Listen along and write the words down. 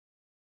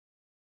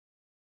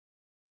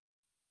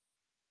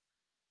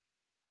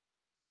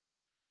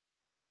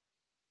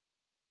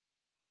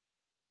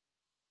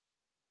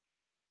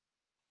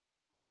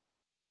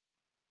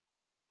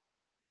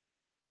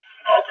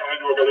How can I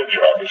do a better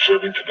job of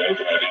serving today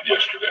than I did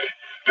yesterday,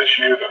 this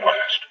year than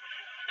last?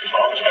 As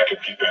long as I can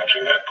keep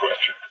answering that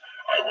question,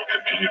 I will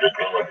continue to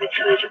grow and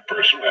mature as a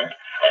person, and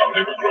I'll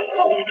never grow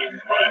old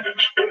in mind and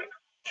spirit.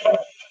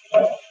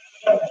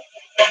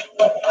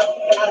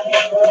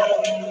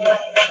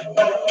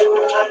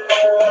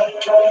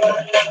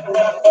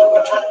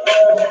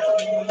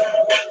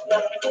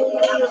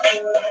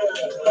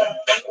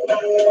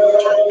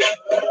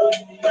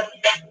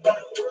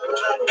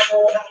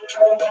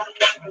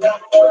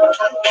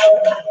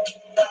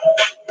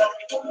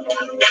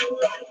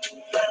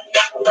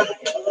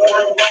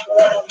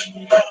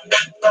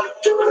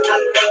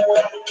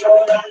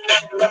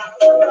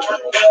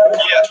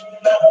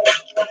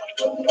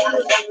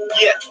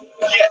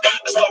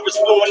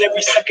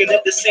 Every second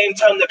at the same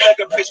time, the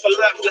beggar prays for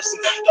life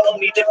lessons. The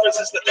only difference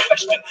is the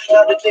question.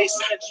 Now the day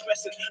spent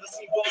stressing. I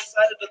see both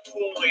sides of the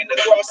coin. The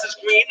grass is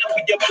green, and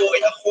with your boy,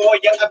 ahoy.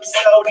 You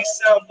absorb these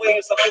sound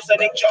waves of what's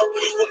nature.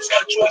 What's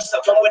my choice?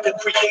 I'm with the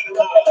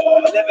creator.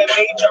 Never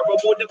major,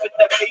 rewarded with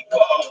the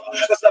paper.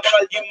 Cause I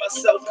value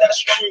myself,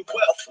 that's true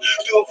wealth.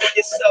 Do it for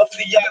yourself,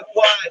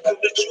 DIY. Feel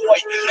the joy,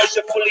 as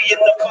you're fully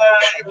in the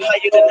vibe.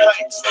 Higher than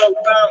heights, no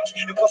bounds.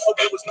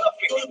 Impossible is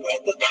nothing.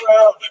 We're the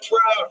ground,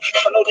 proud.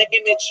 Follow the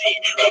energy.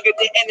 Look at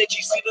the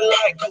energy, see the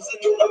light, cause in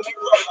the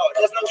mirror,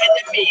 there's no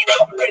enemy.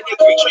 Don't really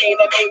retrain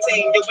and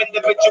maintain your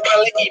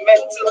individuality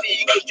mentally,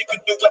 cause you can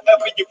do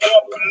whatever you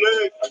want,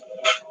 believe.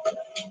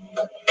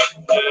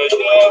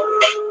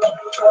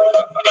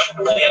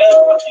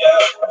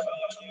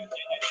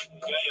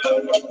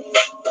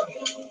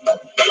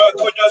 Work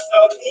on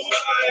yourself full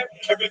time,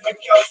 everything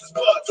else is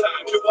part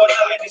time. Do or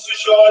die, this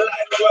is your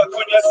life. Work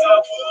on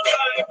yourself full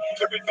time,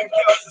 everything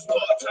else is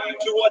part time.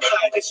 Do or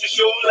die, this is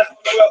your life.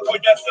 Work on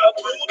yourself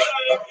full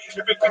time,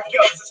 everything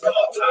else is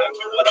part time.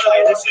 Do or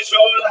die, this is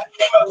your life.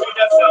 Work on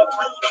yourself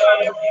full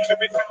time,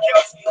 everything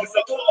else is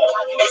a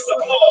part. It's a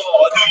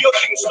part. Do your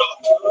thing, stop.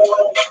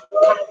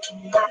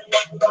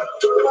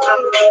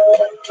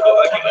 Oh,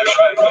 I get it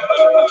right.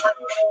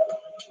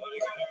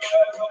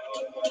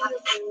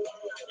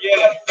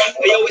 Yeah,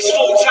 they always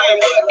full-time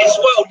work this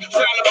world,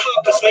 find a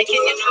purpose, making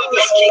you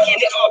nervous,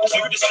 kicking it up to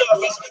the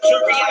surface, to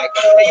react.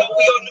 Hey, yo,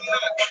 we on the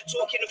map,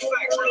 talking the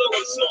facts,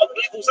 blowing smart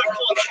levels I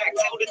contact.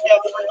 Tell the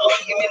devil, I'll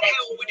meet him in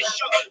hell with a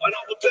shovel,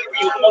 another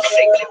burial, more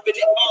sick,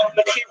 living it up,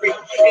 material,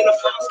 in a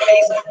fast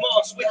pace,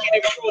 Mars, wicked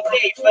and broad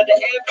day, for the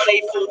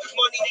airplay full,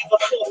 money never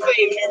for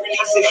fame, new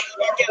releases,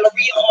 our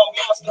gallery of art,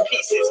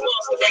 masterpieces,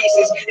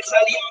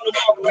 Italiano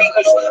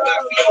margaritas,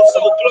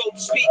 mafioso, blow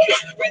the speakers,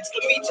 reds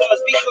the meters,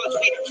 because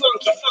we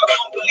funky fuck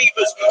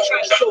unbelievers,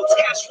 trash talks,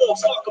 cash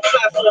walks, fuck a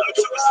platform,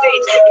 to a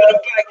stage, dipping a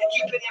bag,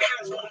 keeping your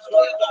hands on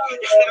whatever,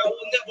 it's now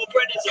or never,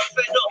 brothers are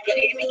fed up, it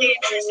ain't the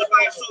game to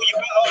survive, so you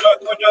better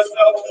work on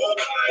yourself full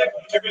time,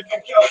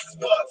 everything else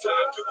is part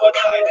time, do or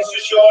die, this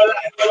is your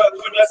life, work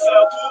on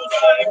yourself full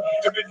time,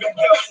 everything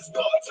else is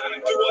part time,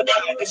 do or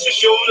die, this is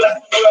your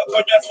life, work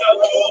on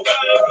yourself full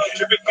time,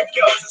 everything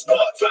else is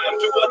part time,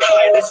 do or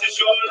die, this is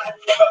your life,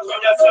 work on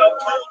yourself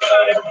full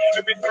time,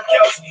 everything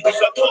else is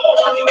a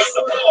part, it's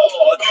a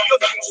part, do your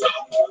thing,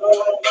 stop.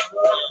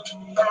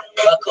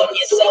 Work on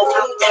yourself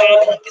full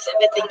time, cause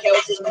everything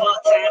else is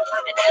part time,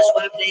 and that's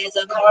why players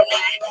are can't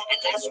lie, and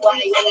that's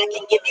why all I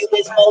can give you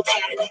is more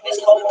time.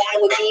 It's whole time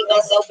with me,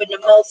 myself, and the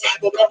most. I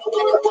remember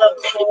when it was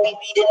cool to be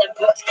reading them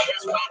books.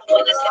 That's why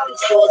when I step in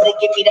stores, they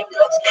give me them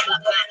looks.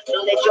 But my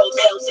knowledge of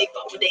self, say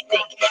fuck what they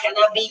think. Can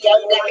I be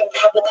young, black and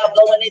proud without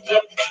going to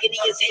gym? Skinny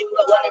as him,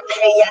 but when I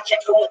pray, I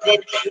check from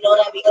within. You know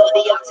that we got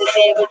the answers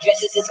here,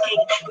 addresses is king.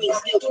 Queen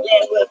still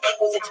playing with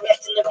people's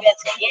expecting the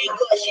best. You ain't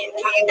got shit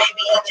for you,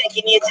 baby.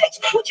 Checking your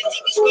text, watching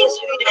TV screens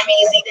through the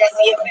breezy, that's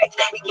the effect.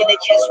 We get the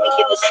chest, we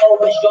get the soul,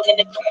 we're strong in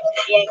the clips.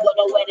 You ain't got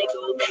nowhere to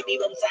go, baby,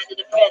 one side of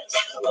the fence.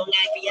 One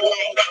life for your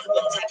life,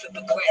 one type of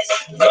progress.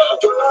 Go,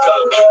 go,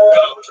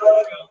 go, go,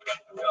 go, go,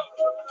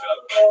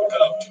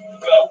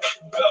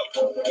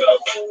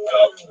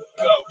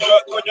 go.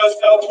 Work on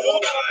yourself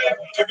full time,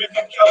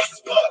 everything else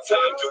is part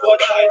time. Do or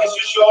die, this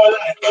is your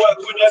life. Work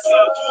on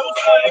yourself full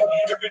time,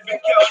 everything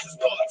else is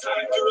part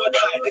time. Do or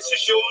die, this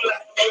is your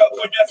life. Work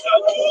on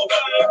yourself full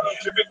time,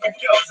 everything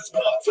else is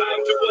part time.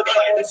 Do or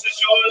die, this is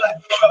your life.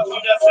 Work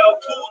on yourself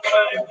full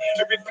time,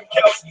 everything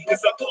else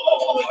is a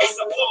part, it's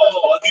a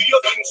part. Do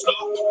your thing,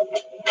 stop.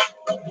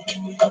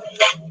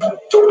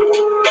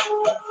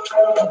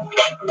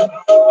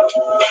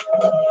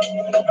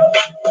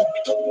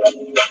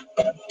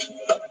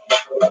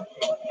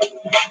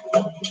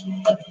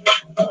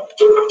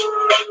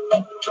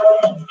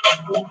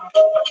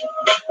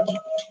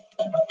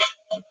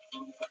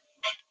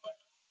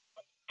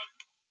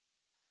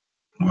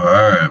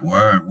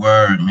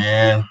 Word,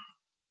 man.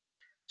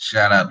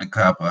 Shout out to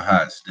Copper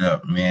Hot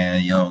Step,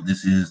 man. Yo,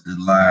 this is the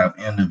live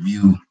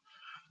interview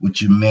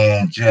with your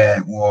man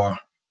Jaguar,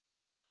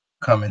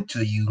 coming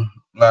to you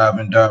live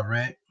and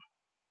direct.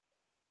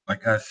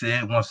 Like I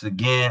said, once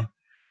again,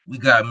 we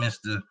got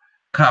Mr.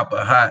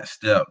 Copper Hot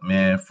Step,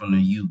 man, from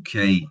the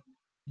UK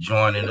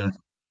joining us.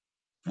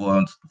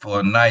 for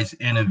a nice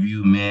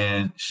interview,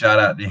 man. Shout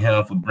out to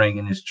him for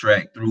bringing this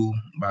track through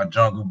by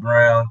Jungle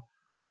Brown.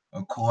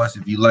 Of course,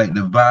 if you like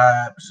the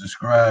vibe,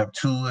 subscribe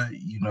to it.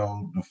 You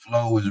know, the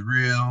flow is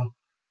real.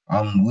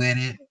 I'm with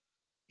it.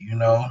 You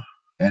know,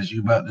 as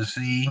you about to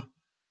see,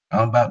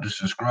 I'm about to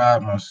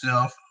subscribe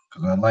myself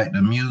because I like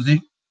the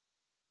music.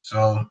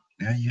 So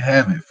there you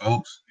have it,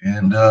 folks.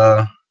 And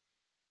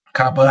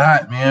Copper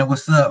Hot, man,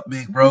 what's up,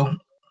 big bro?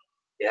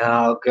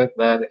 Yeah, good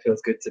man. It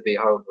feels good to be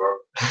home, bro.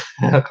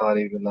 I can't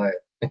even lie.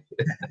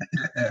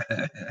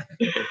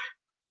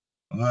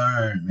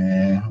 Word,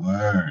 man,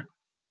 word.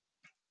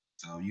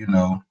 So you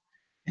know,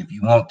 if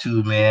you want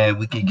to, man,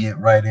 we can get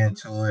right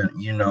into it.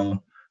 You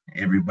know,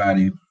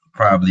 everybody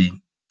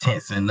probably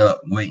tensing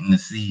up, waiting to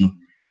see.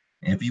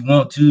 If you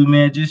want to,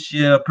 man, just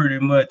share pretty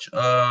much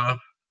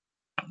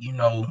you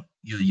know,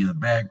 your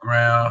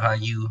background, how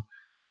you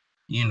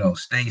know,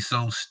 stay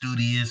so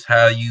studious,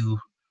 how you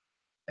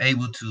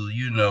able to,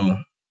 you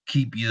know,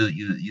 keep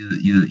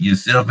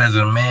yourself as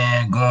a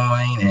man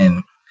going,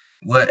 and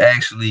what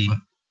actually,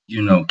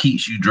 you know,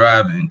 keeps you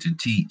driving to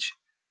teach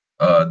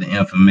the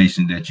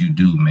information that you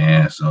do,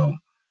 man. So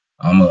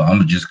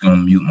I'm just gonna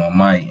mute my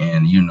mic,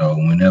 and you know,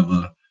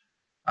 whenever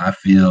I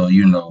feel,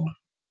 you know,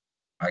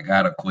 I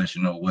got a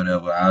question or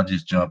whatever, I'll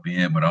just jump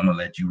in. But I'm gonna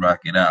let you rock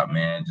it out,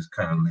 man. Just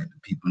kind of let the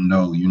people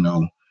know, you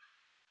know,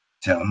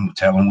 tell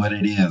them what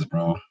it is,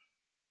 bro.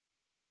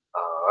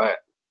 All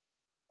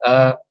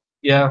right.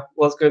 Yeah,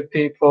 what's good,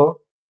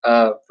 people?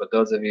 For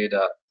those of you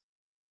that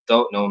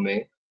don't know me,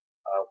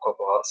 I'm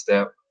Copper Hot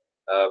Step.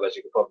 As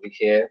you can probably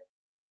hear,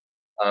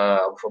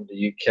 I'm from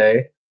the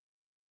UK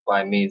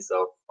by means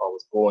of I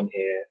was born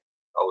here,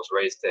 I was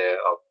raised here,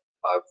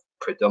 I've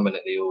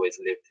predominantly always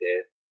lived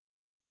here,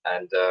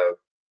 and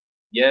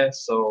yeah,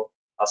 so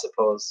I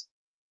suppose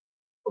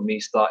for me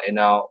starting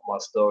out, my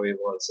story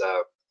was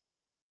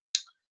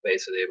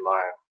basically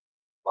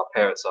my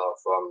parents are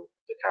from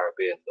the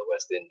Caribbean, the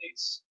West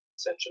Indies,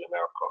 Central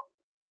America.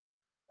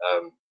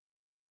 Um,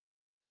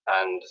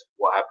 and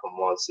what happened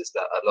was is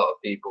that a lot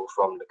of people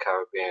from the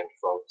Caribbean,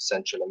 from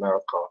Central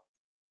America,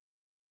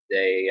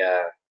 they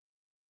uh,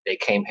 they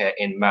came here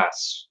in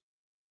mass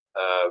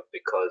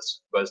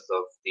because most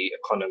of the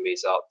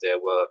economies out there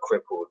were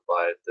crippled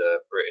by the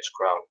British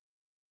Crown,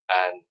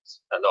 and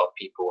a lot of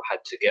people had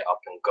to get up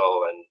and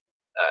go, and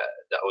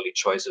the only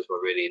choices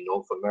were really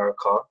North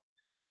America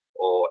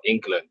or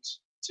England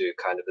to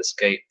kind of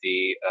escape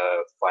the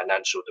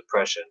financial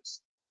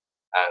depressions.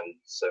 And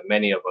so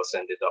many of us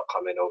ended up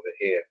coming over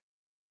here.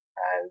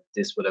 And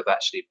this would have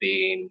actually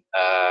been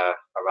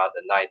around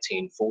the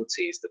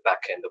 1940s, the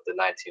back end of the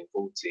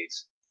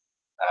 1940s.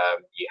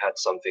 You had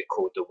something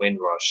called the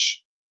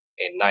Windrush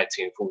in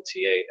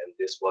 1948, and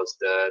this was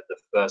the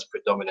first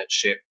predominant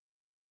ship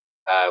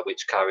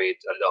which carried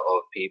a lot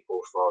of people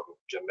from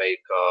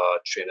Jamaica,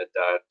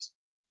 Trinidad,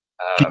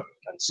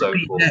 and so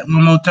Repeat forth. that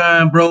one more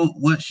time, bro.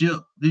 What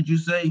ship did you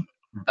say?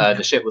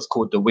 The ship was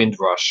called the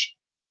Windrush.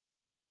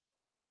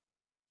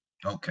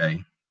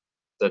 Okay.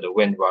 So the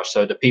Windrush.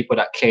 So the people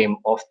that came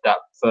off that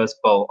first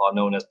boat are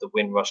known as the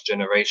Windrush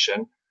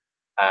generation,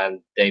 and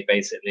they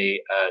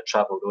basically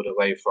traveled all the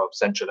way from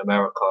Central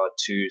America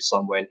to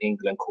somewhere in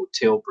England called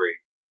Tilbury,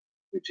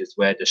 which is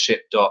where the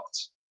ship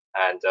docked,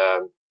 and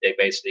they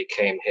basically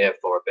came here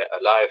for a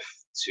better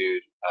life to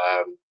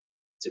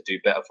do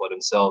better for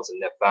themselves and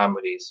their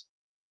families.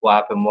 What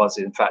happened was,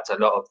 in fact, a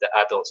lot of the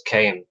adults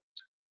came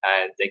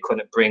and they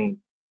couldn't bring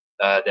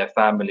their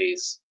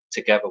families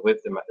together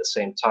with them at the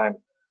same time.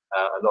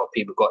 A lot of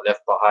people got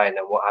left behind,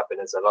 and what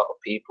happened is a lot of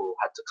people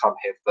had to come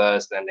here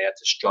first, then they had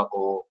to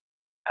struggle,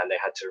 and they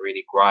had to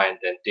really grind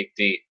and dig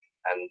deep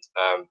and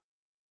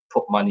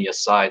put money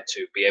aside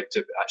to be able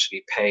to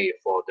actually pay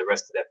for the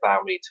rest of their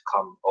family to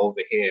come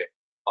over here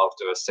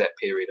after a set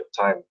period of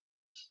time.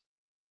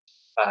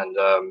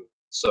 And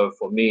so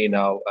for me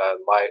now,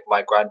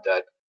 my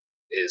granddad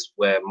is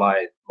where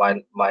my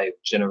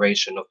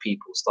generation of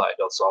people started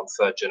off. So I'm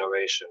third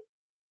generation.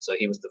 So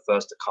he was the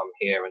first to come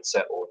here and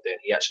settle. Then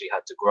he actually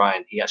had to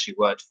grind. He actually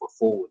worked for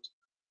Ford.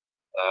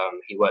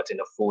 He worked in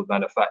a Ford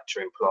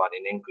manufacturing plant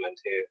in England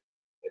here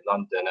in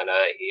London, and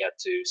he had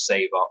to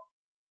save up,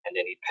 and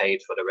then he paid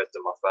for the rest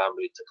of my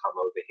family to come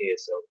over here.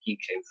 So he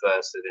came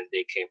first, and then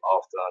they came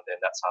after, and then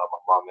that's how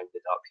my mom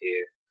ended up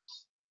here.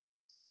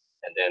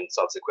 And then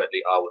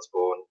subsequently I was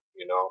born,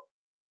 you know.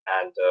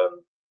 And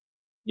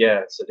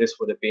yeah, so this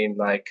would have been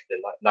like the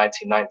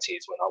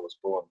 1990s when I was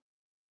born.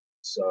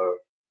 So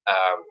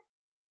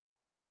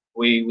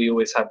we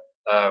always had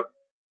a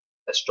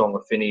strong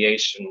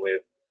affiliation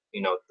with,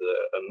 you know, the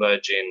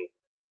emerging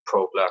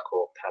pro-black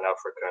or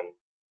pan-African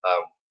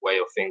way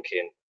of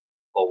thinking,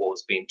 or what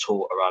was being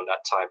taught around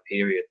that time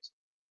period.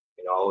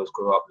 You know, I always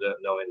grew up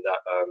knowing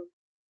that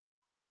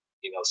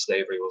you know,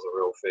 slavery was a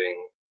real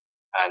thing,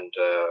 and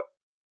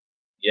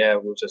yeah,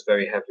 we were just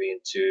very heavy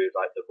into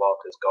like the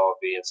Marcus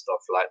Garvey and stuff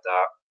like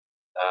that.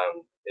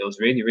 It was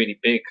really, really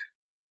big.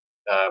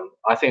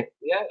 I think,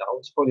 yeah, I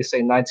would probably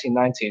say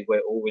 1990 where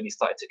it all really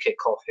started to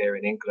kick off here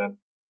in England.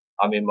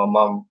 I mean, my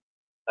mum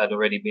had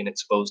already been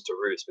exposed to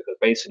Roots, because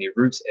basically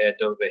Roots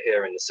aired over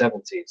here in the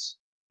 70s.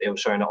 They were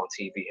showing it on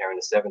TV here in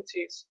the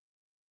 70s.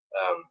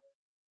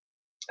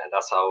 And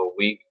that's how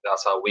we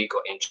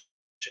got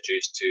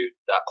introduced to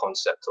that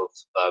concept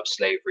of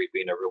slavery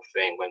being a real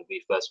thing when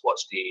we first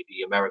watched the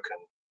American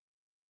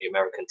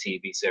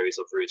TV series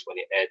of Roots when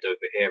it aired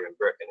over here in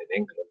Britain, in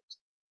England.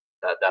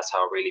 That's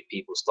how really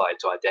people started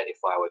to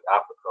identify with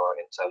Africa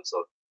in terms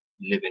of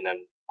living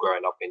and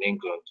growing up in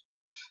England.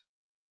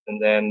 And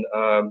then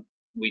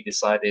we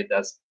decided,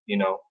 as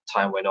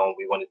time went on,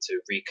 we wanted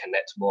to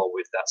reconnect more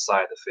with that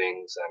side of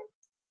things, and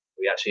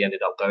we actually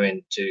ended up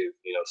going to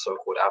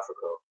so-called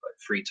Africa like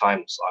 3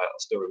 times. I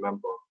still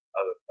remember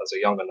as a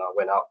young'un, I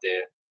went out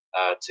there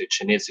to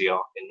Tunisia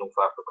in North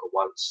Africa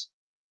once,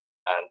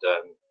 and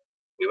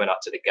we went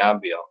out to the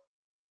Gambia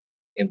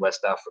in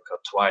West Africa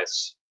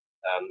twice.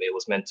 It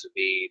was meant to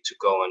be to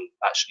go and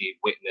actually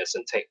witness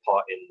and take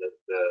part in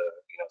the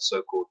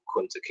so-called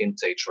Kunta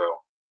Kinte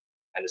trail,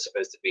 and it's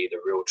supposed to be the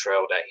real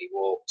trail that he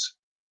walked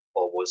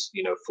or was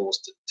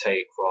forced to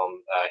take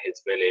from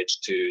his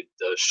village to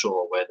the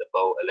shore where the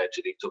boat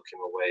allegedly took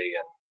him away.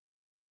 And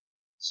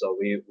so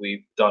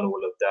we've done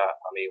all of that.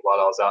 I mean, while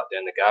I was out there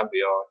in the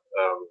Gambia,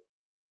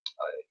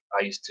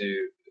 we used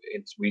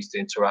to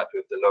interact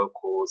with the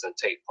locals and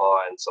take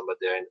part in some of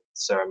their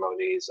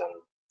ceremonies,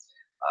 and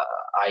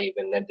I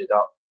even ended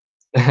up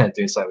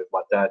doing something with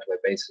my dad where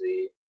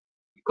basically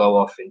you go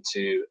off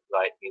into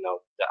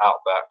the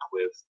outback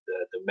with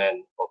the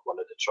men of one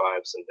of the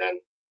tribes, and then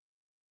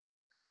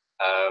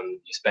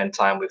you spend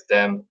time with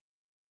them,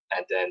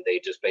 and then they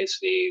just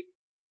basically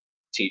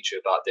teach you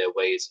about their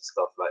ways and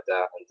stuff like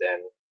that, and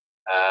then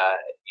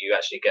you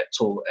actually get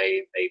taught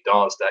a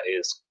dance that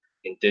is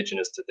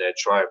indigenous to their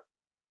tribe,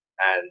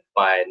 and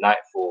by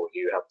nightfall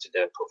you have to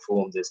then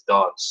perform this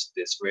dance,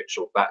 this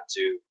ritual back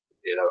to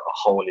a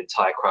whole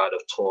entire crowd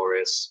of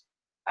tourists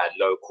and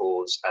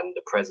locals and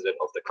the president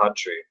of the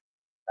country.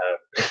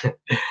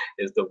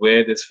 It's the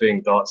weirdest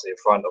thing, dancing in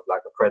front of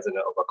like a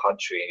president of a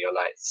country and you're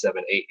like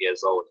 7, 8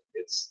 years old.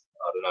 It's,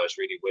 I don't know, it's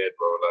really weird,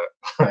 bro. Like,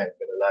 I ain't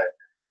gonna lie,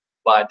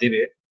 but I did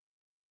it,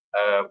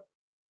 and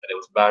it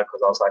was bad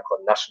because I was like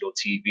on national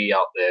TV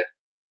out there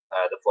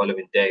the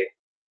following day.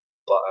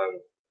 But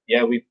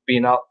yeah, we've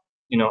been out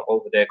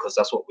over there because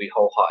that's what we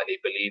wholeheartedly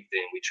believed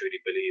in. We truly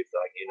believed,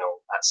 like,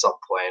 at some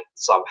point,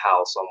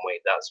 somehow, some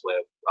way, that's where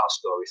our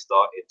story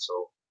started.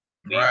 So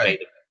we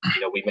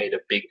made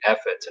a big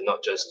effort to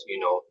not just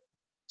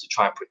to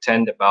try and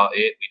pretend about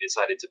it. We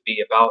decided to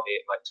be about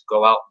it, like to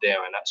go out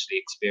there and actually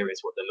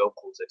experience what the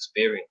locals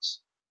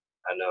experience.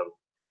 And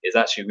it's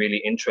actually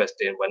really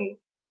interesting when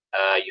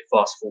you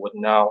fast forward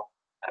now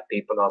and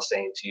people are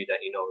saying to you that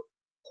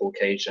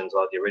Caucasians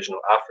are the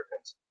original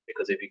Africans.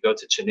 Because if you go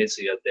to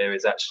Tunisia, there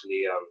is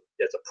actually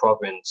there's a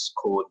province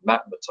called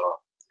Matmata,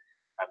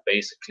 and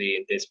basically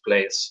in this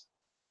place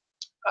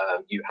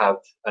you have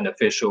an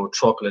official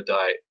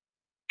troglodyte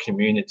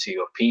community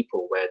of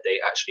people where they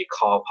actually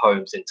carve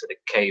homes into the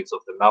caves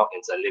of the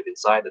mountains and live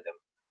inside of them,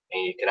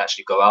 and you can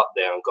actually go out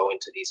there and go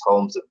into these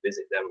homes and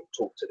visit them and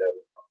talk to them.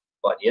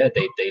 But yeah,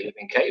 they live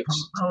in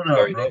caves. Hold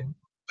up, bro.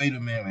 Wait a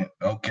minute.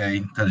 Okay,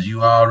 because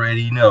you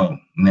already know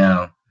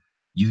now.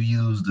 You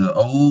use the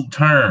old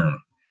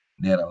term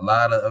that a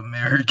lot of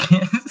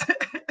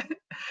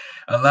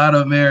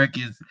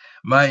Americans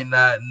might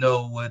not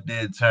know what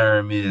that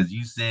term is.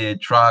 You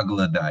said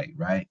troglodyte,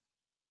 right?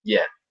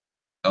 Yeah.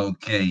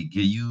 Okay,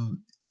 can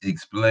you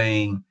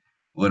explain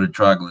what a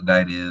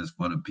troglodyte is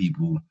for the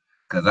people?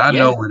 Because I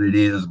know what it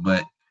is,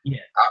 but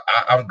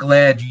I'm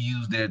glad you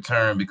used that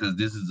term because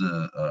this is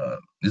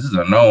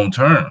a known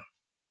term.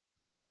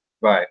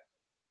 Right.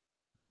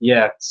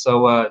 Yeah.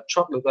 So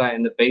troglodyte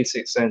in the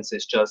basic sense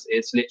is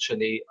it's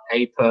literally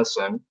a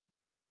person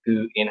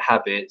who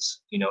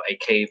inhabits, a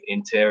cave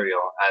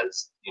interior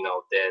as,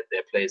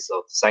 their place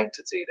of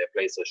sanctity, their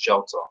place of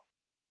shelter.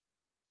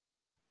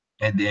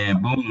 And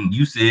then boom,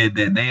 you said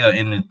that they are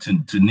in the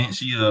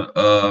Tunisia,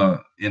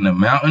 in the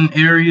mountain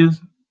areas.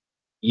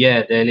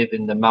 Yeah, they live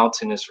in the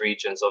mountainous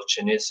regions of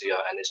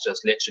Tunisia, and it's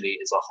just literally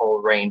is a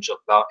whole range of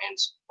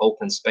mountains,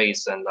 open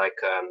space, and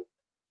like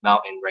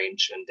mountain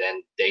range, and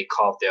then they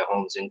carve their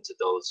homes into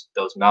those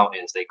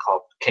mountains. They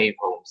carve cave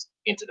homes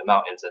into the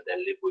mountains and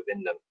then live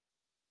within them.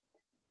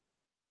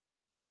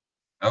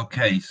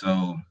 Okay,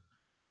 so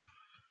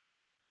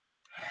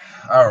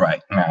all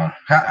right, now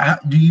how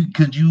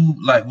could you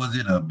like, was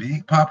it a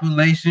big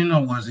population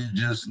or was it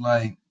just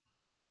like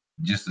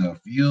just a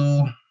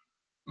few?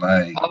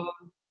 Like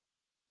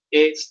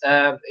it's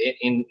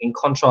in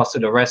contrast to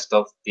the rest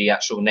of the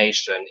actual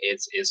nation,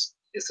 it's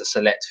a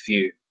select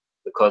few,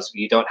 because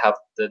you don't have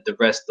the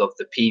rest of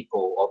the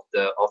people of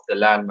the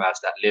landmass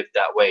that live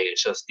that way.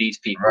 It's just these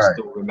people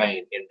still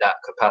remain in that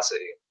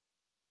capacity.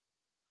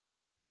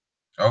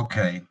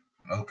 Okay.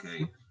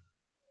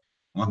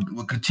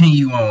 We'll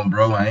continue on,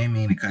 bro. I ain't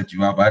mean to cut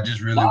you off. I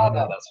just really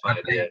that's fine.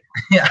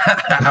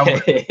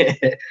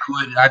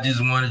 I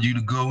just wanted you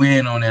to go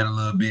in on that a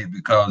little bit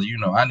because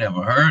I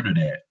never heard of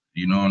that.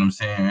 You know what I'm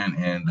saying?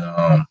 And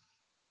I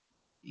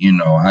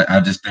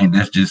just think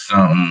that's just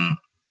something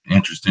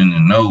interesting to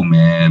know,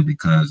 man,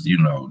 because you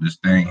know this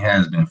thing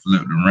has been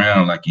flipped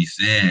around, like you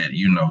said,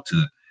 you know,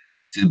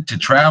 to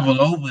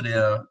travel over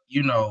there,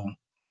 you know,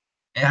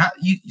 and how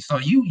you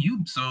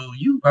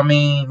I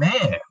mean,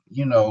 man,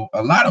 you know,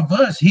 a lot of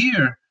us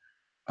here,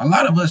 a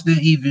lot of us that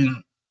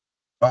even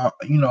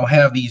you know,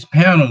 have these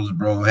panels,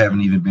 bro,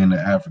 haven't even been to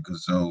Africa.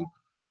 So,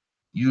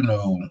 you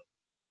know,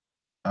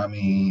 I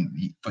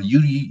mean, for you,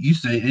 you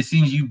say it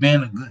seems you've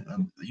been a good,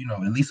 you know,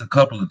 at least a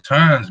couple of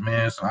times,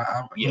 man. So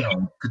you Yeah,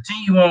 know,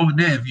 continue on with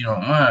that if you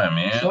don't mind,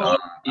 man. sure. I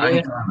Yeah,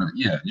 ain't trying to,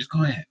 yeah, just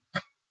go ahead.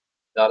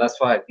 no, that's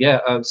fine.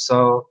 Yeah.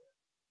 So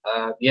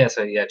yeah,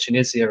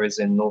 Tunisia is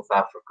in North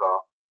Africa.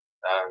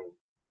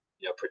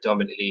 You know,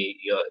 predominantly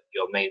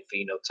your main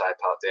phenotype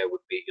out there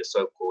would be your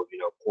so-called, you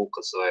know,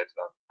 Caucasoid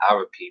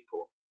Arab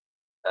people.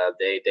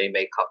 They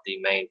make up the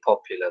main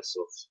populace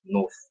of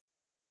North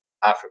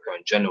Africa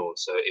in general.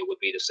 So it would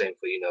be the same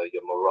for, you know,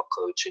 your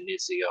Morocco,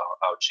 Tunisia,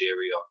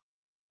 Algeria,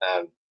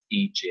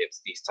 Egypt,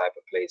 these type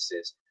of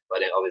places. But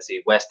then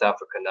obviously West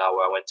Africa now,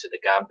 where I went to the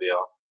Gambia,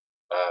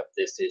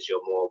 this is your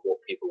more what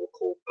people would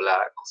call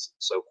black,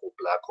 so-called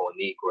black or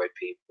Negro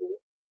people.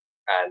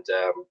 And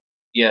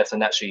yeah, so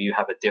naturally you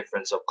have a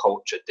difference of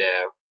culture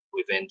there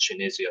within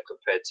Tunisia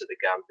compared to the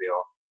Gambia.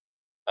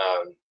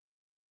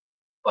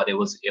 But it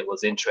was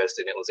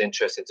interesting. It was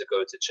interesting to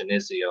go to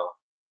Tunisia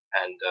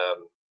and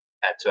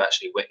to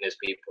actually witness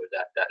people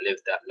that live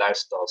that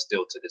lifestyle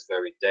still to this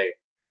very day.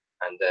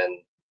 And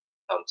then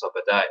on top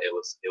of that, it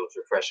was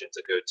refreshing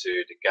to go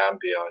to the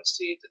Gambia and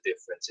see the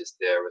differences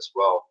there as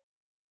well.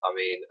 I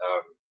mean,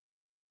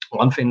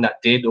 one thing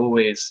that did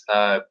always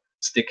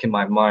stick in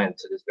my mind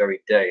to this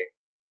very day.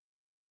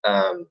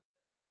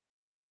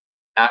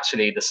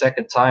 Actually, the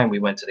second time we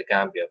went to the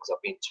Gambia, because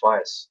I've been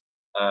twice,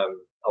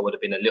 I would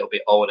have been a little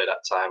bit older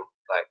that time,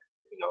 like,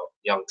 you know,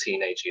 young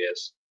teenage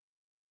years,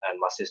 and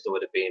my sister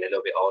would have been a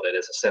little bit older.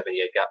 There's a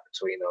 7-year gap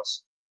between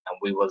us, and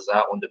we was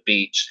out on the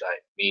beach,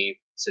 like me,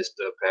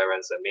 sister,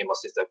 parents, and me and my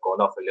sister have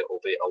gone off a little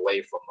bit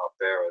away from our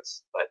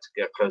parents, like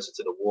to get closer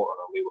to the water,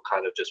 and we were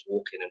kind of just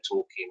walking and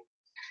talking,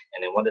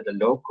 and then one of the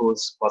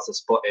locals must have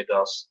spotted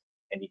us,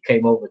 and he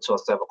came over to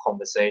us to have a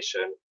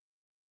conversation.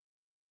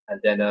 And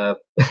then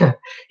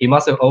he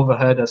must have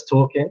overheard us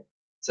talking.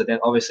 So then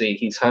obviously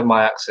he's heard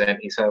my accent,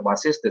 he's heard my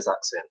sister's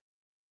accent.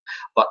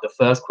 But the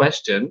first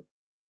question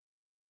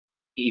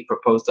he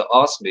proposed to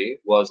ask me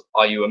was,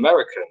 "Are you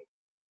American?"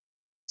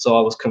 So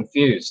I was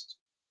confused.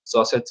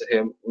 So I said to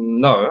him,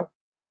 "No."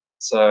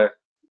 So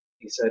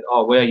he said,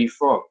 "Oh, where are you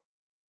from?"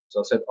 So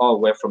I said, "Oh,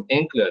 we're from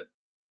England."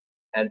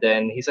 And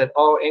then he said,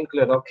 "Oh,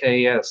 England, okay,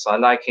 yes, I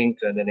like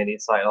England." And then he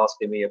started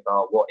asking me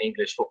about what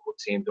English football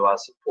team do I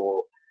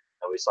support.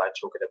 And we started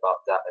talking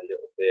about that a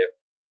little bit.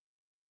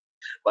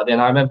 But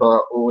then I remember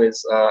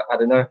always, I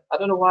don't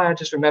know why I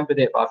just remembered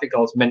it, but I think I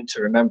was meant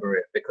to remember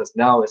it, because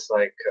now it's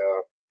like,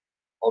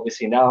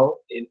 obviously now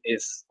it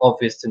is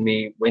obvious to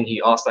me when he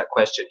asked that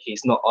question,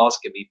 he's not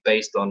asking me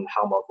based on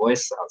how my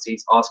voice sounds.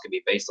 He's asking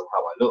me based on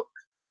how I look.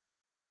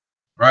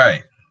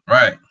 Right,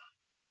 right.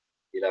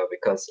 You know,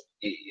 because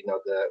you know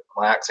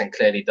my accent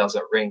clearly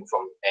doesn't ring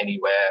from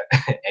anywhere,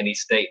 any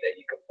state that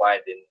you can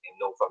find in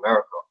North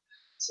America.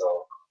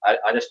 So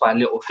I just find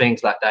little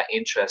things like that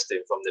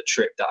interesting from the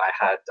trip that I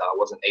had that I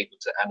wasn't able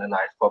to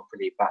analyze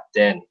properly back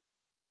then,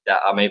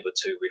 that I'm able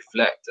to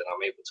reflect and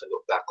I'm able to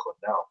look back on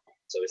now.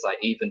 So it's like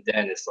even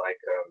then it's like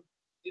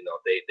you know,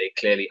 they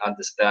clearly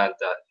understand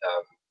that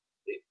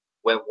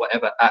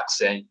whatever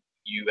accent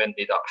you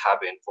ended up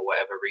having for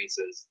whatever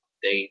reasons,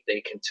 they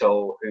can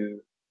tell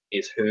who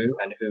is who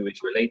and who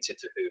is related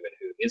to who and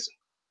who isn't.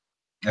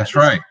 That's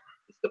And right.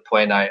 it's the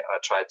point I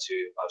try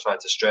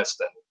to stress,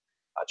 and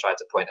I try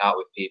to point out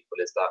with people,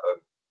 is that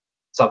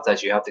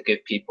sometimes you have to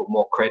give people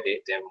more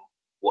credit than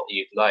what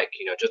you'd like.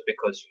 You know, just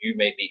because you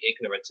may be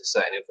ignorant to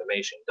certain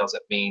information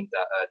doesn't mean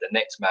that the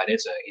next man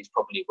isn't. He's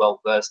probably well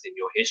versed in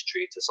your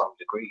history to some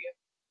degree,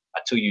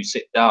 and until you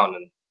sit down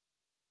and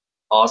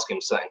ask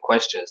him certain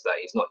questions that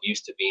he's not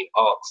used to being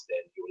asked,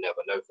 then you'll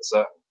never know for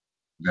certain.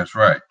 That's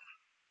right.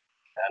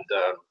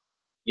 And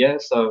yeah,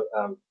 so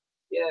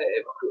yeah,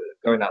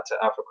 going out to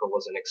Africa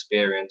was an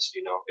experience.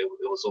 You know, it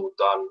was all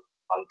done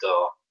under,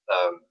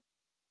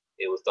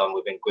 it was done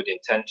within good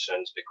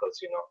intentions, because,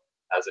 you know,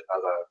 as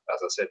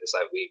I said, it's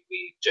like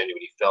we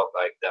genuinely felt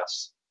like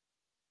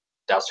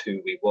that's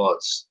who we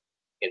was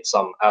in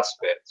some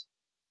aspect,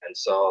 and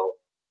so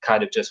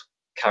kind of just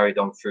carried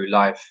on through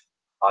life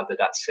under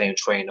that same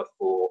train of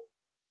thought.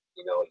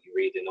 You know, you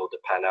reading all the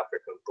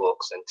Pan-African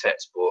books and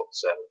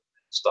textbooks and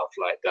stuff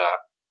like that,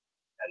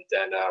 and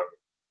then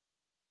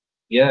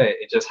yeah,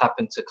 it just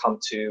happened to come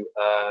to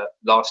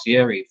last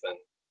year even.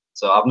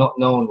 So I've not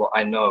known what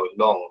I know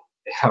long.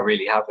 I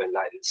really haven't.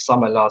 Like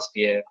summer last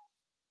year,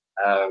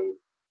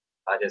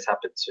 I just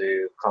happened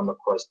to come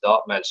across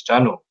Dartman's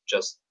channel.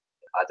 Just,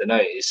 I don't know,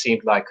 it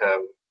seemed like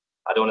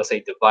I don't want to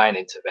say divine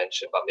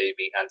intervention, but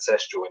maybe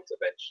ancestral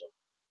intervention,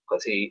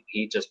 because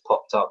he just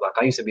popped up. Like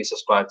I used to be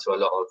subscribed to a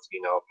lot of,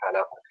 you know,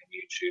 Pan-African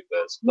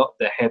YouTubers, not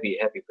the heavy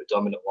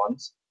predominant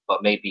ones,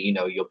 but maybe, you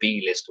know, your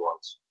B-list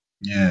ones.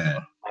 Yeah.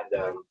 And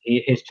and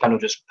his channel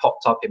just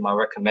popped up in my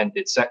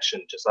recommended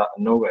section just out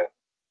of nowhere,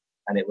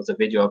 and it was a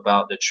video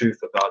about the truth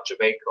about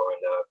Jamaica,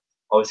 and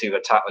obviously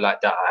with a title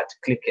like that, I had to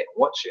click it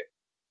and watch it.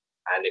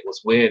 And it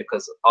was weird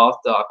because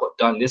after I got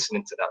done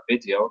listening to that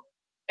video,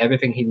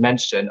 everything he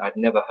mentioned I'd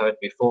never heard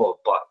before,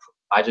 but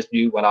I just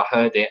knew when I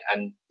heard it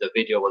and the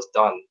video was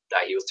done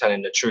that he was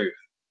telling the truth.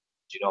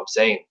 Do you know what I'm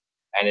saying?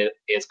 And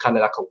it's kind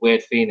of like a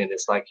weird feeling.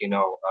 It's like, you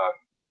know,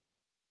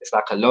 it's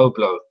like a low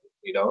blow,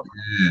 you know?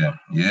 Yeah,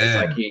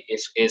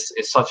 It's like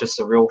it's such a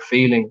surreal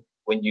feeling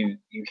when you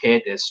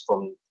hear this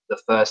from the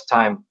first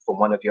time from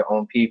one of your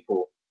own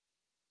people.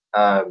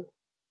 And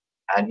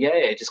yeah,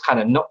 it just kind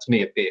of knocked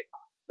me a bit.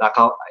 Like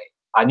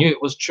I knew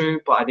it was true,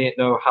 but I didn't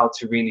know how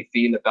to really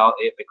feel about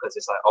it, because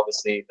it's like,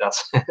 obviously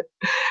that's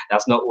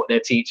that's not what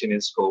they're teaching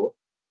in school.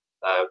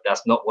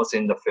 That's not what's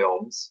in the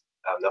films.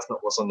 That's not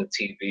what's on the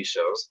TV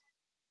shows.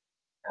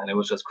 And it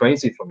was just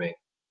crazy for me.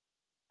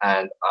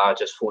 And I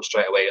just thought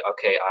straight away,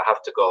 okay, I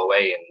have to go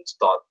away and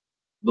start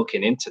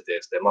looking into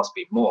this. There must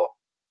be more,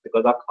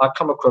 because I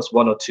come across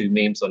one or two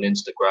memes on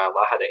Instagram.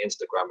 I had an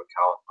Instagram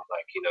account,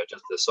 like, you know,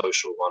 just a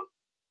social one.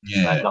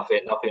 yeah, Like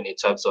nothing in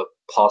terms of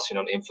passing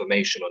on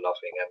information or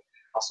nothing. And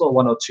I saw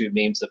one or two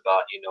memes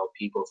about, you know,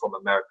 people from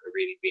America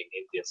really being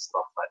Indian,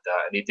 stuff like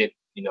that. And it did,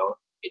 you know,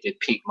 it did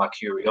pique my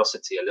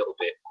curiosity a little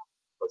bit,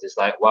 because it's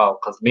like, wow,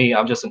 because me,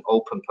 I'm just an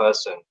open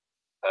person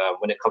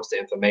when it comes to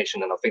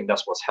information, and I think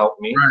that's what's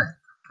helped me.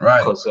 right.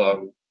 Because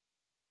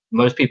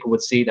most people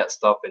would see that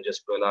stuff and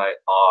just be like,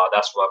 oh,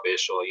 that's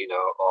rubbish, or, you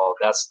know, oh,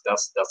 that's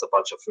a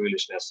bunch of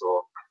foolishness.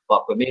 Or,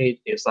 but for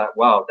me, it's like,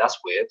 wow, that's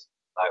weird.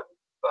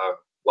 Like,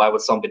 why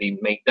would somebody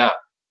make that?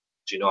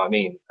 Do you know what I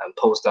mean? And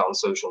post that on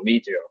social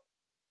media.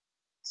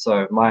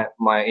 So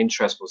my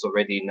interest was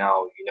already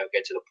now, you know,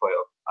 get to the point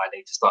of I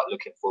need to start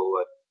looking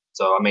forward.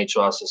 So I made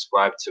sure I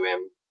subscribed to him,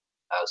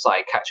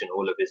 started catching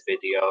all of his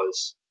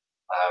videos,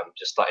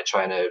 just started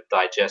trying to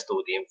digest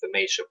all the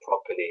information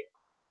properly.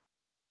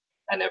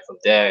 And then from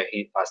there,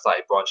 I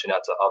started branching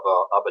out to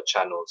other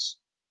channels,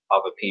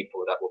 other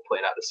people that were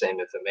putting out the same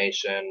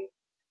information.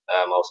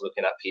 I was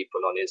looking at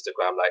people on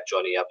Instagram like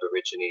Johnny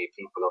Aborigine,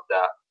 people of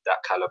that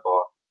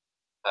caliber.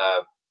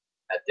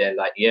 And then,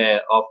 like, yeah,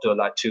 after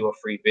like 2 or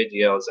 3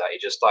 videos,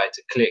 it just started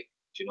to click.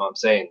 Do you know what I'm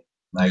saying?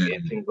 Like,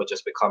 things were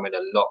just becoming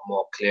a lot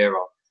more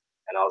clearer.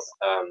 And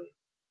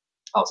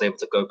I was able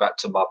to go back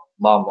to my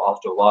mum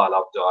after a while,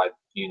 after I,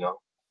 you know,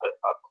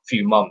 a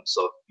few months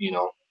of, you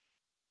know,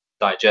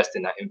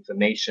 digesting that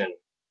information.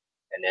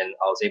 And then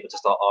I was able to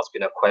start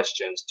asking her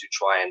questions to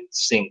try and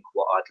sync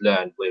what I'd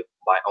learned with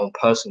my own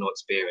personal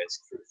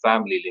experience through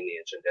family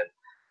lineage. And then,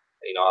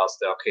 you know, I asked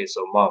her, okay,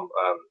 so Mum,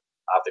 I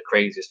have the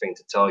craziest thing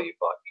to tell you,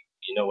 but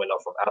you know, we're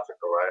not from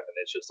Africa, right? And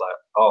it's just like,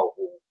 oh,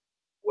 well,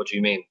 what do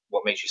you mean?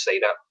 What makes you say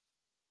that?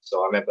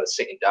 So I remember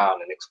sitting down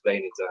and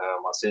explaining to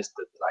her, my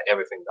sister, like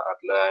everything that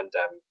I'd learned,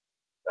 and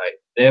like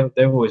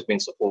they've always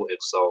been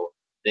supportive. So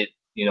they,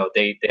 you know,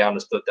 they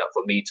understood that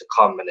for me to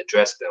come and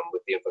address them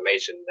with the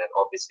information, then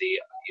obviously,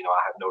 you know,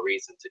 I had no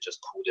reason to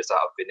just pull this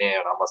out of thin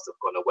air, and I must have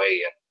gone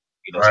away and,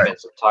 you know,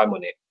 spent some time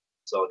on it.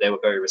 So they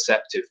were very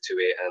receptive to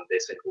it, and they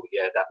said, well,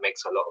 yeah, that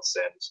makes a lot of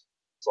sense.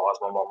 So I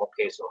asked my mom,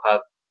 okay, so how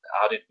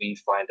did we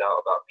find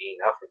out about being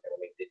African? I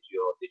mean, did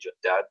your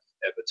dad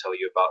ever tell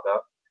you about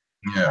that?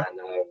 Yeah. And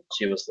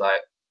she was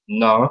like,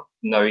 no,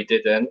 he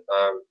didn't.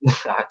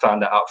 I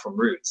found that out from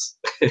Roots.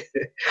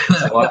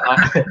 So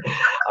I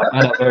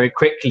found out very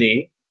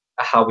quickly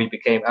how we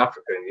became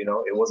African. You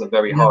know, it wasn't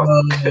very hard.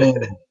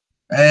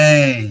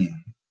 Hey,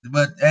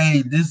 but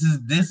hey, this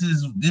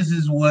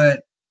is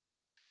what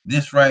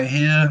this right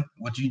here,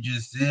 what you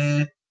just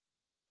said.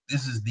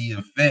 This is the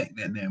effect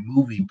that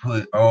movie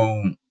put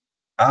on,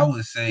 I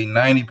would say,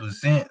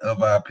 90%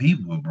 of our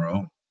people,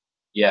 bro.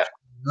 Yeah.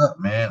 Up,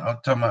 man. I'm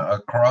talking about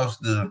across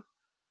the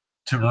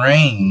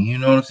terrain. You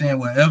know what I'm saying?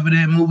 Wherever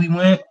that movie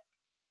went,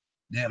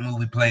 that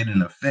movie played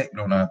an effect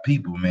on our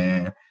people,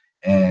 man.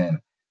 And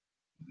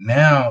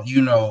now,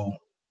 you know,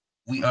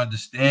 we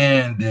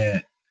understand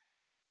that,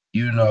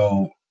 you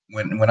know,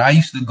 when I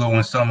used to go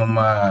in some of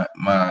my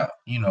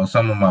you know,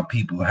 some of my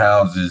people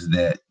houses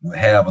that would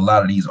have a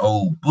lot of these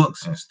old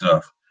books and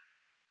stuff.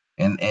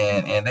 And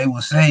they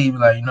would say,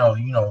 like, you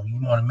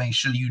want to make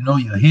sure you know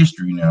your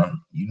history now.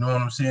 You know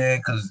what I'm saying?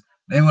 Because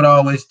they would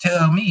always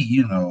tell me,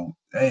 you know,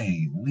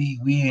 hey, we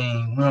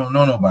don't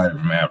know nobody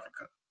from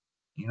Africa.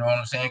 You know what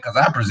I'm saying? Because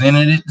I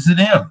presented it to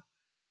them.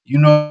 You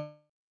know,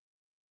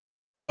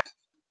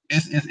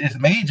 it's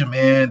major,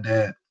 man,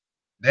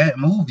 that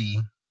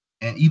movie,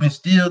 and even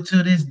still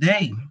to this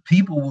day,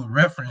 people will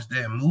reference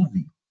that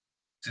movie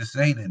to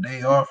say that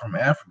they are from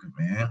Africa,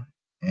 man.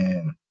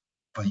 And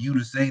for you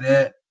to say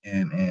that,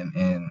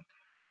 and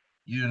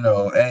you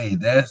know, hey,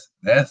 that's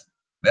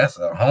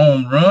a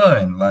home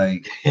run,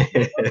 like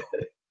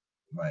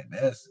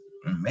that's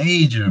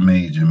major,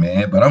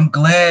 man. But I'm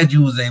glad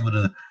you was able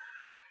to,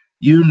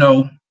 you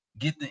know,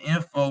 get the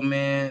info,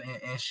 man,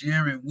 and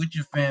share it with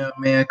your fam,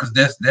 man, because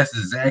that's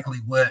exactly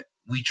what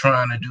we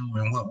trying to do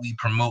and what we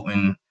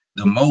promoting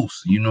the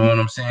most. You know what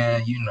I'm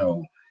saying? You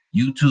know,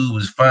 YouTube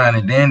is fine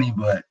and dandy,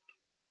 but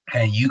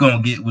hey, you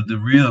gonna get with the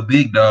real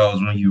big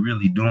dogs when you're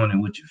really doing it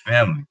with your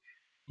family.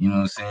 You know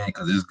what I'm saying?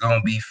 Because it's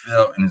gonna be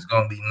felt and it's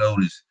gonna be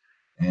noticed,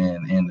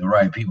 and the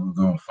right people are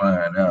gonna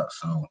find out.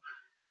 So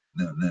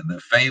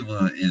the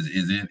favor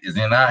is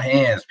in our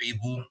hands,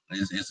 people.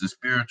 It's a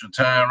spiritual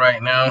time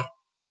right now.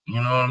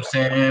 You know what I'm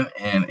saying?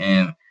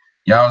 And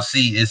y'all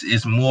see,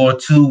 it's more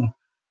to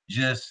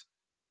just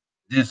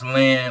this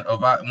land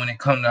of our, when it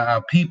comes to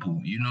our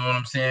people. You know what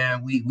I'm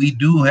saying? We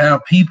do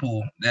have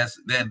people that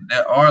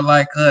are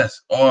like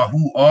us or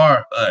who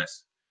are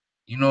us.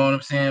 You know what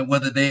I'm saying?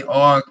 Whether they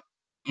are,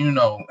 you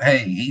know, hey,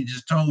 he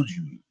just told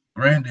you,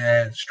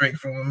 granddad straight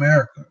from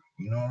America.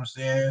 You know what I'm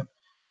saying?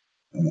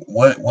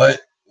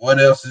 What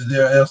else is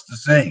there else to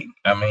say?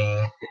 I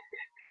mean,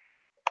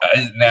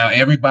 now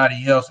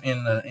everybody else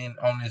in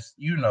on this,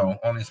 you know,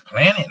 on this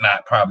planet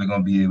not probably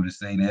gonna be able to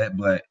say that,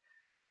 but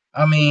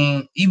I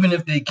mean, even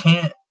if they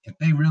can't, if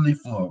they really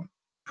for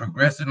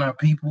progressing our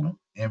people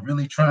and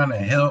really trying to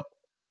help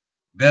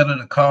better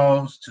the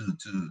cause to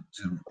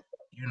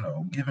you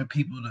know, giving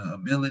people the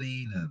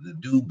ability to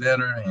do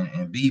better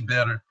and be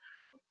better,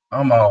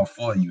 I'm all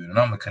for you and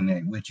I'm gonna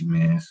connect with you,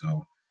 man.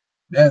 So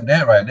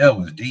that right there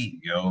was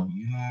deep, yo.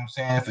 You know what I'm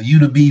saying? For you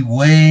to be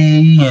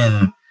way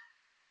in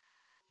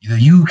the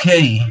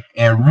UK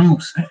and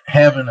roots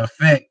have an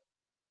effect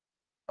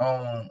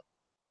on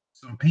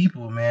some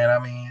people, man. I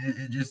mean,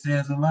 it just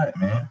says a lot,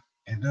 man.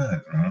 It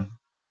does, man.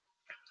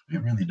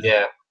 It really does.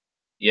 Yeah,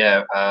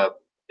 yeah.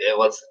 It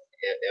was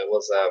how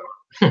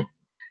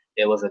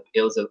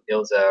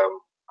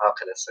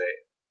can I say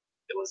it?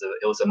 It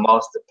was a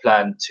master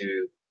plan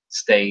to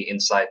stay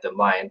inside the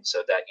mind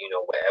so that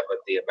wherever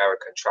the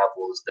American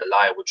travels, the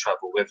lie would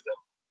travel with them.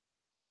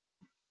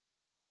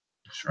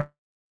 That's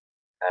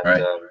And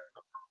right.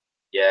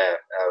 yeah,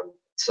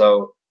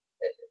 so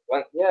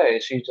yeah,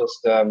 she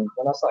just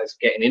when I started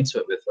getting into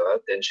it with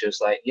her, then she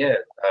was like, yeah,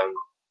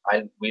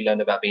 we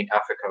learned about being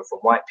African from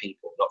white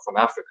people, not from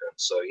Africans.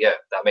 So yeah,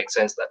 that makes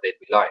sense that they'd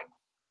be lying.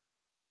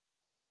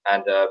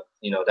 And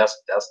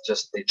that's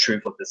just the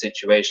truth of the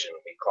situation.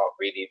 We can't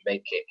really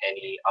make it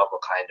any other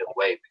kind of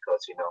way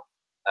because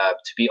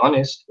to be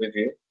honest with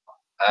you,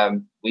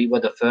 we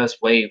were the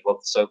first wave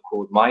of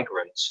so-called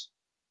migrants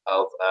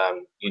of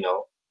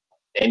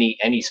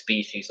any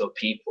species of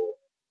people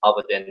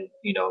other than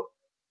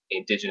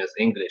indigenous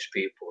English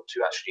people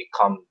to actually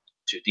come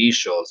to these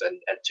shores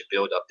and to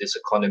build up this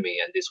economy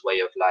and this way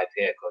of life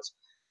here. Because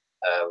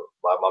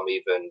my mum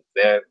even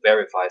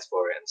verifies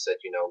for it and said,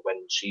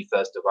 when she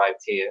first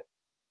arrived here,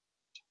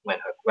 when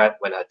her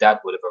dad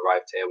would have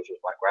arrived here, which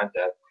was my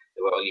granddad,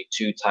 there were only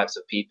two types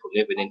of people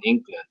living in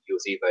England. He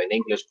was either an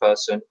English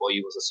person or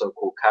he was a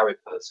so-called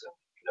Carib person.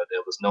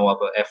 There was no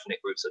other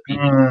ethnic groups of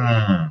people.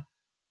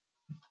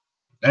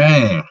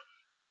 Damn.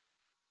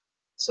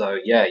 So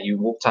yeah, you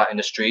walked out in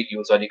the street, you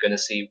was only going to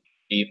see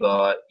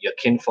either your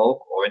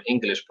kinfolk or an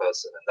English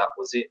person, and that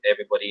was it.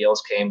 Everybody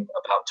else came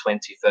about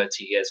 20,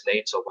 30 years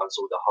later once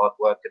all the hard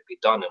work had been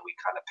done and we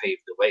kind of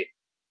paved the way.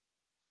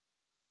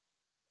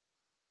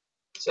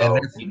 And So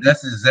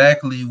that's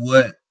exactly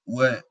what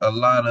a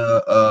lot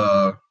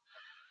of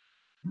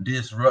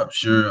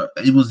disruption.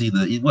 It was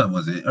either what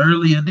was it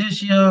earlier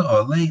this year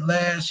or late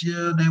last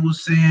year? They were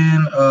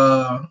saying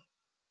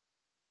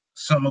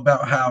something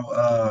about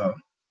how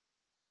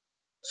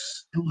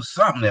it was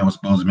something that was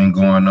supposed to be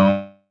going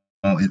on.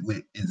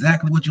 With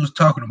exactly what you was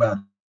talking about,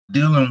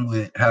 dealing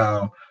with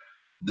how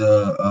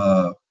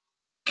the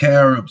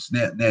Caribs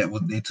that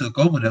they took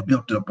over, that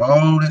built up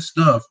all that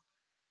stuff,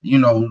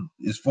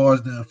 as far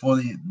as the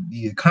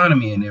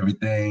economy and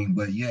everything,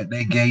 but yet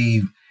they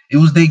gave it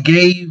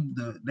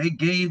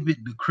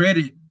the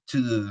credit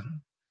to,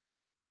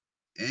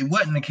 it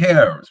wasn't the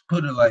Caribs,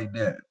 put it like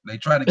that. They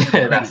try to give the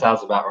that credit.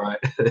 sounds about right.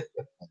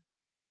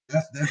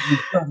 That's it was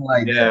something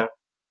like Yeah.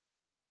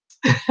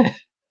 that.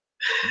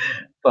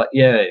 But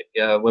yeah,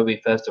 when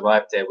we first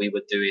arrived there, we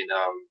were doing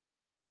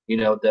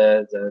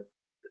the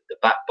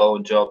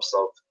backbone jobs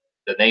of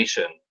the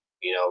nation.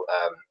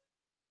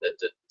 The,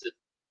 the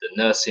the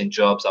the nursing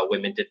jobs. Our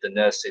women did the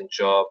nursing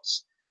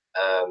jobs.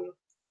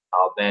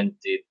 Our men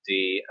did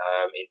the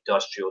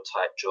industrial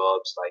type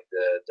jobs, like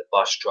the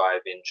bus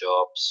driving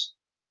jobs.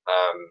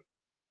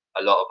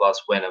 A lot of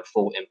us went and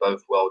fought in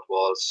both world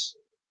wars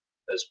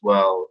as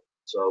well.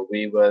 So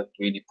we were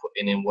really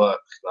putting in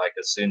work, like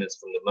as soon as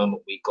from the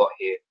moment we got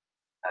here.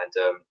 And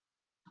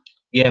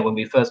yeah, when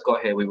we first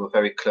got here, we were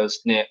very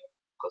close knit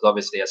because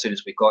obviously, as soon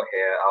as we got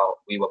here,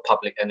 we were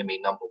public enemy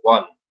number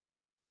one.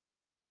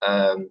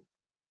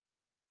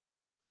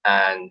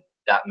 And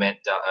that meant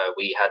that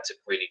we had to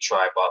really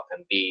tribe up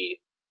and be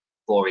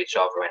for each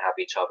other and have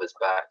each other's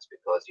backs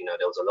because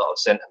there was a lot of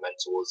sentiment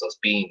towards us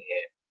being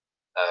here.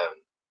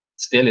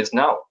 Still is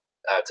now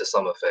to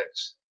some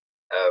effects.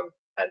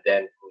 And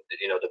then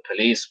the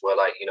police were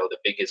like the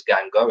biggest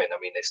gang going. I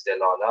mean, they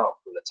still are now.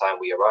 From the time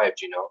we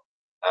arrived,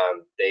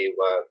 they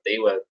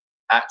were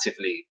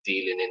actively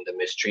dealing in the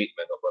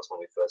mistreatment of us when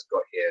we first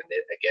got here, and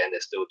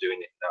they're still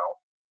doing it now.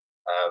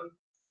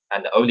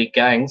 And the only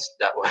gangs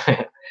that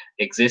were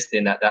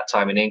existing at that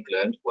time in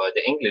England were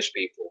the English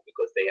people,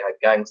 because because they had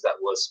gangs that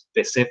was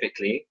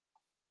specifically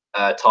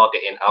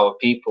targeting our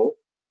people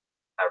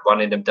and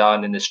running them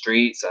down in the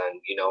streets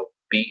and, you know,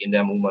 beating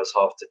them almost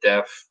half to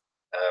death.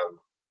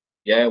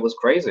 Yeah, it was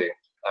crazy.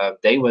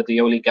 They were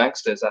the only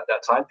gangsters at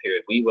that time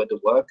period. We were the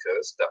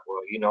workers that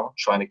were, you know,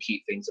 trying to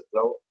keep things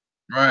afloat.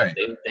 Right.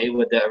 They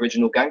were the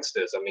original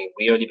gangsters. I mean,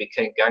 we only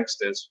became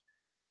gangsters,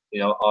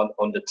 you know,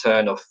 on the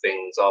turn of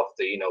things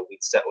after, you know,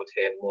 we'd settled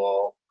here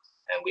more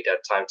and we'd had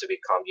time to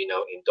become, you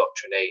know,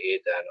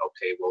 indoctrinated and,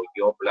 okay, well,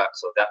 you're black,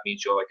 so that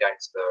means you're a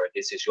gangster.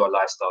 This is your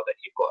lifestyle that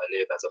you've got to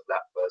live as a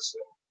black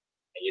person.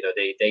 And, you know,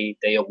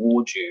 they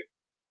award you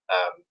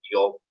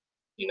your,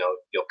 you know,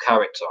 your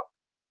character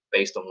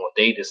based on what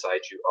they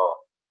decide you are.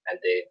 And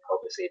they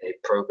obviously they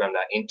program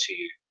that into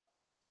you.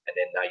 And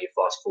then now you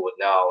fast forward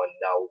now, and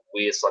now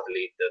we're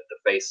suddenly the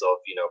face of,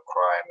 you know,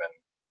 crime. And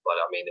but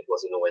I mean, it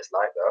wasn't always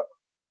like that.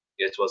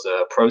 It was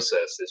a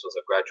process. This was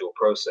a gradual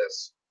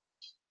process.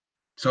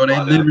 So they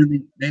But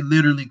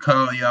literally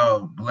call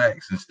y'all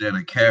blacks instead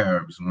of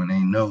Caribs when they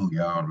know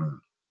y'all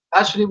are.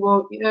 actually,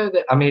 well, you know,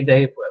 I mean,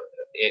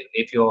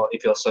 if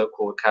you're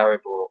so-called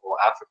Carib or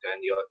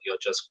African, you're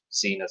just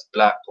seen as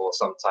black or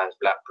sometimes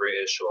black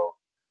British or,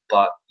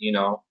 but you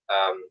know,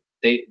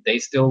 they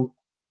still,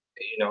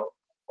 you know,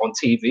 on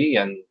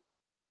TV and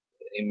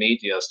in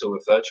media still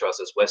refer to us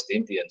as West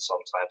Indians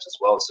sometimes as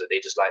well. So they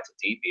just like to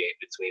deviate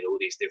between all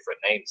these different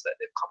names that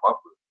they've come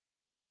up with.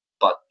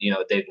 But you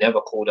know, they've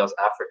never called us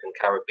African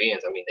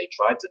Caribbeans. I mean, they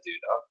tried to do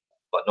that,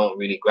 but no one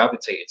really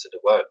gravitated to the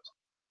word.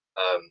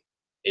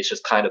 It's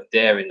just kind of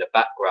there in the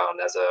background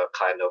as a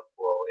kind of,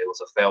 well, it was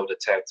a failed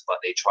attempt,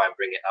 but they try and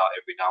bring it out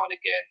every now and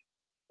again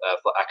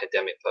for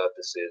academic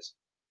purposes.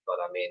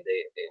 But I mean,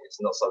 it's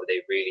not something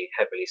they really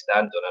heavily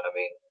stand on. And I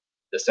mean,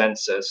 the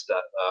census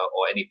that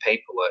or any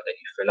paperwork that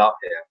you fill out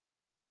here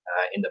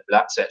in the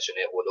black section,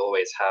 it will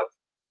always have,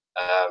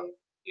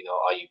 you know,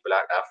 are you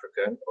black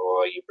African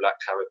or are you black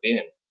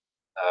Caribbean?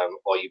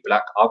 Or you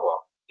black other,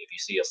 if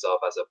you see yourself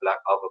as a black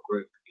other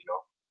group, you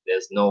know,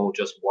 there's no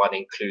just one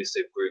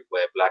inclusive group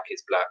where black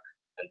is black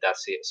and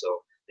that's it. So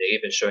they're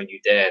even showing you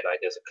there, like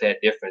there's a clear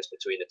difference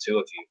between the two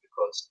of you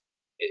because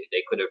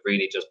they could have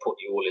really just put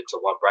you all into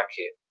one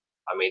bracket.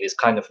 I mean, it's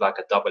kind of like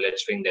a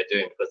double-edged thing they're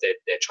doing because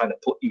they're trying to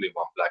put you in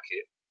one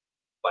bracket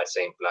by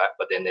saying black,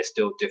 but then they're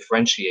still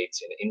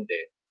differentiating in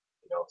there,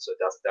 you know. So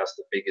that's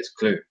the biggest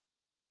clue.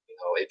 You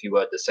know, if you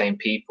were the same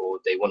people,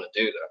 they want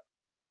to do that.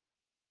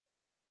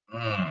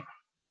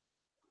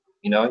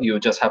 You know, you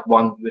would just have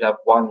one. You would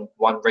have one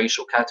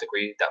racial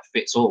category that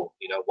fits all.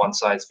 You know, one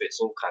size fits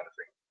all kind of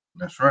thing.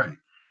 That's right.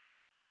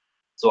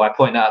 So I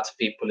point that out to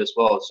people as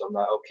well. So I'm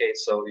like, okay,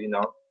 so you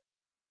know,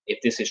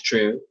 if this is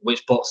true,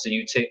 which box do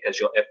you tick as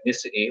your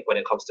ethnicity when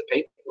it comes to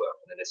paperwork?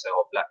 And then they say,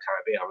 oh, black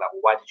Caribbean. I'm like,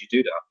 well, why did you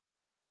do that?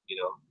 You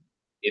know,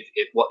 if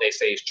what they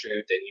say is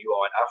true, then you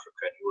are an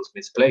African who was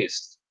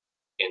misplaced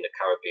in the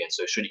Caribbean.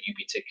 So shouldn't you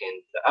be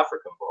ticking the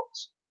African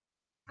box?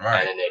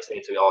 Right. And then they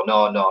say to me, oh,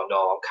 no,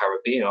 I'm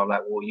Caribbean. I'm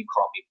like, well, you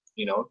can't be,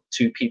 you know,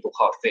 two people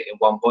can't fit in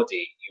one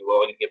body. You were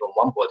only given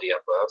one body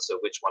at birth, so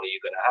which one are you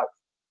going to have?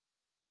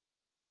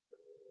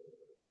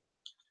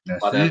 That's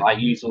But it. I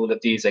use all of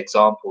these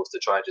examples to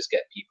try and just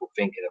get people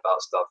thinking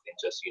about stuff in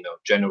just, you know,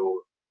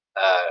 general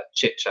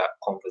chit-chat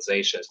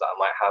conversations that I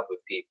might have with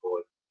people.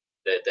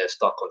 They're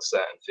stuck on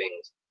certain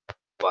things.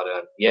 But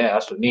yeah,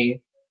 as for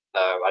me,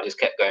 I just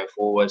kept going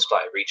forward,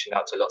 started reaching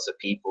out to lots of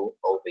people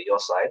over your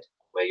side,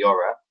 where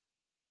you're at.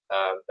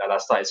 And I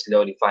started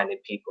slowly finding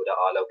people that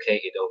are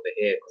located over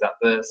here. Because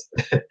at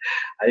first,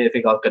 I didn't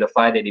think I was going to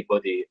find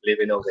anybody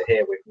living over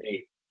here with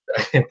me.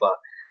 But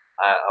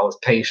I was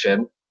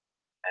patient.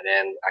 And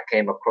then I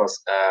came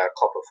across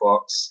Copper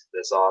Fox,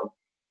 the Zon.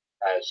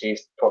 And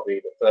she's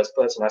probably the first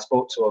person I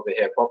spoke to over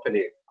here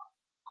properly.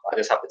 I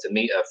just happened to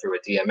meet her through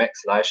a DMX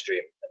live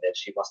stream. And then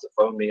she must have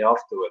phoned me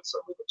afterwards. So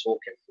we were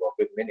talking for a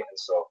good minute or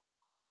so.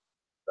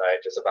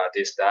 Right, just about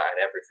this, that,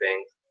 and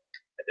everything.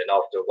 And then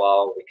after a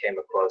while, we came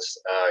across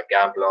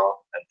Gambler,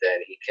 and then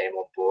he came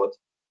on board.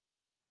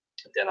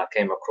 And then I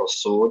came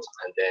across Sword,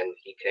 and then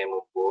he came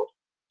on board.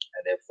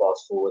 And then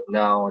fast forward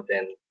now, and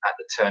then at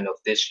the turn of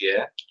this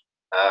year,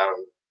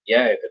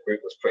 yeah, the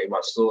group was pretty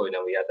much sorted,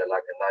 and we had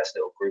like a nice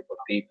little group of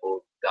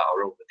people that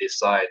are over this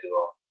side who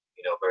are,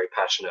 you know, very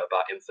passionate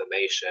about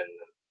information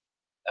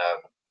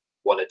and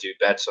want to do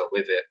better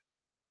with it.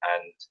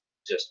 And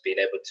just being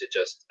able to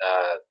just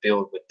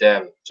build with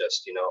them,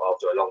 just, you know,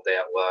 after a long day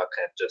at work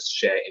and just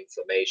share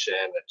information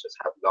and just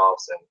have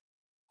laughs and,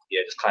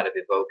 yeah, just kind of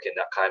evoking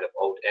that kind of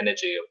old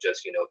energy of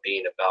just, you know,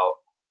 being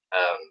about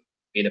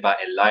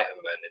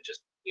enlightenment and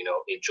just, you know,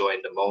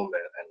 enjoying the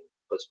moment. And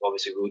because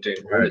obviously we were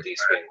doing all of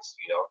these things,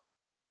 you know,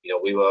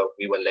 we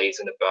were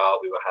lazing about,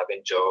 we were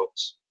having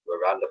jokes, we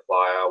were around the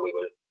fire, we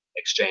were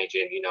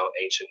exchanging, you know,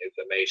 ancient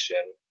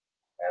information.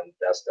 And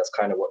that's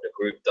kind of what the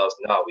group does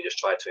now. We just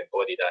try to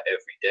embody that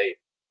every day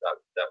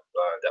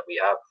that we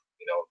have,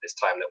 you know, this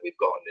time that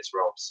we've got in this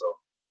realm. So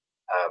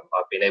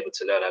I've been able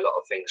to learn a lot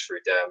of things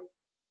through them,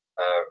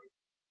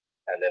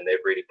 and then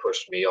they've really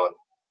pushed me on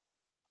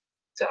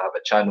to have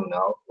a channel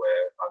now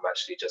where I'm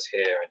actually just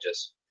here and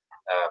just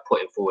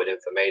putting forward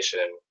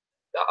information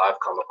that I've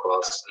come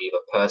across either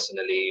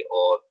personally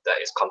or that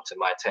has come to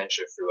my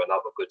attention through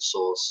another good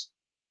source.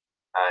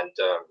 And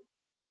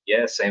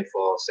yeah, same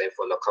for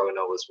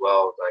Lacono as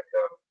well. Like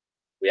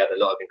we had a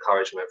lot of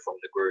encouragement from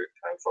the group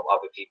and from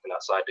other people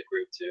outside the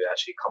group to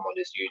actually come on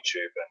this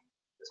YouTube and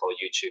this whole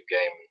YouTube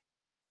game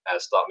and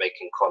start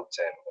making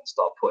content and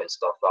start putting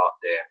stuff out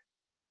there.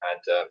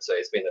 And so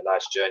it's been a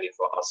nice journey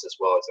for us as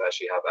well to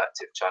actually have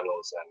active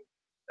channels, and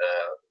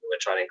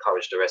we're trying to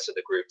encourage the rest of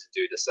the group to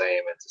do the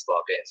same and to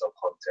start getting some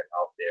content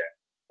out there.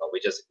 But we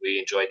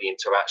enjoy the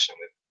interaction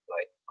with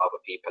like other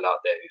people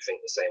out there who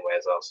think the same way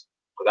as us.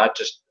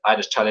 Because I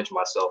just challenge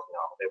myself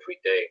now every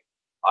day.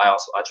 I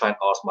try and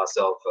ask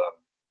myself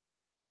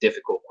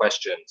difficult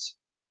questions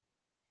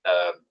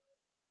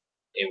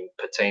in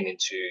pertaining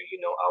to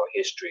our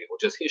history or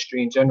just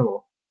history in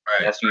general.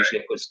 Right, that's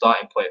usually a good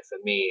starting point for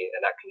me,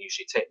 and that can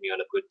usually take me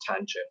on a good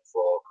tangent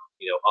for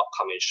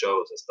upcoming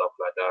shows and stuff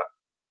like that.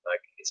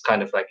 Like it's kind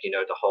of like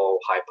the whole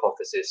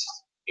hypothesis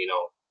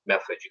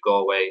method. You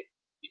go away,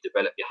 you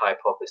develop your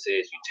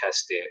hypothesis, you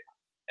test it,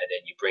 and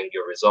then you bring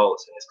your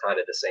results. And it's kind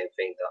of the same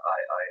thing that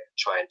I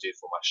try and do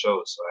for my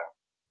shows. So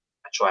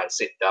I try and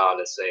sit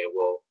down and say,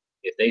 well,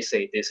 if they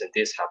say this and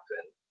this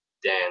happened,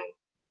 then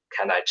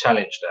can I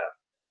challenge that?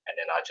 And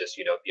then I just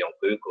be on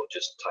Google,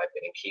 just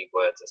typing in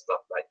keywords and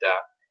stuff like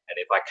that. And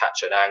if I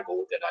catch an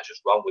angle, then I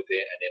just run with it,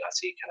 and then I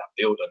see, can I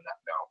build on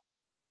that now?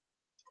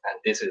 And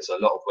this is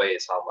a lot of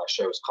ways how my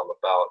shows come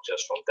about,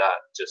 just from that,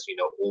 just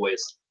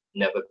always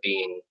never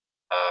being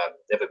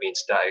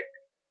static,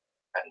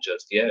 and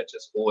just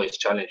always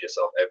challenge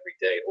yourself every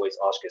day. Always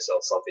ask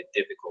yourself something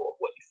difficult of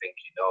what you think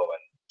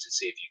and to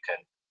see if you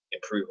can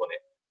improve on it.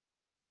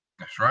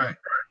 That's right.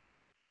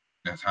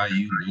 That's how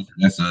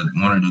that's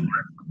one of the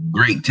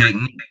great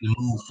techniques to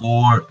move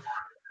forward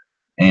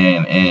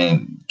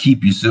and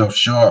keep yourself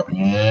sharp,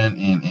 man.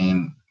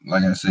 And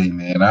like I say,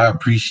 man, I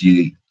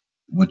appreciate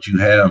what you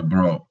have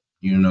brought,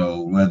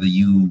 whether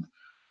you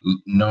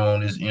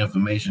known this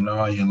information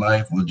all your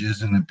life or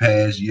just in the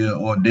past year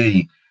or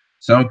day.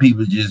 Some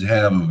people just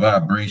have a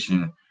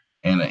vibration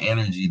and an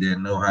energy that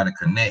know how to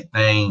connect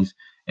things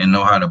and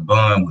know how to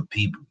bond with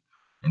people.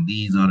 And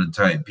these are the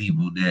type of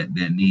people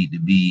that need to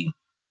be,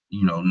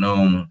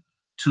 known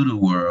to the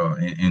world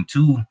and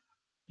to,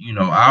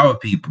 our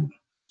people,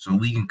 so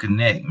we can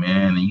connect,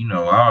 man. And I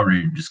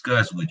already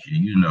discussed with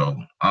you,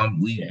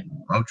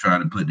 I'm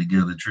trying to put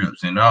together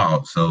trips and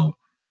all. So,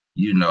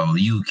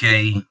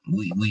 UK,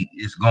 we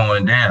it's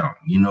going down,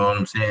 you know what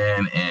I'm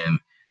saying? And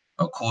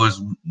of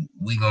course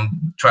we gonna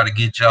try to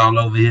get y'all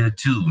over here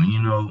too,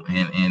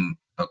 and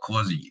of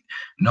course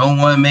no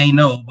one may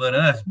know but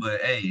us,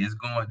 but hey, it's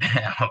going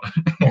down.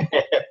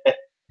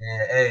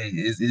 And hey,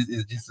 it's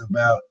just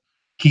about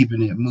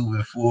keeping it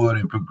moving forward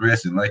and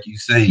progressing. Like you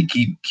say,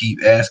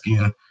 keep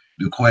asking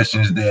the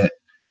questions that,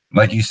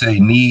 like you say,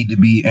 need to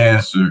be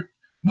answered,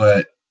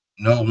 but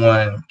no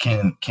one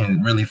can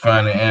really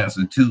find an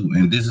answer to.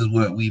 And this is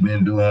what we've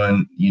been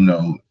doing.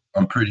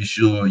 I'm pretty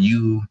sure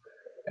you,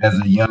 as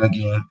a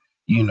youngin,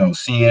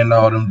 seeing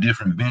all them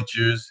different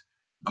ventures,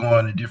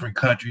 going to different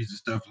countries and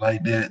stuff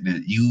like that,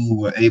 that you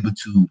were able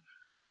to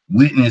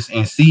witness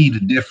and see the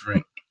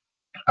different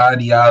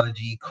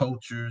ideology,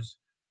 cultures,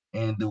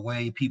 and the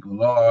way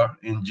people are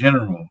in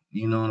general.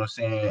 You know what I'm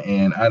saying?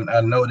 And I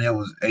know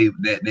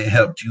that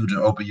helped you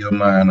to open your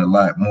mind a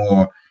lot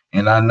more.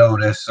 And I know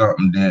that's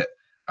something that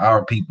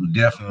our people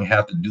definitely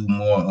have to do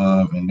more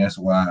of, and that's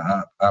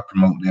why I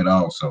promote that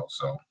also.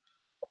 So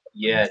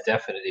yeah,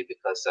 definitely,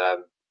 because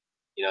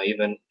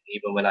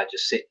even when I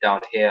just sit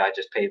down here, I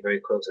just pay very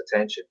close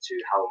attention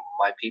to how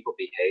my people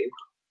behave,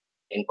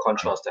 in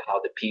contrast to how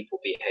the people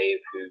behave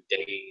who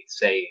they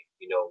say,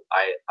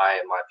 I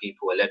and my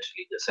people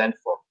allegedly descend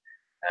from.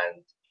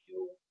 And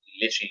you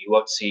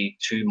won't see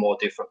two more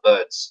different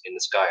birds in the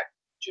sky.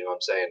 Do you know what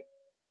I'm saying?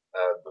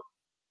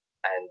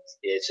 And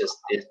it's just,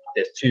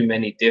 there's too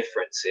many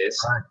differences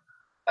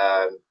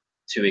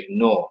to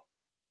ignore,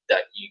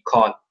 that you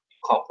can't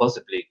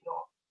possibly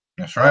ignore.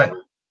 That's right.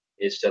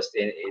 It's just,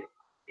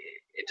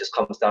 it just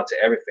comes down to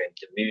everything: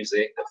 the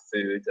music, the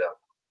food,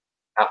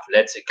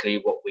 athletically,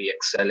 what we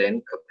excel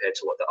in compared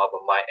to what the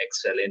other might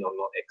excel in or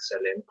not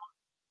excel in.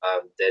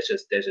 There's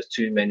just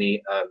too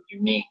many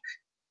unique,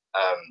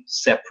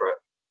 separate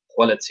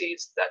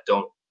qualities that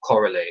don't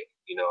correlate,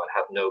 and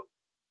have no,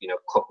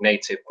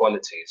 cognitive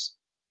qualities.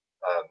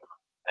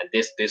 And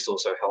this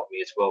also helped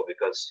me as well,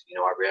 because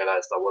I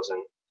realized I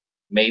wasn't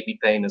maybe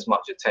paying as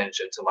much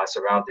attention to my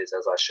surroundings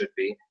as I should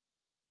be,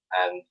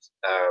 and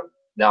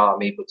now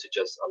I'm able to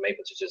just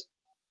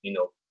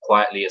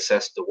quietly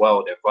assess the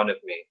world in front of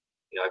me.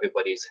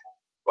 Everybody's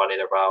running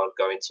around,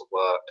 going to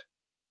work,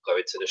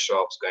 going to the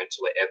shops, going to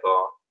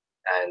wherever,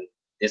 and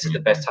this is the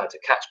best time to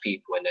catch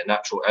people in their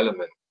natural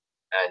element.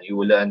 And you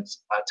will learn.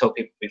 I tell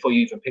people, before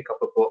you even pick up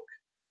a book,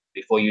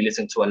 before you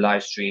listen to a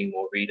live stream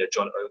or read a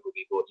John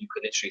Ogilvy book, you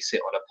can literally sit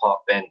on a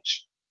park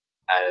bench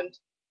and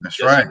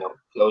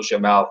close your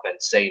mouth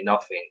and say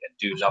nothing and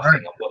do nothing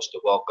and watch the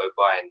world go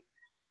by, and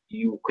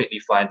you will quickly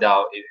find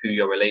out who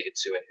you're related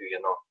to and who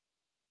you're not.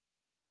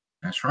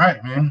 That's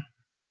right, man.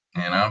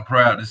 And I'm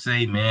proud to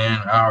say, man,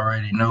 I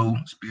already know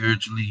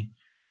spiritually,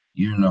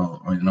 and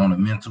on a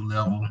mental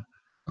level,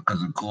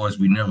 because of course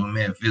we never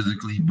met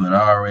physically, but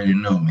I already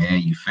know, man,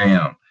 you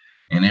fam.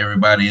 And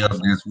everybody else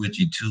that's with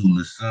you too,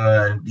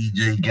 LaSun,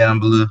 DJ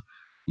Gambler,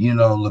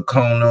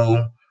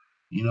 Lacono,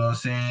 you know what I'm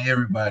saying?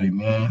 Everybody,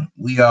 man.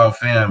 We all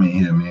fam in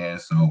here, man.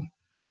 So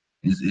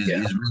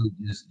Yeah. it's really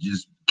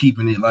just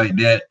keeping it like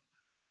that.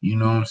 You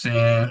know what I'm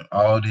saying?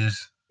 All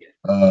this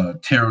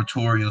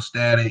territorial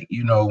static,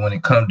 when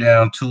it come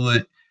down to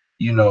it,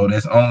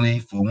 that's only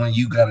for when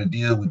you got to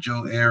deal with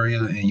your area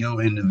and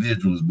your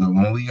individuals. But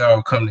when we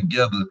all come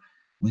together,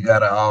 we got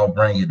to all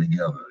bring it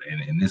together.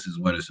 And this is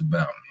what it's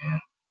about,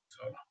 man. So,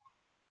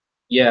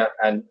 Yeah,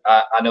 and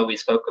I know we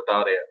spoke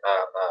about it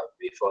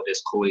before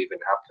this call even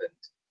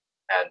happened,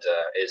 and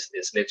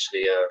it's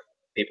literally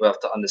people have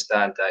to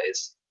understand that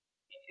it's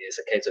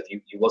a case of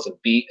you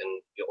wasn't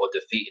beaten or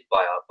defeated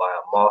by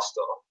a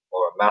master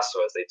or a master,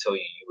 as they tell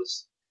you.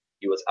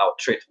 You was out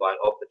tricked by an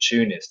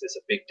opportunist. There's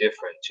a big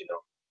difference, you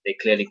know. They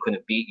clearly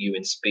couldn't beat you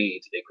in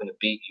speed. They couldn't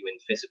beat you in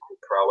physical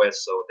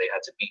prowess, so they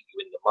had to beat you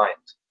in the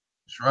mind.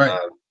 that's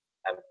right.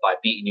 And by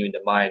beating you in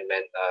the mind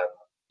meant,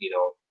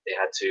 they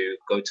had to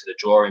go to the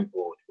drawing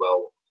board.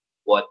 Well,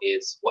 what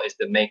is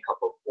the makeup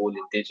of all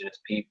indigenous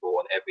people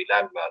on every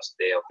landmass?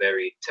 They are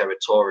very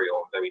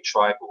territorial, very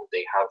tribal.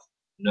 They have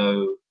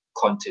no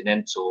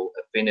continental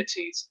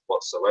affinities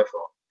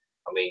whatsoever.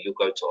 I mean, you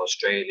go to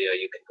Australia,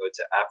 you can go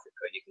to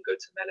Africa, you can go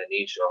to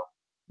Melanesia.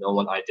 No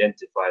one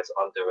identifies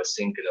under a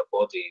singular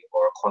body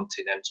or a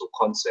continental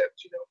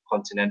concept. You know,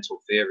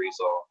 continental theories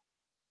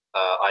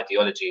or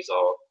ideologies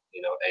are,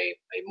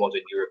 a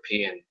modern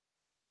European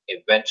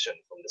invention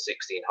from the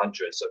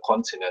 1600s. So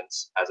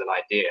continents as an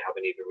idea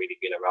haven't even really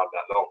been around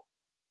that long.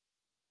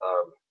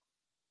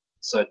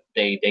 So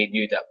they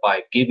knew that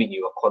by giving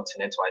you a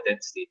continental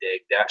identity,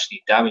 they're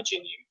actually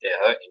damaging you, they're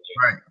hurting you,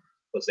 Right.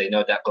 because they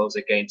know that goes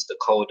against the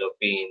code of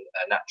being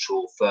a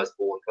natural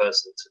firstborn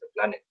person to the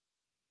planet.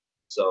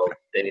 So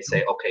then they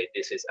say, okay,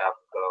 this is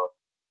Africa,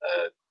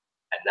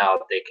 and now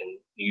they can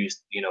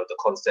use, the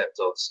concept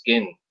of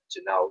skin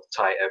to now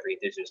tie every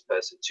indigenous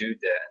person to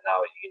there. And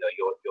now,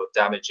 you're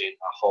damaging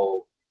a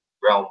whole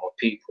realm of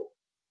people.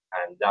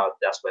 And now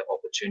that's where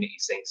opportunity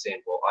sinks in.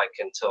 Well, I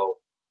can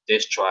tell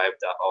this tribe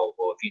that, oh,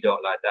 well, if you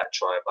don't like that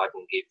tribe, I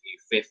can give you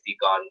 50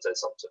 guns and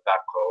some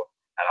tobacco,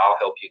 and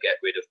I'll help you get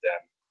rid of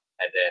them.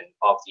 And then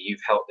after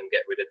you've helped them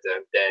get rid of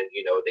them, then,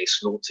 they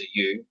slaughter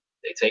you.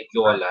 They take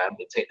your land,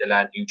 they take the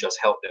land you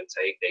just helped them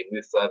take, they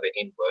move further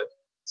inward.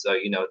 So,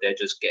 they're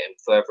just getting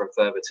further and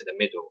further to the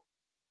middle.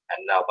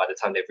 And now by the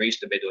time they've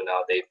reached the middle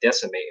now, they've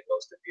decimated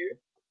most of you.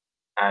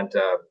 And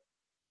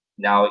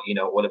now,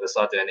 all of a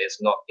sudden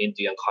it's not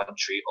Indian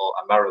country or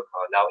America.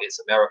 Now it's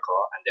America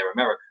and they're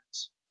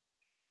Americans.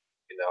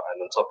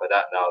 And on top of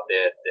that now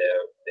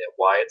they're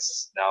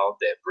whites, now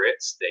they're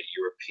Brits, they're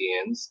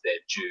Europeans,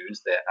 they're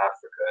Jews, they're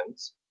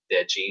Africans,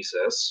 they're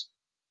Jesus.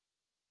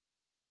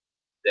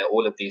 They're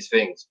all of these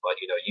things, but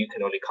you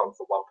can only come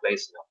from one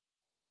place now.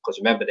 Because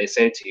remember, they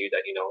say to you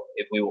that,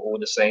 if we were all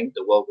the same,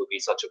 the world would be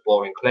such a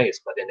boring place.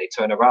 But then they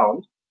turn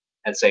around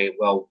and say,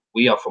 well,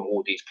 we are from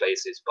all these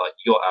places, but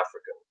you're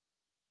African.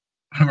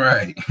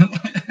 Right.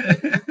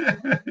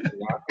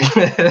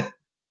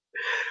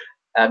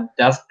 And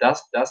that's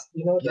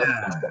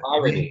the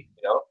irony,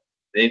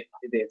 They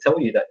tell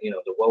you that,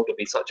 the world would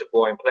be such a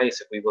boring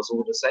place if we was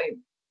all the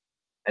same.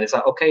 And it's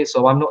like, okay,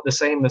 so I'm not the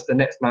same as the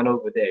next man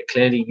over there.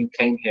 Clearly you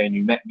came here and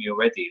you met me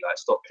already. Like,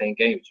 stop playing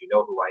games. You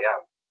know who I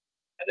am.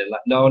 And they're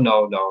like, no.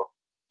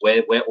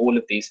 We're all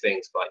of these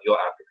things, but you're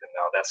African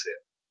now. That's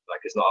it.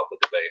 Like, it's not up for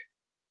debate.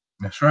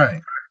 That's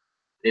right.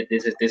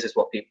 This is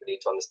what people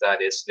need to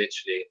understand. It's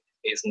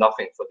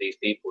nothing for these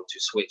people to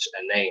switch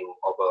a name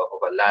of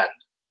a land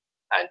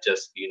and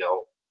just,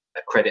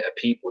 accredit a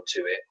people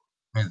to it.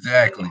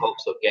 Exactly. In the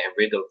hopes of getting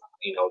rid of,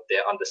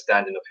 their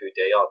understanding of who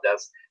they are.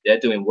 They're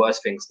doing worse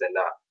things than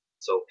that.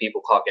 So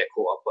people can't get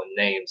caught up on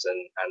names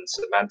and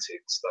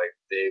semantics. Like,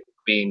 they've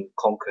been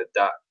conquered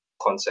that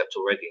concept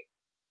already.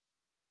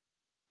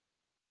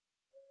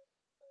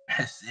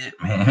 That's it,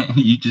 man.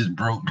 You just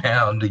broke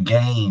down the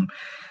game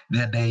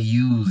that they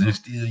use and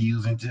still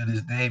using to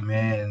this day,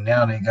 man. And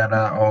now they got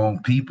our own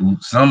people,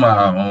 some of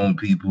our own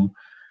people,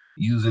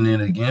 using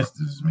it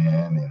against us,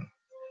 man. And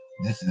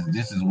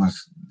this is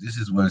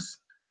what's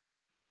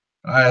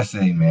I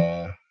say,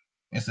 man.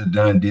 It's a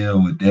done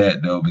deal with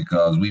that though,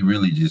 because we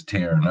really just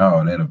tearing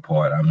all that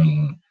apart. I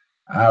mean,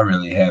 I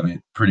really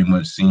haven't pretty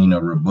much seen a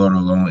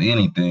rebuttal on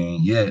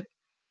anything yet.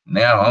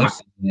 Now I'm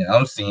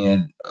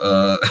seeing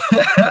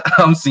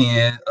I'm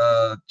seeing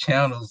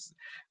channels,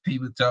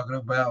 people talking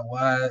about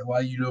why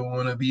you don't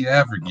want to be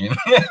African.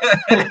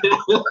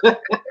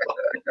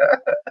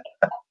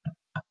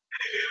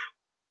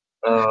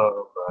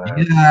 Oh man.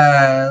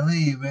 Yeah,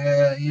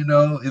 man.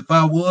 If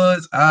I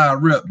was,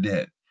 I'd rep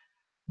that.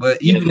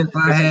 But even if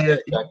I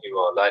had,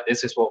 Jaguar, like,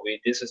 this is what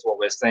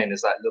we're saying.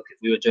 It's like, look, if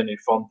we were genuinely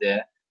from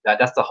there,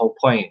 that's the whole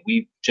point.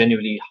 We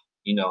genuinely,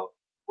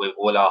 with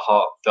all our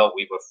heart, felt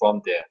we were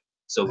from there.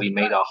 So we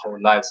made our whole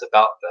lives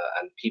about that,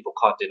 and people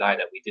can't deny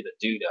that we didn't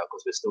do that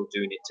because we're still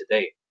doing it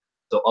today.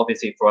 So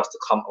obviously for us to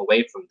come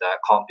away from that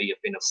can't be a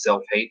thing of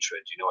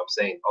self-hatred, you know what I'm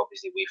saying?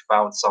 Obviously we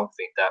found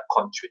something that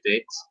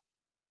contradicts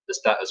the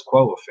status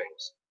quo of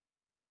things.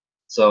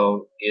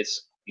 So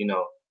it's, you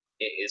know,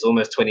 it's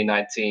almost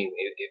 2019.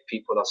 If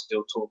people are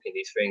still talking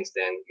these things,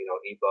 then, you know,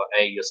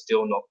 either A, you're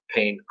still not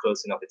paying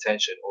close enough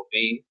attention, or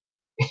B,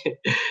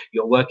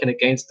 you're working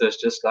against us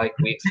just like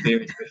we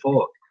experienced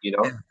before, you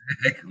know?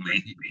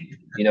 Exactly.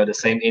 You know, the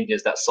same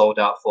Indians that sold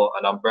out for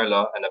an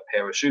umbrella and a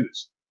pair of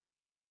shoes.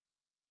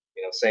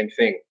 You know, same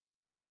thing.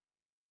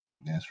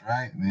 That's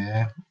right,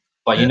 man.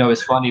 But you know,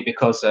 it's funny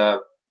because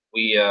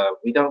we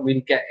don't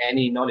really get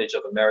any knowledge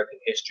of American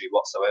history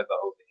whatsoever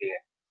over here.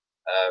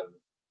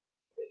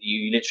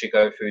 You literally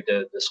go through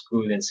the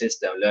schooling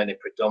system, learning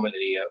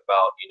predominantly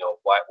about, you know,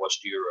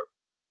 whitewashed Europe.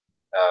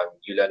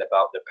 You learn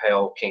about the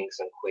pale kings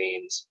and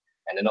queens,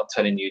 and they're not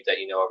telling you that,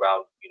 you know,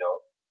 around, you know,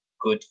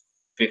 good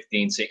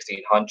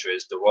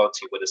 1600s, the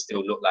royalty would have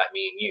still looked like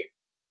me and you.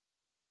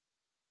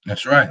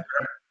 That's right.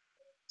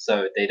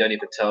 So they don't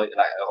even tell you,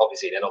 like,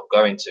 obviously they're not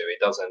going to. It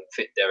doesn't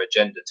fit their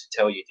agenda to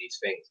tell you these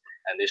things,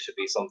 and this should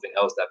be something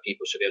else that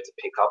people should be able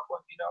to pick up on.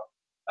 You know,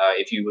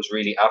 if you was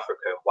really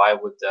African, why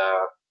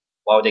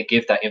would they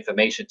give that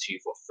information to you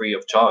for free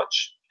of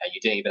charge, and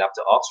you didn't even have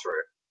to ask for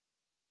it?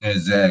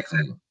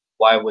 Exactly.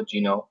 Why would,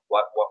 you know,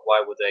 why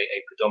would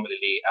a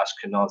predominantly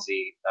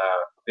Ashkenazi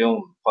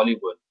film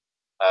Hollywood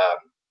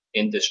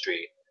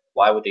industry,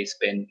 why would they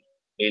spend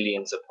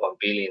millions upon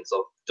billions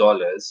of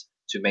dollars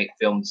to make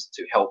films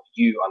to help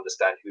you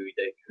understand who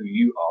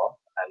you are,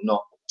 and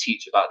not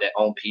teach about their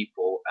own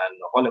people and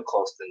the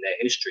Holocaust and their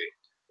history?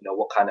 You know,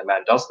 what kind of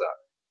man does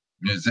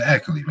that?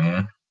 Exactly,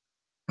 man.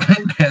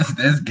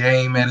 that's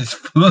game at its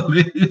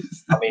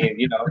fullest. I mean,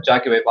 you know,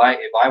 Jaguar, if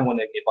I want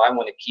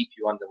to keep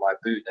you under my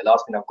boot, the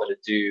last thing I'm going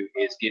to do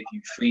is give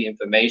you free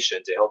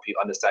information to help you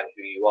understand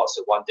who you are.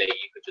 So one day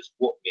you could just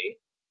whoop me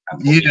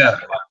and put me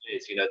back in my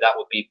place. You know, that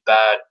would be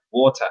bad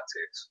war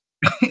tactics.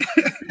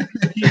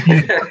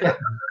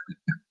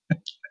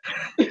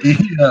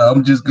 Yeah,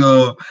 we're just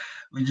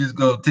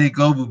gonna take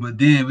over, but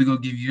then we're gonna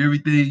give you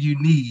everything you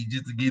need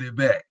just to get it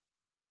back.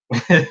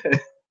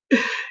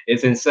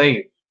 It's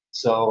insane.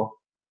 So,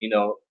 you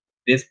know,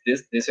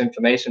 this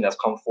information that's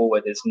come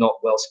forward is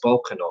not well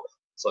spoken of.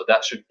 So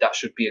that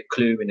should be a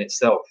clue in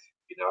itself,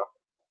 you know,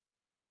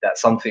 that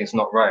something's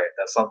not right,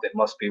 that something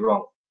must be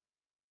wrong,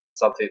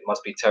 something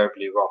must be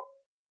terribly wrong.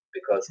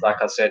 Because,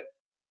 like I said,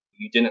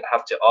 you didn't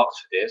have to ask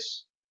for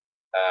this.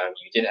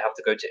 You didn't have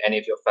to go to any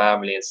of your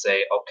family and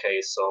say, okay,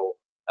 so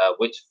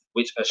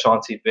which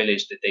Ashanti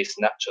village did they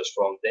snatch us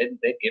from?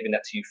 They're giving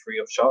that to you free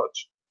of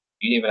charge.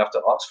 You didn't even have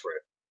to ask for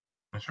it.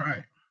 That's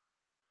right.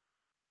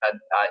 And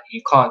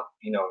you can't,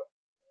 you know,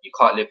 you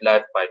can't live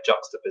life by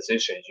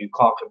juxtapositions. You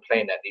can't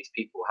complain that these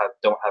people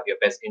don't have your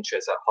best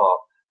interests at heart,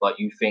 but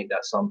you think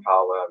that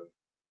somehow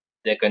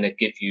they're going to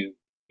give you,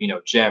 you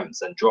know,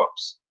 gems and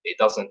drops. It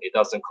doesn't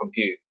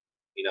compute.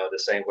 You know, the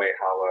same way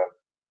how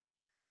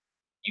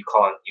you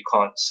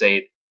can't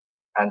say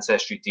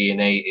ancestry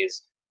DNA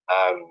is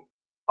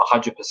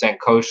 100%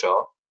 kosher,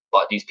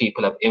 but these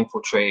people have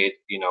infiltrated,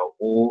 you know,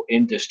 all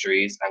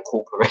industries and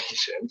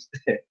corporations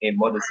in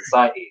modern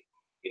society.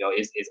 You know,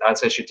 is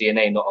ancestry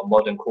DNA not a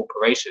modern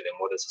corporation in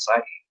modern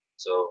society?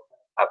 So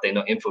have they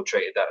not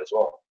infiltrated that as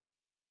well?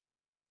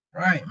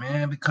 Right,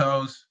 man.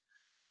 Because,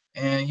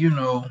 and you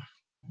know,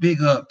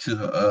 big up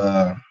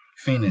to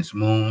Phoenix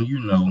Moon. You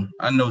know,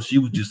 I know she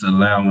was just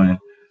allowing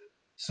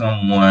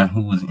someone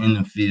who was in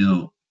the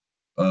field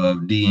of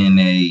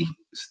DNA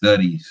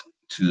studies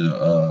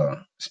to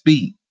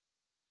speak.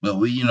 But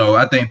we, you know,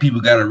 I think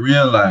people got to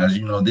realize,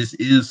 you know, this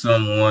is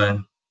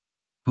someone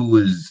who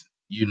is,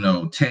 you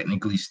know,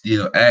 technically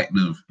still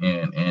active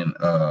and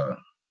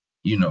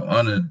you know,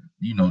 under,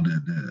 you know,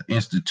 the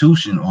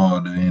institution or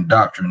the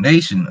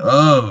indoctrination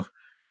of,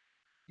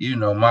 you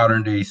know,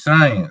 modern day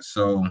science.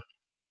 So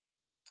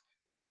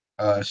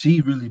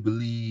she really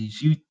believes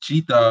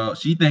she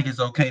think it's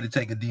okay to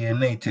take a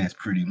DNA test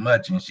pretty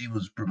much, and she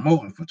was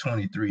promoting for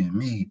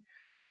 23andMe.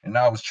 And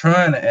I was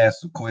trying to ask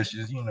some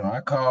questions, you know,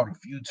 I called a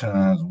few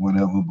times or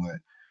whatever, but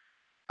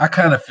I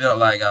kind of felt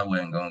like I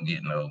wasn't gonna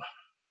get no.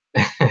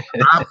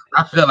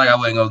 I felt like I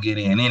wasn't gonna get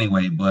in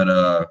anyway, but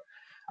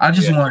I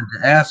just wanted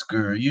to ask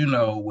her, you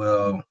know,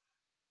 well,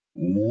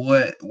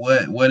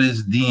 what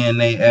is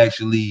DNA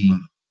actually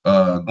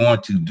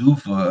going to do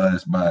for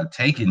us by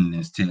taking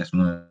this test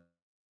when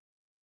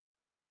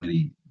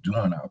we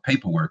doing our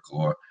paperwork,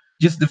 or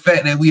just the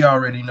fact that we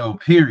already know,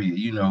 period.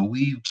 You know,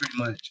 we pretty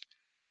much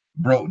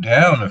broke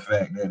down the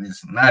fact that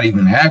it's not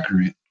even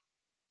accurate,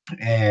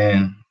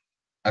 and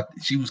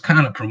she was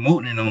kind of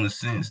promoting it on the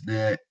sense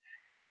that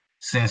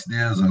since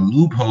there's a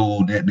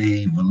loophole that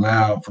they've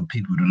allowed for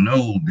people to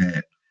know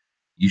that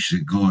you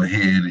should go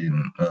ahead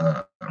and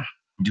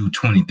do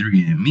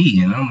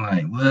 23andMe. And I'm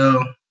like,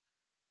 well,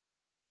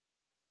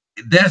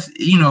 that's,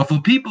 you know, for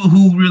people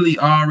who really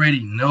already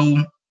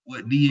know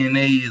what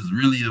DNA is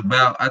really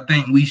about, I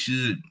think we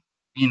should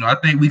I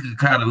think we could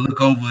kind of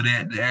look over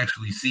that to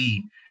actually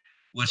see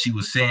what she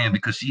was saying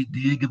because she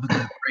did give a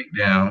good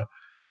breakdown.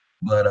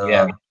 But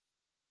Yeah,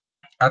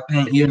 I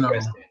think it's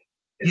interesting.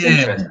 It's yeah,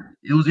 interesting.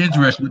 it was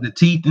interesting with the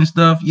teeth and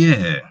stuff.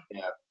 Yeah,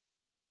 Yeah,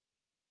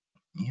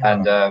 yeah,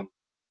 and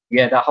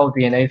yeah, that whole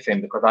DNA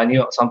thing, because I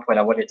knew at some point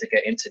I wanted to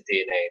get into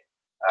DNA,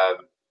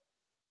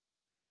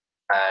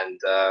 and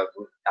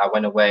I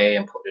went away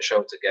and put the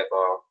show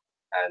together,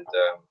 and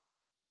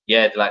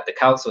yeah, like the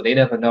council, they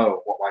never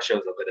know what my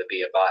shows are going to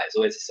be about. It's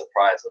always a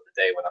surprise of the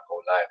day when I go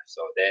live.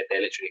 So they're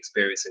literally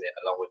experiencing it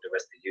along with the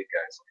rest of you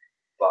guys.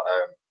 But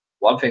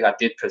one thing I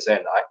did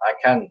present, I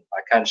can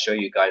show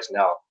you guys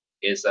now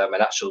is an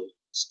actual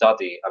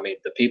study. I mean,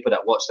 the people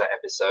that watched that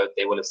episode,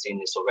 they will have seen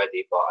this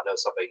already, but I know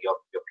some of your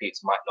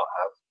peeps might not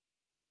have.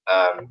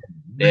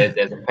 yeah.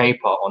 There's a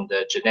paper on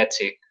the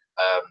genetic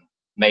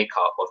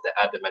makeup of the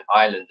Andaman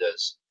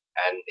Islanders,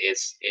 and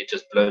it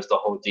just blows the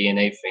whole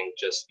DNA thing,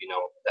 just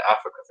the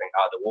Africa thing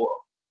out of the water.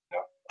 You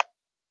know?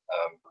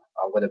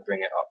 I'm gonna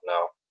bring it up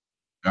now.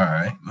 All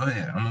right, go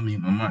ahead. I'm gonna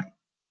mute my mic.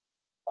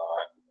 All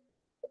right.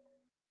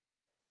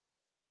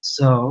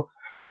 So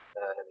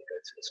let me go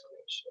to the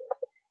screen share.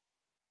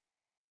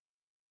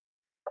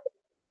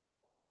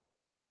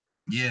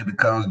 Yeah,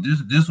 because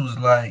this was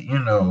like,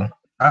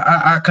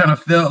 I kind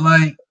of felt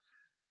like,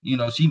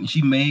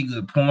 she made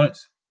good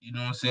points, you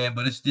know what I'm saying?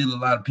 But it's still a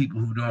lot of people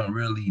who don't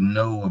really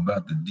know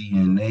about the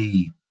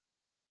DNA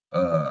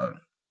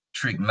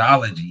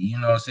technology, you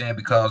know what I'm saying?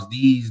 Because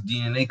these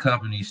DNA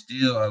companies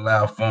still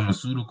allow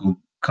pharmaceutical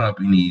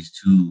companies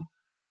to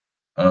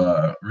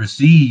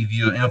receive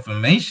your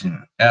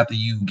information after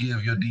you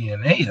give your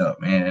DNA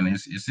up, man.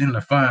 It's in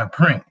the fine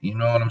print, you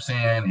know what I'm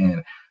saying?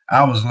 And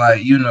I was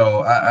like,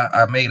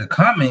 I made a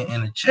comment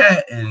in the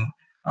chat, and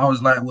I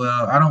was like,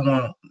 well, I don't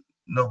want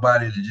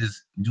nobody to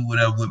just do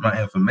whatever with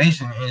my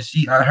information. And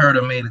I heard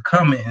her made a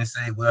comment and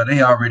say, well,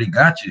 they already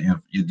got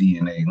your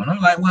DNA. And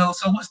I'm like, well,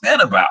 so what's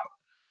that about?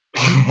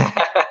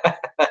 I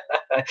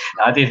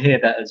did hear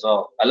that as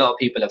well. A lot of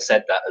people have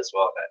said that as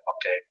well. That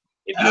okay,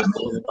 if you're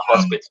still in the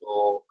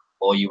hospital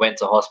or you went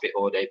to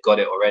hospital, they've got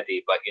it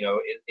already. But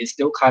it's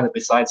still kind of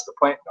besides the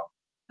point now.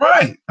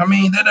 Right. I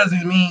mean, that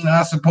doesn't mean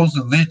I'm supposed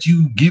to let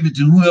you give it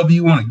to whoever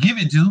you want to give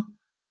it to.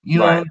 You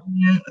know Right. what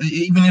I'm saying?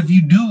 Even if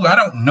you do, I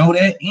don't know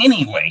that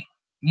anyway.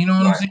 You know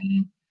what I'm Right.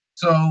 saying?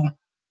 So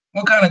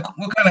what kind of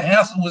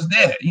answer was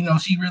that?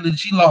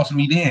 She lost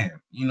me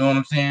then. You know what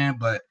I'm saying?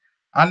 But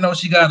I know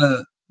she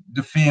gotta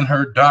defend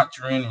her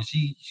doctrine, and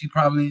she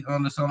probably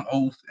under some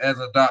oath as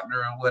a doctor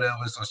or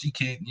whatever, so she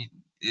can't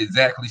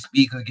exactly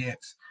speak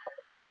against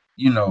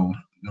the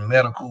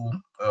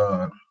medical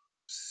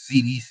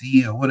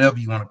CDC or whatever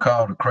you want to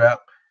call the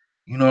crap.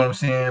 You know what I'm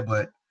saying?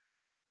 But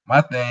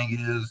my thing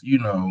is,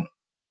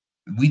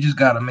 we just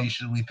got to make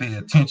sure we pay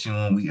attention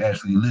when we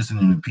actually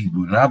listening to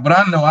people. But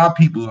I know our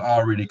people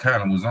already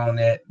kind of was on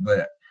that.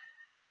 But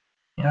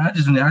yeah, I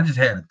just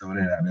had to throw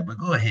that out there. But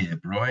go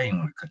ahead, bro. I ain't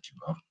want to cut you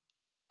off.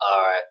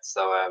 All right.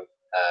 So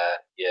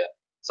yeah.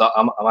 So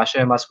am I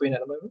sharing my screen at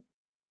the moment?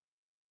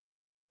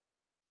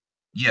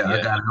 Yeah, I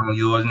Yeah. got it on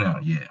yours now.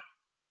 Yeah.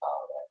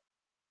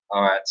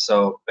 All right.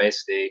 So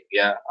basically,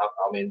 yeah.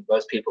 I mean,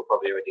 most people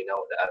probably already know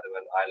what the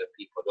Andaman Island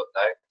people look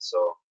like.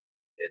 So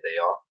here they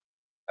are.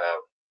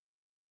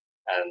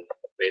 And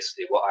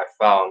basically, what I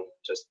found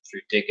just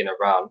through digging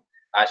around,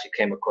 I actually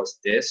came across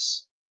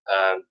this.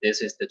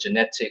 This is the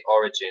genetic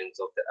origins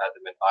of the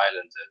Andaman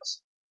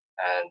Islanders,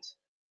 and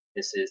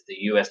this is the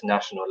U.S.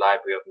 National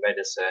Library of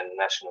Medicine,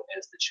 National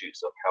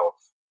Institutes of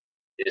Health.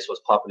 This was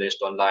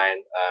published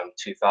online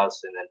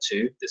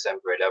 2002,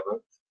 December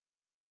 11th.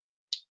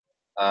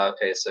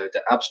 Okay, so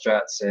the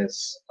abstract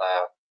says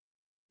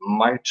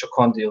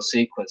mitochondrial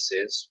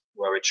sequences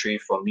were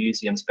retrieved from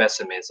museum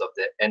specimens of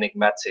the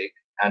enigmatic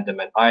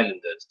Andaman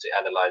Islanders to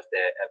analyze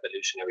their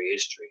evolutionary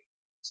history.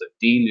 So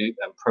D-loop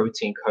and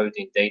protein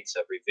coding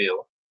data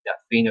reveal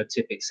that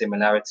phenotypic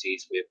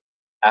similarities with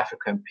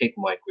African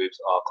pygmoid groups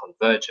are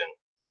convergent.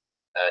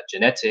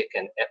 Genetic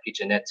and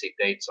epigenetic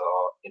data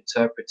are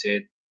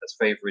interpreted as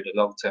favoring the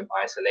long-term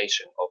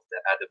isolation of the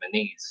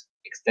Andamanese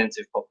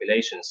extensive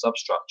population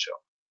substructure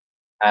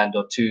and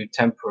or two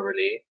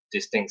temporally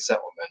distinct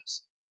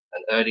settlements.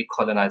 An early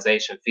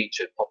colonization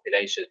featured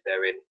populations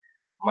bearing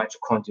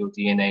mitochondrial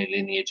DNA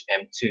lineage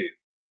M2,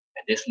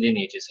 and this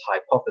lineage is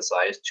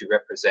hypothesized to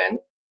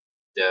represent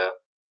the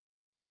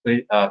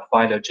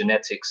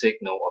phylogenetic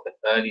signal of an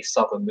early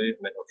southern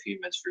movement of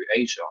humans through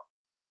Asia.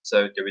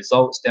 So the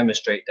results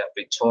demonstrate that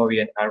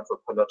Victorian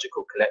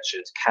anthropological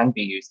collections can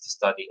be used to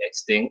study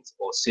extinct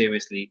or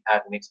seriously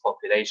admixed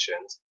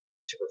populations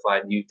to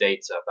provide new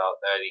data about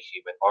early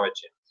human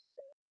origins.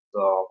 So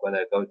I'm going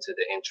to go to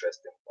the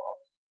interesting part,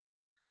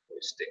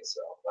 which sticks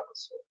out like a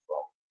sore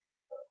thumb.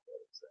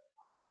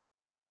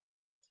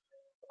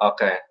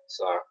 Okay,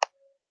 so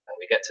and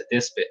we get to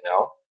this bit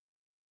now.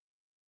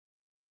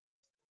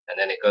 And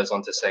then it goes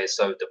on to say,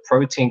 so the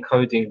protein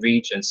coding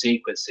region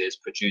sequences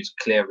produce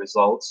clear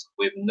results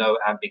with no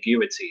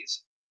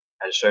ambiguities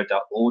and showed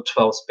that all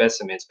 12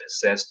 specimens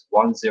possessed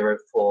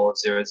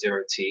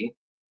 10400T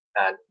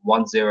and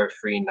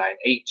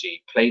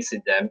 10398G,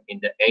 placing them in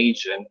the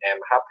Asian M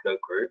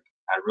haplogroup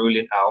and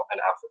ruling out an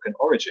African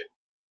origin.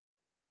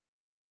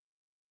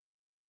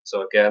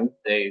 So again,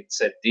 they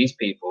said these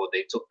people,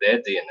 they took their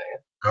DNA.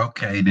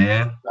 Okay,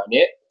 then. Done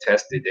it,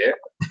 tested it.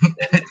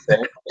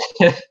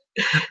 Then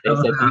they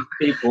said these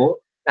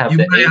people have you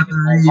the might have to Asian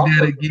M read that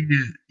haplogroup.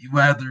 again. You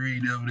might have to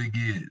read that one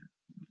again.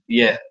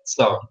 Yeah,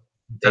 so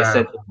they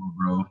said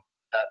bro.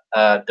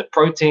 The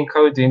protein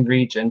coding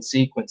region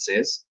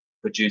sequences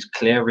produced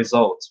clear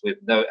results with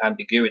no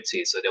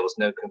ambiguity, so there was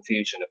no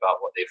confusion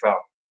about what they found,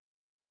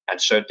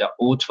 and showed that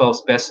all 12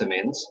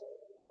 specimens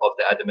of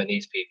the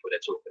Adamanese people they're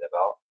talking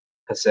about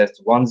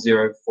possessed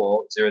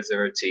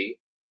 10400T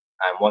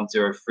and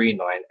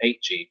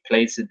 10398G,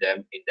 placing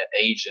them in the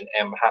Asian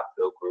M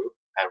haplogroup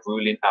and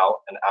ruling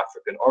out an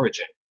African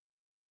origin.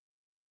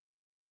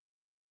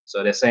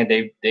 So they're saying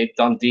they've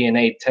done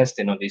DNA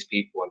testing on these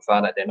people and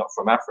found that they're not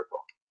from Africa.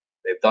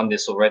 They've done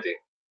this already.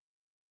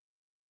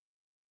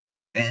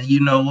 And you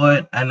know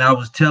what? And I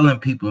was telling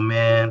people,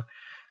 man,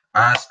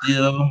 I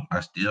still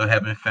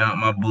haven't found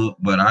my book,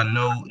 but I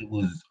know it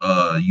was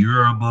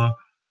Yoruba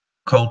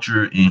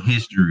culture and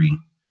history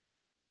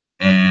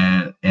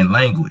and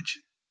language.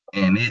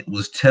 And it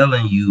was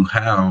telling you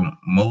how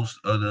most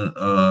of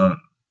the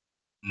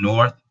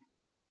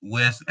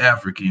Northwest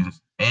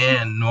Africans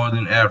and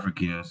Northern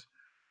Africans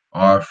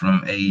are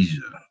from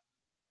Asia.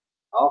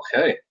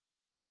 Okay.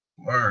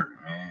 Word,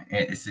 man.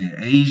 And it said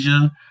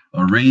Asia,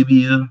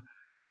 Arabia,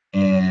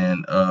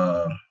 and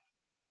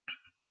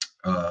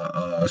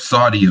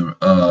Saudi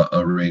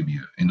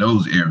Arabia, in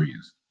those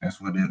areas.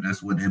 That's what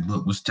that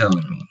book was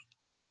telling me.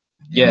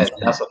 Yeah,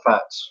 that's a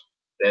fact.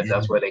 Yeah.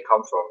 That's where they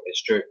come from.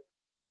 It's true.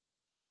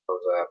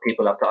 Because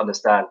people have to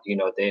understand, you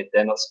know,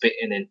 they're not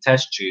spitting in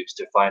test tubes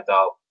to find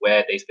out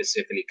where they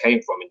specifically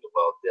came from in the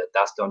world.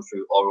 That's done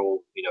through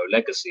oral, you know,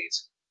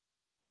 legacies.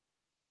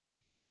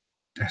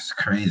 That's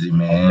crazy,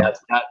 man.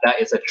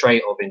 That is a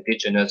trait of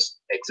indigenous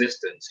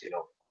existence, you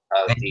know.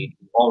 The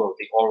oral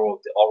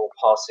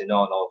passing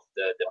on of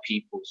the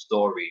people's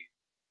story,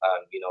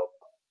 and you know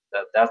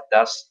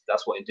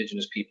that's what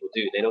indigenous people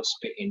do. They don't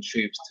spit in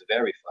tubes to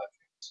verify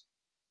things.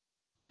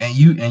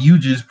 And you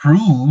just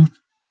proved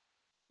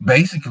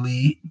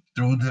basically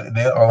through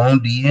their own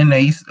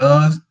DNA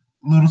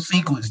little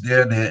sequence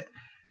there that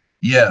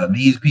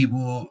these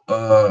people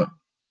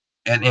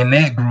and in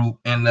that group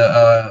in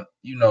the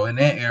you know in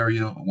that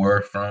area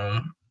were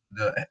from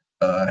the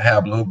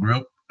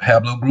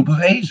haplogroup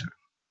of Asia.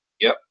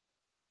 Yep.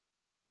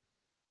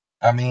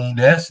 I mean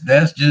that's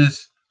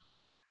just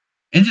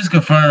it just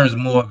confirms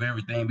more of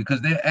everything because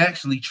they're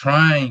actually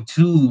trying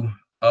to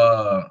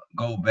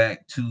go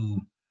back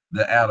to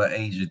the outer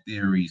Asia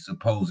theory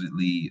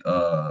supposedly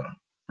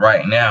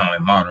right now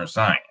in modern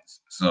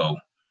science. So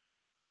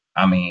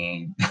I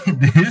mean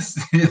this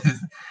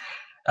is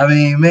I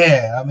mean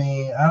man, I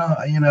mean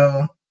I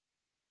don't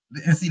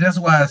and see that's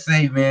why I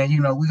say man,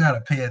 we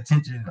gotta pay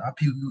attention. Our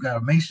people we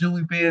gotta make sure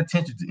we pay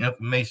attention to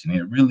information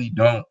and really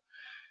don't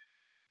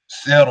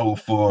settle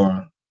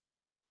for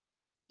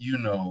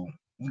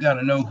we got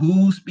to know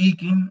who's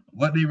speaking,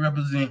 what they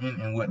representing,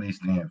 and what they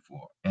stand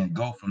for, and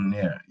go from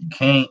there. You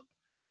can't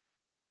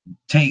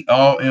take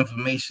all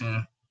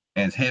information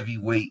as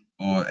heavyweight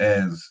or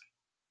as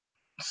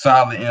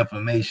solid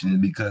information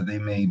because they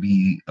may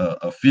be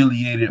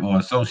affiliated or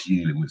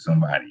associated with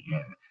somebody.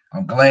 And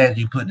I'm glad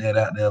you put that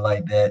out there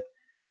like that.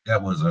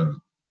 That was a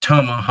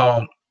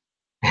tomahawk.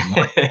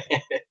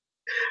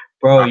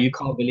 Bro, you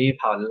can't believe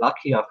how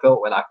lucky I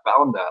felt when I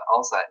found that. I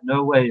was like,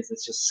 no way is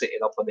this just sitting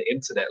up on the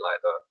internet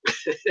like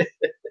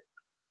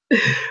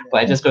that.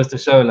 But it just goes to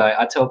show, like,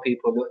 I tell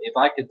people, look, if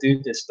I could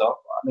do this stuff,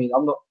 I mean,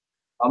 I'm not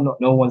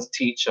no one's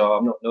teacher,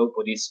 I'm not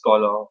nobody's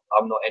scholar,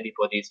 I'm not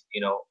anybody's,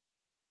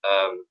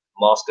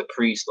 master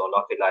priest or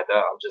nothing like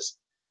that. I'm just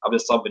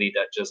somebody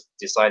that just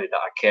decided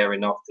that I care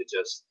enough to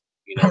just,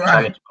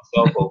 challenge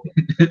myself over.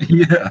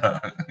 Yeah.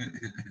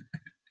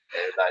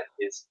 Like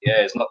it's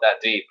not that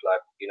deep.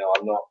 Like,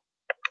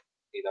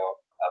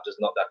 I'm just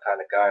not that kind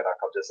of guy. Like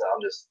I'm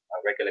just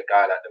a regular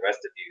guy like the rest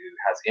of you who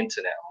has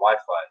internet and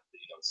Wi-Fi,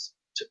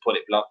 to put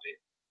it bluntly.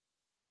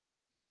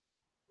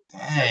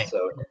 Dang.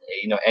 So,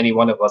 any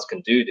one of us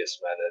can do this,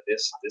 man.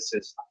 This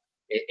is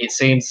it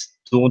seems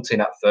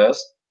daunting at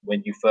first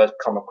when you first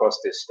come across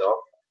this stuff,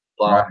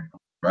 but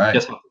right. you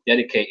just have to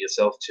dedicate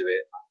yourself to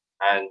it,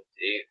 and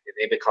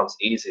it becomes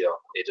easier.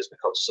 It just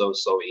becomes so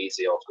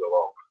easy after a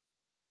while.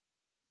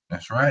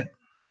 That's right.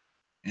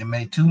 It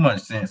made too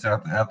much sense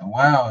after a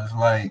while. It's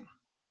like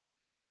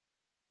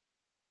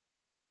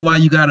why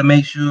you got to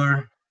make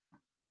sure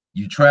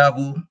you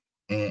travel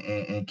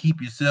and keep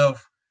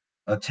yourself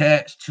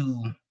attached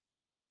to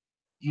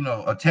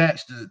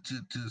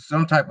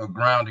some type of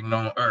grounding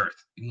on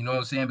earth. You know what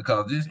I'm saying?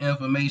 Because this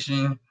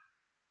information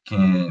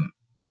can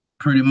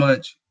pretty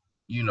much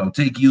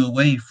take you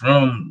away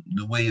from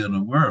the way of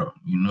the world.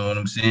 You know what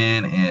I'm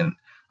saying? And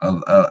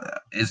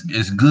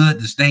it's good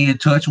to stay in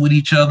touch with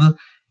each other,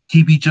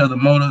 keep each other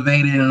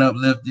motivated and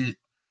uplifted,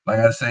 like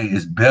I say,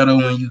 it's better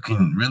when you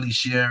can really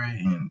share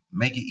it and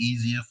make it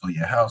easier for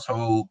your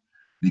household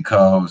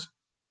because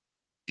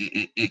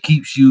it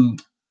keeps you,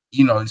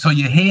 so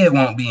your head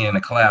won't be in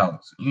the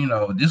clouds.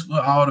 This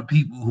for all the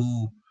people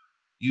who,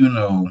 you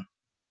know,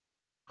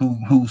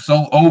 who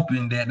so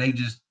open that they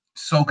just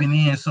soaking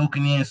in, still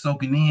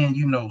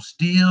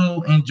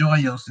enjoy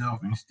yourself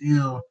and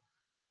still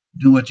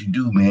do what you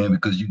do, man,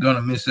 because you're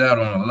gonna miss out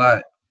on a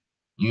lot,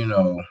 you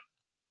know,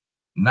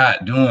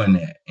 not doing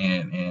that.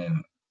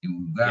 And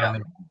you gotta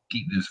Yeah,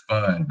 keep this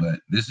fun.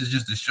 But this is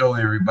just to show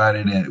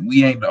everybody that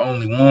we ain't the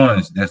only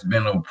ones that's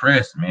been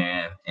oppressed,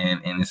 man.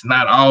 And it's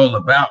not all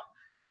about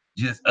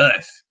just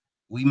us.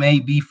 We may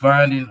be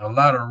finding a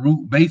lot of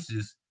root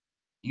bases,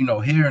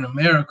 here in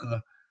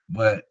America,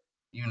 but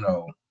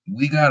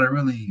we gotta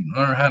really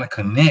learn how to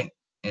connect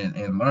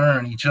and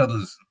learn each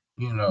other's,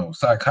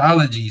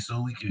 psychology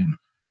so we can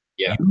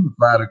yeah.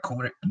 unify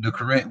the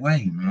correct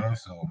way, man.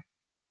 So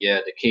Yeah,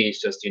 the key is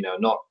just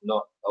not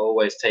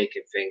always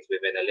taking things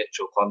within a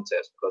literal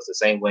context, because the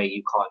same way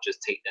you can't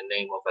just take the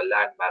name of a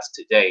landmass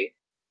today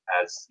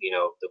as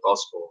the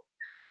gospel,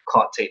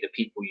 can't take the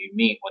people you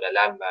meet on a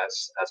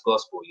landmass as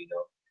gospel.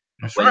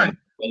 that's When right.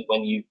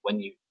 you when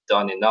you've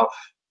done enough,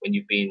 when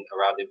you've been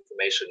around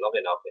information long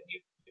enough, and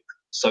you've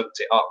soaked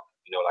it up,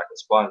 like a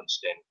sponge,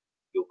 then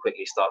you'll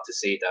quickly start to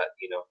see that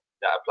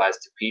that applies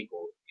to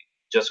people.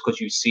 Just because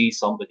you see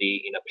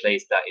somebody in a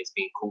place that is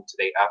being called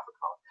today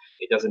Africa,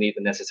 it doesn't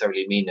even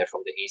necessarily mean they're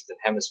from the Eastern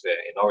Hemisphere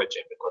in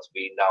origin, because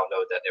we now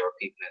know that there are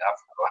people in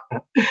Africa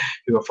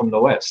who are from the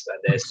West, and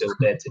they're still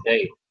there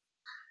today.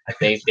 And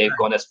they've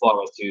gone as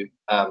far as to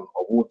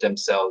award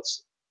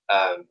themselves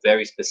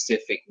very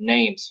specific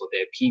names for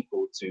their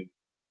people to,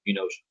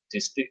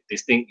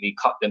 distinctly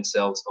cut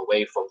themselves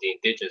away from the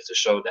indigenous to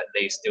show that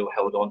they still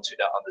held on to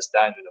that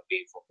understanding of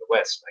being from the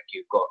West. Like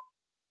you've got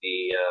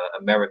the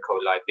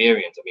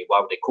Americo-Liberians. I mean, why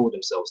would they call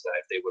themselves that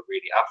if they were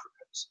really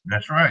Africans?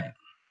 That's right.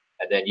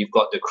 And then you've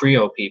got the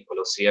Creole people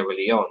of Sierra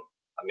Leone.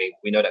 I mean,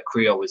 we know that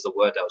Creole is the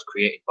word that was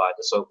created by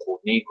the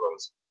so-called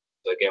Negroes.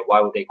 So again,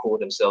 why would they call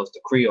themselves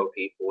the Creole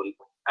people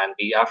and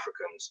be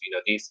Africans?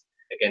 These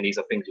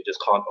are things you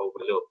just can't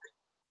overlook.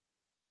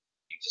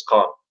 You just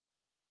can't.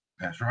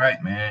 That's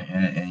right, man.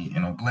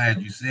 And I'm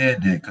glad you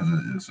said that because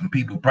some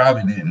people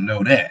probably didn't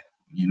know that.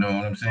 You know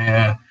what I'm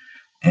saying?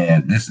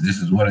 And this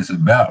is what it's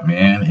about,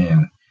 man.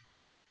 And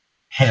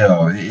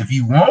hell, if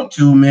you want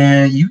to,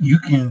 man, you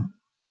can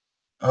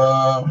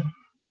uh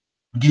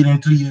get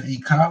into your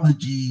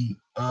ecology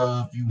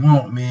if you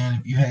want, man.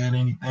 If you had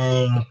anything,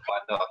 Why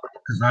not?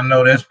 because I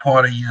know that's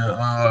part of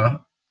your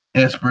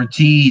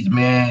expertise,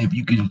 man. If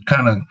you can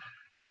kind of,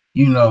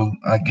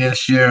 I guess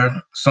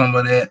share some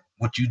of that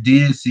what you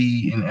did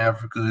see in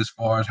Africa as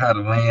far as how the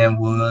land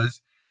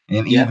was,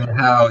 and Yeah, even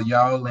how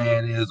y'all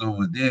land is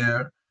over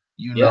there.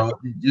 yeah.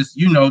 Just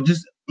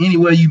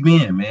anywhere you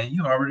been, man.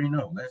 You already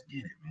know. Let's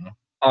get it, man.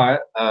 All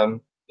right.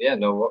 Yeah,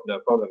 no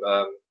problem.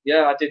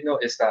 Yeah, I did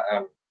notice that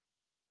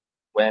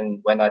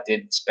when I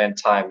did spend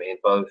time in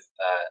both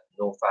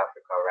North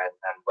Africa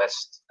and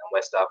West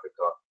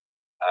Africa,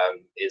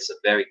 is a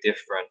very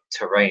different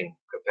terrain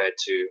compared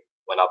to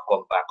when I've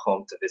gone back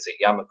home to visit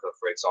Yamaka,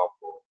 for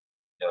example.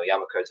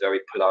 Yamaka is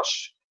very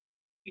plush,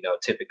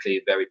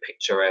 typically very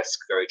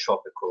picturesque, very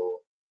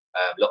tropical,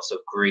 lots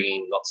of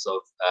green, lots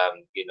of,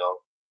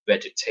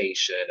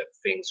 vegetation and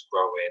things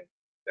growing,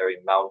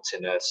 very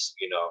mountainous,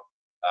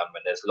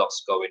 and there's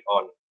lots going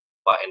on.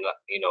 But in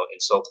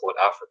so-called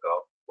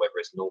Africa, whether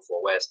it's north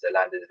or west, the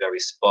land is very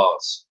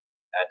sparse.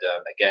 And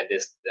again,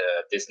 this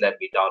led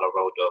me down a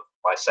road of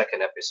my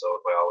second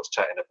episode where I was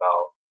chatting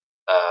about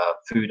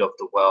food of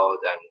the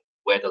world and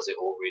where does it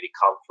all really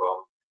come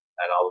from.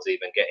 And I was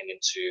even getting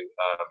into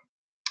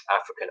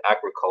African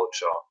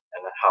agriculture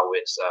and how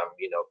it's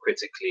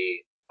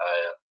critically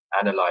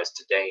analyzed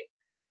today.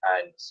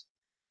 And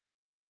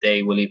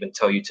they will even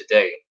tell you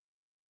today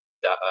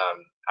that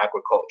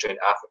agriculture in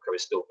Africa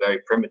is still very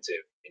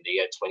primitive in the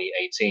year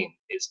 2018.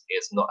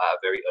 It's not at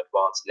a very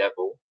advanced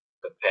level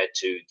compared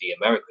to the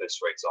Americas,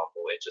 for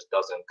example. It just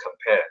doesn't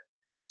compare.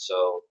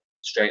 So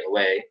straight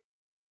away,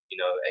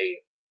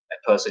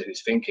 a person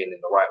who's thinking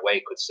in the right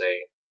way could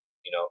say,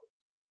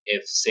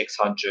 if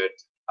 600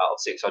 out of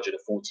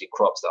 640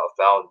 crops that are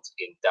found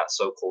in that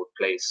so-called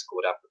place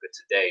called Africa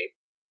today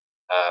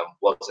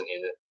wasn't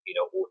in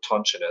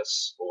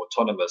autonomous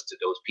to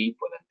those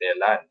people and their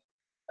land,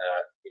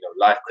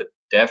 life could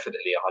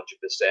definitely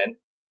 100%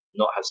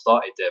 not have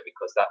started there,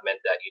 because that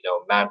meant that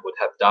man would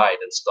have died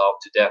and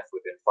starved to death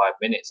within 5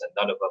 minutes, and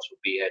none of us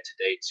would be here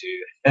today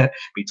to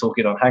be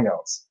talking on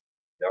Hangouts.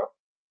 You know,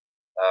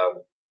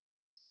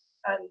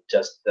 and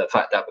just the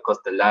fact that because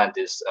the land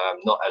is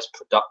not as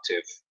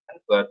productive and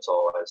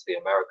fertile as the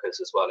Americas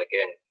as well.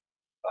 Again,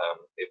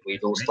 if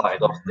we'd all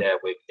started off there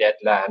with dead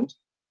land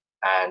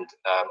and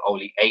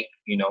only 8%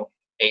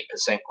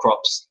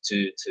 crops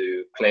to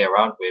play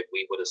around with,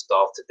 we would have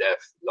starved to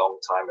death a long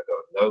time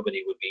ago.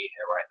 Nobody would be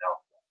here right now.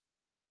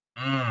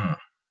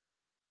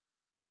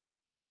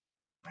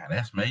 Now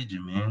that's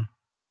major, man.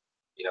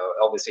 You know,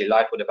 obviously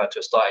life would have had to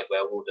have started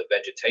where all the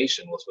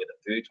vegetation was, where the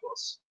food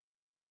was.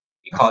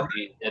 You That's can't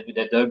right.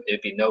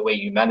 there'd be no way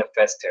you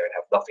manifest here and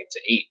have nothing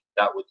to eat.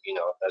 That would, you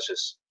know, that's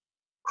just,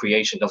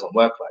 creation doesn't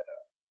work like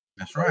that.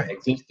 That's right.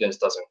 Existence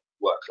doesn't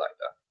work like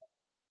that.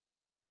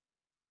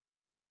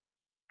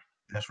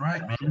 That's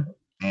right, man.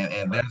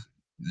 And that's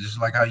just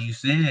like how you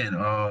said.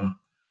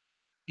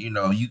 You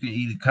know, you can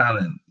either kind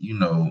of, you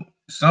know,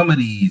 some of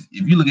these,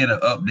 if you look at an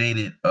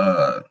updated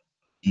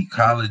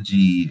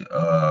ecology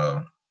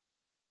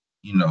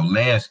you know,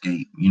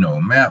 landscape, you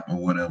know, map or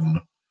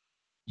whatever,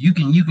 you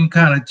can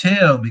kind of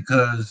tell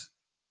because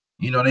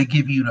you know they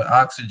give you the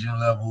oxygen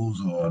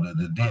levels or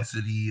the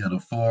density of the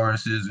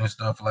forests and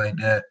stuff like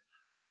that.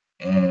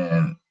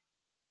 And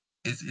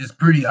it's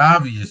pretty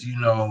obvious, you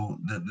know,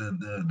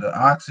 the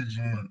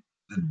oxygen,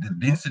 the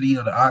density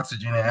of the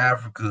oxygen in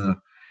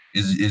Africa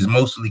is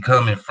mostly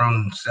coming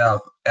from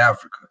South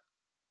Africa.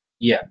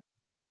 Yeah.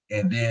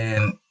 And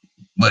then,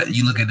 but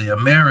you look at the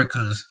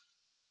Americas,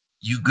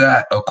 you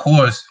got, of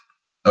course,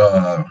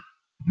 uh,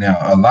 now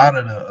a lot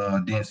of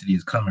the density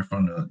is coming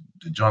from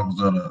the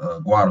jungles of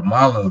the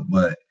Guatemala,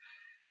 but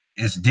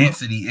it's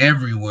density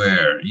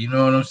everywhere. You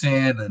know what I'm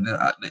saying?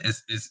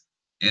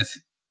 It's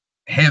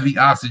heavy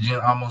oxygen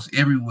almost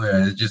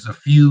everywhere. It's just a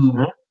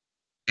few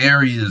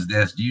areas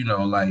that's, you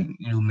know, like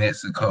New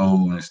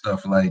Mexico and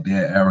stuff like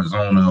that,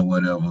 Arizona or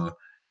whatever,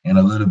 and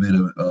a little bit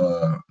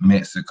of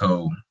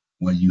Mexico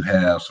where you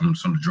have some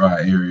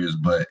dry areas.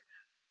 But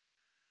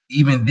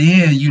even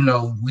then, you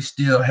know, we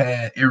still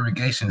had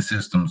irrigation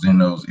systems in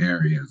those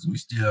areas. We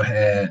still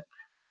had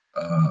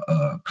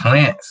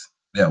plants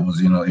that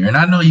was, you know, and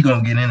I know you're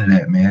gonna get into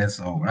that, man.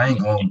 So I ain't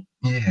gonna,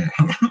 yeah.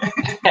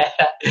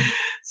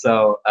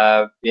 So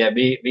yeah,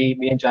 me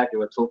and Jackie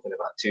were talking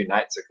about 2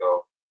 nights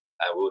ago.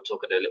 We were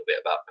talking a little bit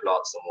about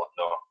plants and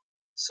whatnot.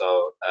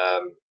 So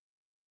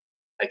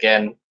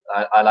again,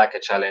 I like a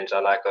challenge. I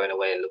like going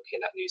away and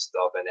looking at new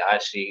stuff, and it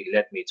actually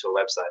led me to a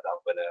website that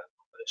I'm gonna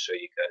show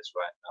you guys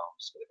right now. I'm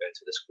just gonna go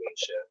into the screen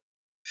share.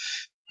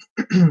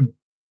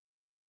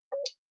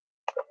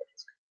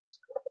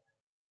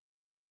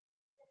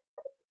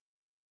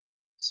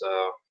 So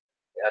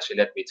it actually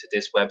led me to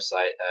this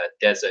website,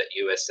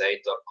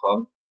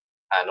 desertusa.com,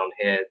 and on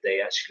here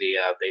they actually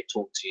they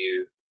talk to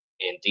you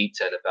in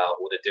detail about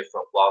all the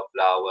different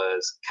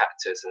wildflowers,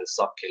 cactus and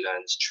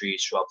succulents,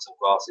 trees, shrubs and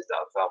grasses that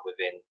are found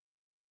within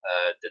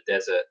the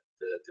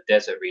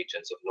desert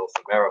regions of North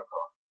America.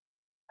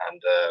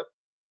 And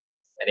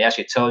it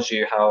actually tells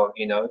you how,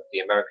 you know, the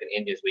American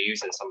Indians were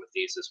using some of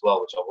these as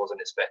well, which I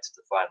wasn't expected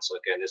to find. So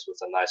again, this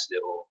was a nice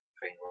little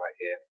thing right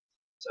here.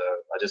 So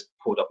I just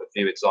pulled up a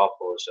few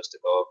examples just to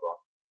go over.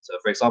 So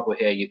for example,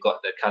 here you've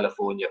got the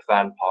California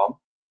fan palm.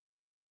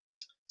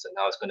 So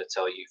now it's going to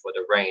tell you for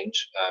the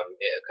range.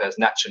 It occurs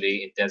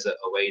naturally in desert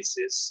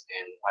oases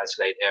in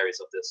isolated areas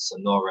of the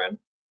Sonoran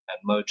and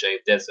Mojave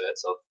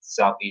deserts of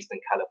southeastern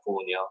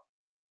California,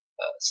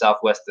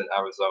 southwestern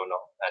Arizona,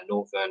 and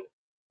northern,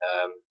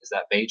 is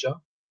that Baja,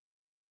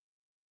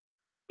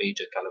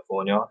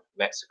 California,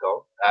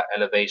 Mexico, at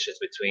elevations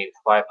between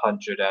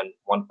 500 and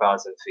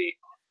 1,000 feet.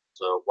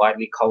 So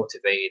widely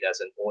cultivated as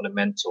an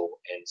ornamental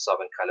in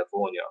Southern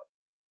California.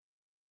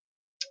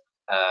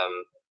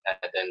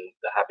 And then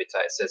the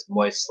habitat, it says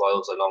moist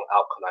soils along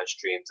alkaline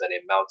streams and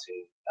in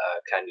mountain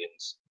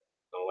canyons.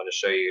 I want to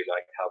show you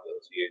like how it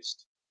was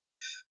used.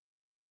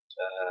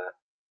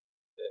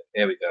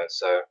 Here we go.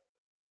 So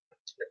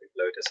let me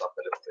blow this up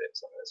a little bit.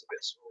 So it's a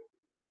bit small.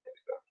 Here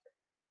we go.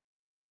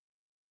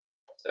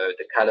 So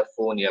the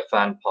California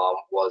fan palm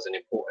was an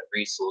important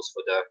resource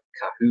for the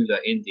Cahula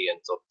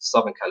Indians of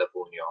Southern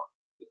California,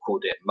 who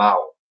called it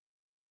Mao.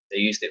 They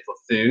used it for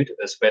food,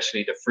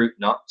 especially the fruit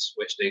nuts,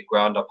 which they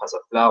ground up as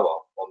a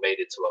flour or made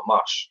into a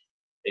mush.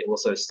 They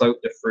also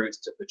soaked the fruits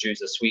to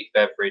produce a sweet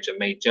beverage and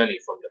made jelly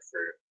from the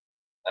fruit.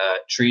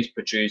 Trees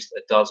produced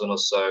a dozen or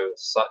so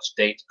such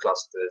date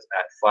clusters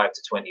at 5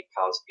 to 20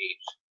 pounds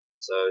each.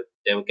 So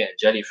they were getting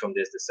jelly from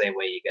this the same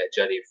way you get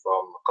jelly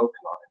from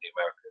coconut in the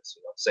Americas,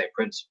 you know, same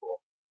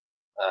principle.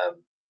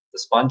 The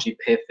spongy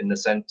pith in the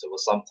center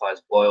was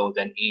sometimes boiled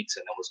and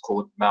eaten and was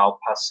called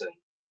malpasan,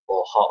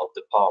 or heart of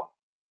the palm.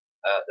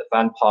 The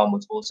fan palm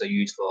was also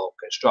used for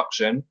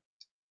construction,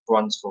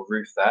 bronze for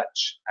roof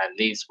thatch, and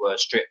leaves were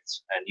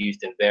stripped and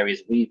used in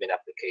various weaving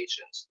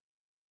applications.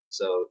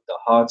 So the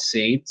hard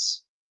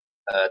seeds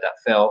that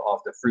fell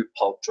after fruit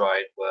pulp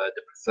dried were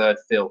the preferred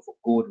fill for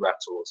gourd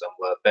rattles and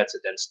were better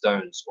than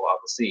stones or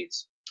other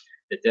seeds.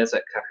 The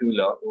desert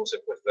Cahula also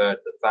preferred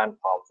the fan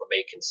palm for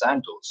making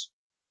sandals.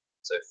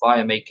 So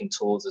fire making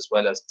tools as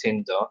well as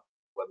tinder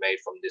were made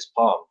from this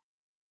palm.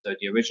 So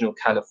the original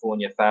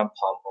California fan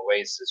palm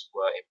oases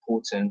were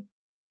important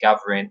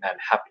gathering and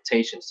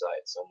habitation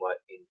sites and were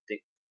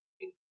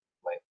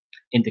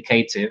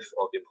indicative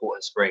of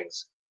important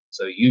springs.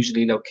 So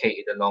usually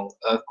located along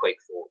earthquake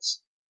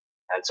faults.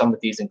 And some of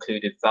these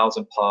included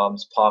Thousand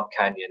Palms, Palm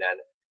Canyon, and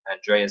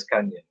Andreas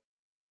Canyon.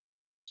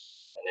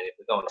 And then if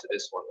we go on to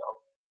this one now.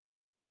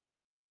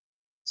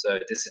 So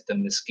this is the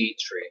mesquite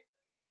tree.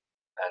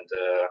 And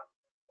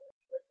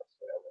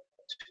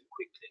too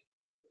quickly.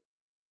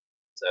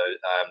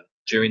 So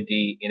during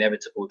the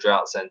inevitable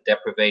droughts and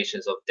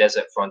deprivations of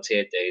desert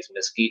frontier days,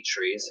 mesquite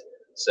trees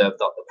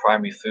served up the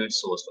primary food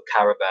source for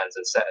caravans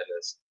and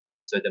settlers.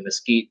 So the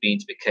mesquite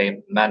beans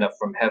became manna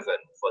from heaven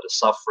for the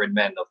suffering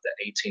men of the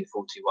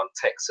 1841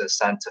 Texas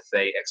Santa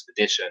Fe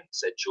expedition,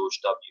 said George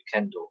W.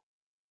 Kendall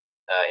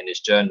in his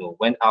journal.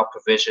 When our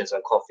provisions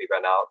and coffee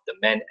ran out, the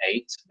men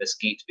ate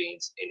mesquite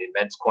beans in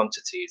immense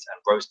quantities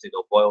and roasted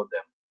or boiled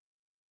them.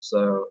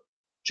 So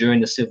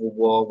during the Civil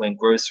War, when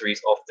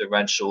groceries often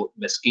ran short,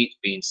 mesquite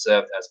beans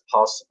served as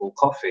passable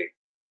coffee.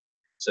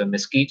 So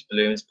mesquite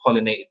blooms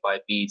pollinated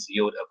by bees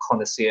yield a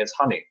connoisseur's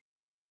honey.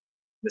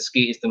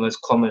 Mesquite is the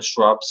most common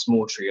shrub,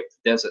 small tree of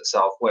the desert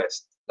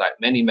southwest. Like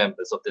many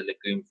members of the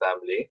legume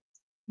family,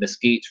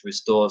 mesquite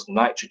restores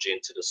nitrogen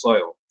to the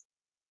soil.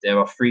 There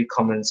are 3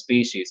 common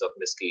species of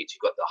mesquite.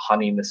 You've got the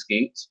honey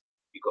mesquite,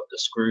 you've got the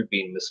screw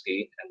bean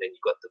mesquite, and then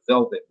you've got the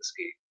velvet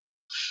mesquite.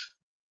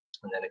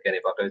 And then again,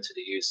 if I go to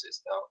the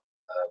uses now,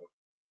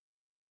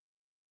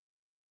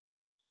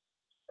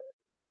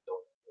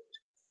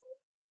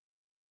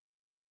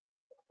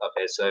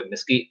 okay, so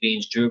mesquite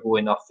beans, durable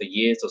enough for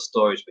years of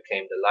storage,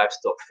 became the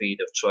livestock feed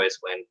of choice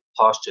when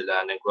pasture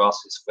land and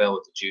grasses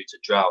failed due to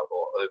drought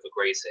or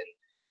overgrazing.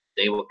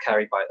 They were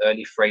carried by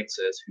early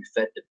freighters who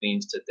fed the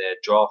beans to their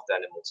draft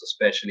animals,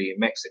 especially in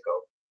Mexico.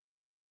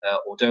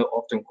 Although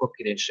often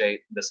crooked in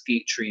shape,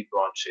 mesquite tree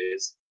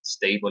branches,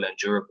 stable and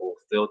durable,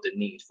 filled the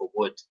need for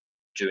wood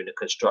during the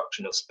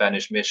construction of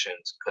Spanish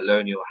missions,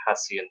 colonial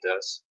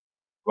haciendas,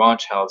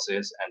 ranch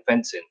houses, and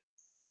fencing.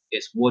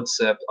 Its wood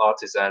served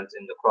artisans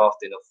in the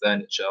crafting of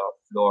furniture,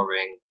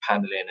 flooring,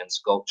 paneling, and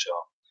sculpture.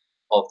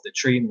 Of the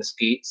tree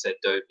mesquite, said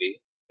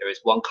Dobie, there is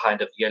one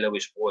kind of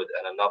yellowish wood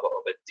and another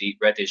of a deep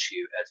reddish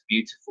hue, as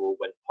beautiful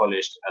when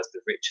polished as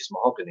the richest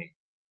mahogany.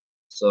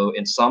 So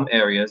in some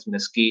areas,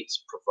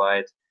 mesquites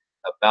provide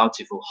a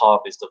bountiful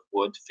harvest of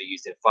wood for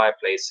use in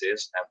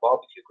fireplaces and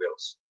barbecue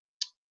grills.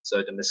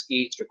 So the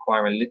mesquites,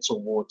 requiring little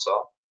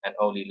water and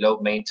only low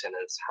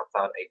maintenance, have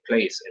found a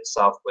place in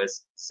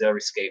southwest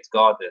xeriscaped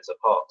gardens and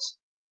parks.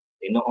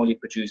 They not only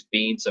produce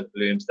beans and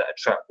blooms that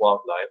attract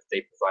wildlife,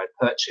 they provide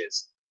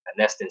perches and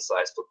nesting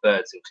sites for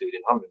birds,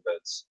 including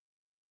hummingbirds.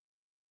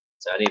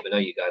 So I didn't even know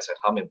you guys had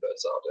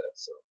hummingbirds out there,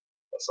 so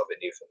that's something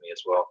new for me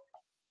as well.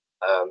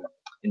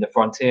 In the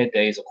frontier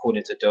days,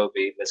 according to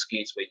Dobie,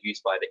 mesquites were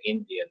used by the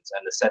Indians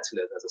and the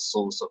settlers as a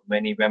source of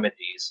many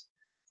remedies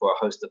for a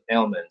host of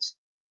ailments.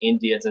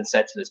 Indians and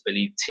settlers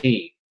believed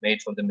tea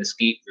made from the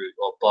mesquite root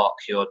or bark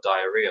cured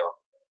diarrhea.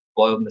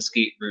 Boiled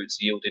mesquite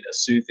roots yielded a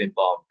soothing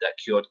balm that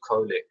cured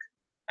colic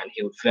and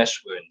healed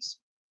flesh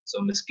wounds.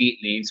 So mesquite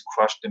leaves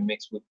crushed and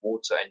mixed with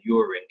water and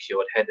urine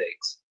cured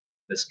headaches.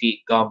 Mesquite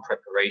gum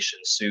preparation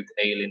soothed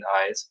ailing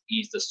eyes,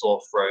 eased the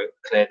sore throat,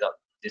 cleared up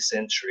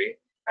dysentery,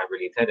 and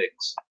relieved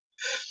headaches.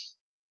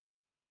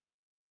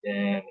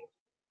 Then,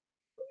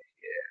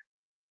 yeah.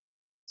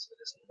 So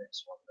this is the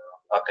next one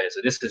now. Okay,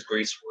 so this is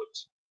greasewood.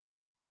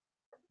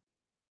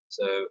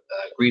 So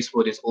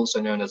greasewood is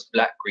also known as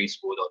black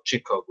greasewood or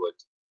chico wood.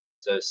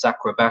 So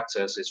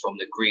sacrobactus is from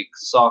the Greek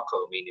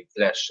sarco, meaning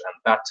flesh,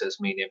 and bactus,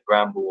 meaning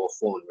bramble or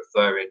thorn,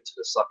 referring to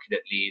the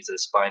succulent leaves and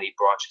spiny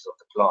branches of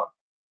the plant.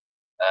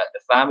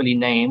 The family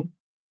name,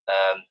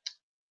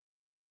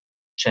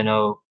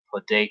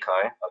 Chenopodacea,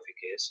 I think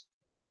it is,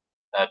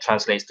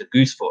 translates to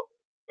goosefoot,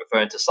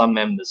 referring to some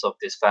members of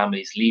this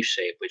family's leaf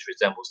shape, which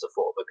resembles the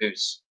foot of a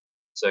goose.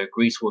 So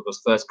greasewood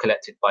was first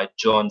collected by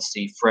John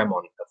C.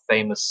 Fremont, a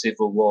famous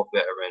Civil War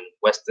veteran,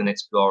 Western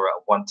explorer,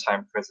 at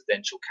one-time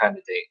presidential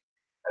candidate,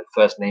 and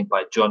first named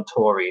by John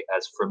Torrey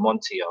as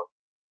Fremontia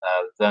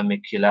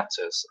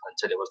vermiculatus,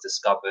 until it was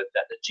discovered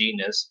that the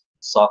genus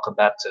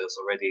Sarcobacter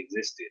already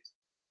existed.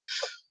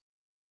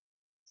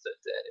 So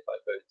then if I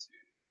go to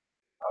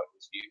how it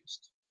was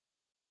used.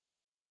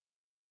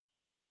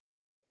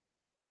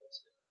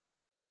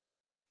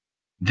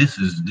 This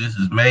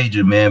is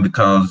major, man,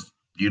 because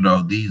you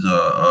know these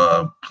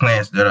are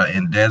plants that are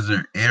in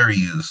desert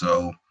areas.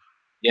 So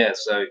yeah,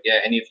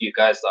 any of you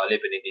guys that are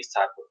living in these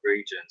type of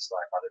regions,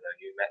 like I don't know,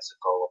 New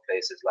Mexico or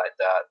places like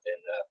that, then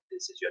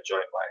this is your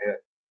joint right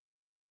here.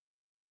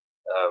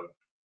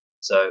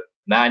 So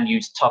man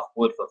used tough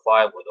wood for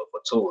firewood or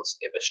for tools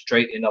if a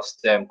straight enough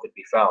stem could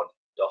be found.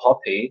 The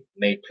Hopi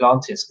made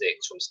planting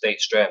sticks from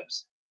staked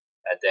stems,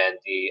 and then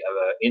the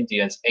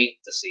Indians ate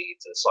the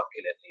seeds and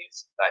succulent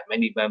leaves. Like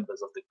many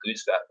members of the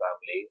gooseback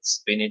family,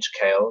 spinach,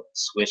 kale,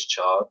 Swiss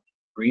chard,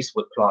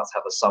 greasewood plants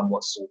have a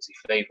somewhat salty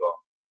flavor.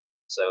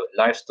 So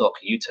livestock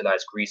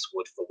utilize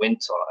greasewood for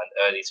winter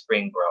and early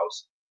spring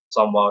browse.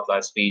 Some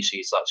wildlife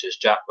species such as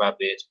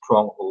jackrabbits,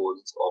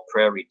 pronghorns, or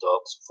prairie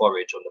dogs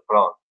forage on the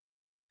plant.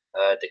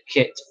 The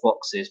kit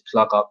foxes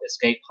plug up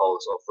escape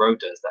holes of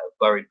rodents that are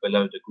buried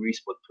below the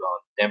greasewood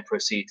plant, then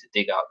proceed to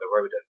dig out the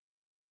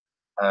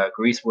rodent.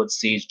 Greasewood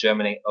seeds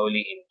germinate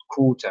only in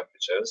cool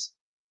temperatures.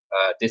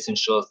 This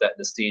ensures that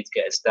the seeds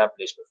get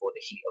established before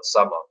the heat of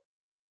summer.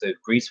 So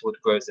greasewood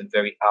grows in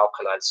very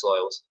alkaline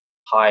soils,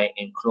 high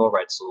in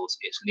chloride soils.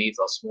 Its leaves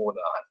are smaller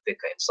and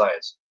thicker in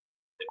size.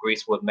 The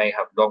greasewood may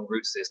have long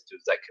root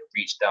systems that can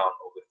reach down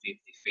over 50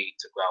 feet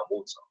to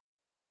groundwater.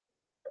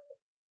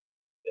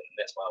 The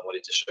next one I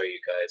wanted to show you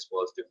guys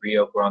was the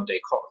Rio Grande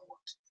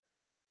cottonwood.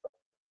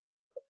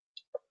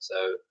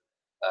 So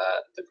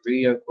the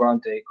Rio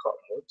Grande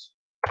cottonwood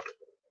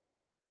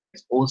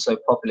is also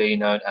popularly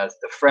known as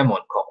the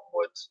Fremont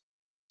cottonwood.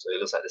 So it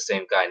looks like the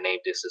same guy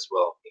named this as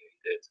well. He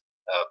did.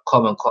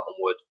 Common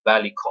cottonwood,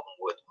 valley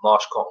cottonwood,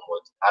 marsh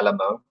cottonwood,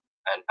 alamo,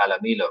 and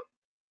alamilo.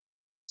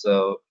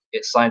 So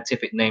its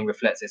scientific name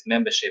reflects its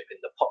membership in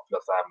the poplar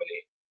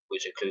family,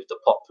 which includes the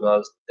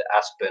poplars, the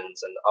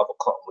aspens, and the other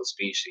cottonwood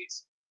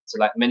species. So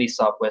like many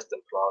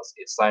southwestern plants,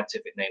 its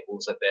scientific name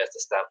also bears the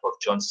stamp of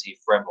John C.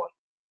 Fremont,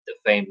 the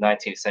famed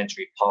 19th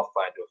century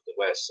pathfinder of the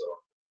West. So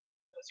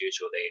as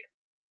usual, they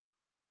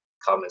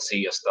come and see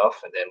your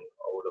stuff, and then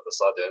all of a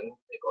sudden,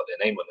 they got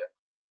their name on it.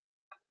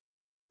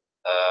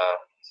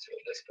 So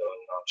let's go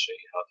and I'll show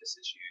you how this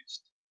is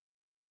used.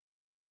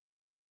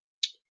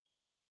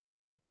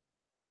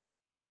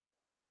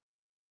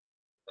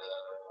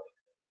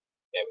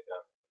 There we go.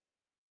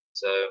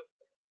 So,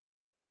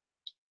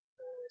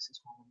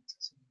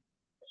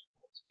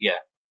 yeah.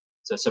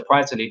 So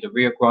surprisingly, the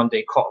Rio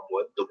Grande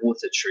cottonwood, the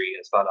water tree,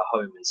 has found a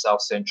home in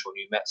south central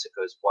New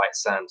Mexico's White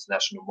Sands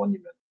National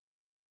Monument,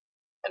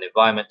 an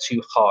environment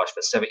too harsh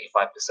for 75%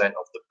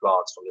 of the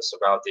plants from the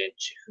surrounding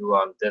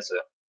Chihuahuan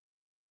Desert.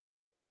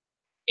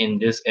 In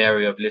this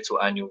area of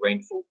little annual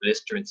rainfall,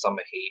 blistering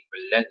summer heat,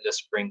 relentless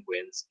spring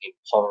winds,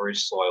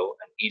 impoverished soil,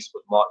 and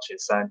eastward marching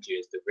sand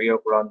dunes, the Rio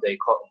Grande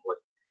cottonwood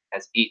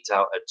has eked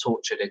out a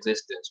tortured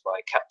existence by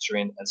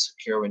capturing and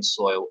securing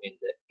soil in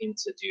the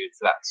interdune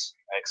flats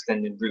and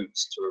extending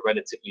roots to a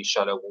relatively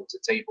shallow water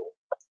table.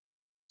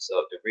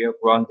 So the Rio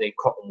Grande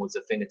cottonwood's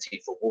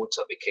affinity for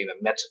water became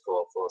a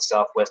metaphor for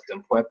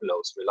southwestern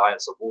Pueblos'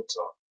 reliance on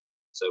water.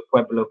 So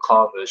Pueblo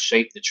carvers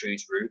shaped the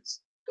tree's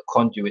roots, the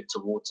conduit to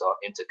water,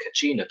 into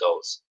kachina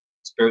dolls,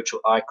 spiritual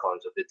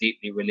icons of the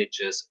deeply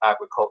religious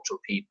agricultural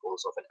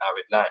peoples of an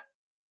arid land.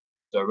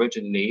 So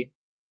originally,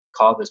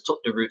 carvers took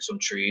the roots from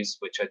trees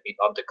which had been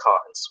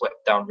undercut and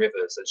swept down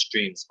rivers and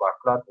streams by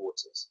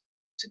floodwaters.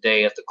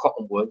 Today, as the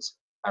cottonwoods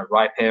and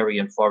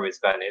riparian forests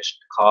vanished,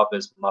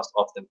 carvers must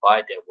often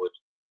buy their wood,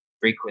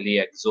 frequently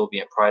at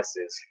exorbitant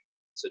prices.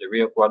 So the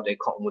Rio Grande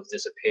cottonwood's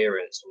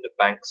disappearance from the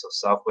banks of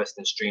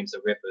southwestern streams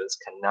and rivers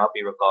can now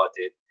be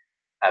regarded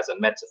as a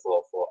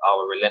metaphor for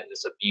our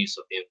relentless abuse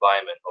of the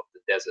environment of the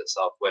desert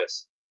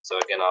southwest. So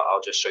again, I'll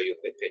just show you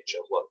a quick picture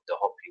of what the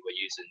Hopi were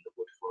using the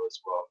wood for as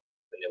well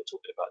when they were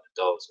talking about the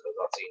dolls, because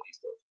I've seen these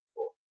dolls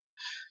before.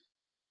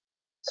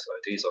 So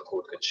these are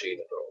called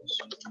kachina dolls.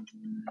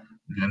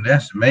 And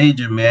that's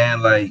major,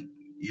 man. Like,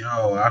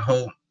 yo, I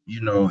hope, you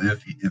know,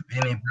 if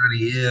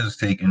anybody is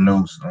taking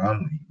notes,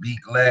 I'm be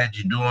glad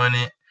you're doing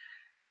it.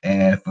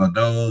 And for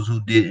those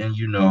who didn't,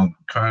 you know,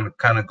 kind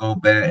of go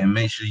back and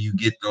make sure you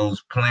get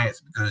those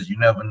plants, because you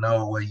never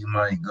know where you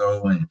might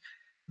go and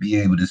be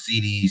able to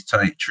see these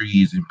type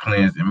trees and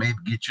plants and maybe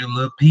get you a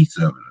little piece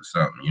of it or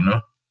something, you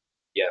know?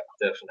 Yeah,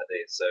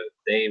 definitely. So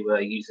they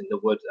were using the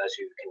wood, as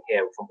you can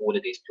hear from all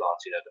of these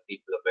plants. You know, the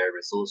people are very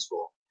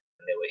resourceful,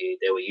 and they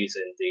were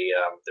using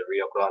the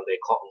Rio Grande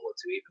cottonwood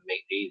to even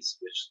make these,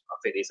 which I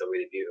think these are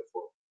really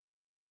beautiful.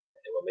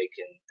 And they were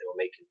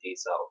making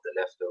these out of the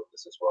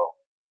leftovers as well.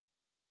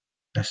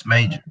 That's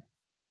major.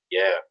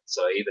 Yeah.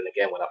 So even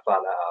again, when I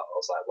found that out, I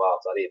was like, wow,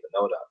 I didn't even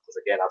know that. Because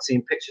again, I've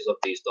seen pictures of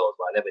these dolls,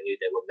 but I never knew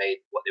they were made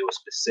what they were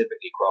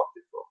specifically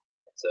crafted for.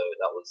 So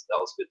that was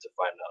good to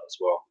find out as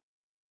well.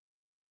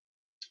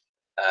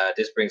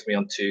 This brings me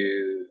on to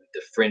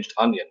the fringed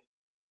onion,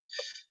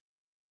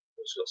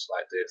 which looks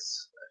like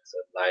this. It's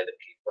a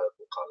lilac-y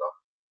purple color,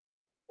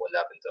 or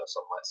lavender,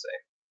 some might say.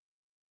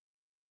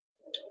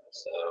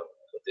 So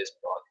for this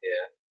part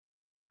here,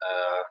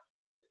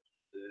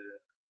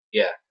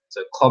 yeah,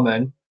 so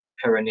common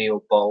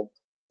perennial bulb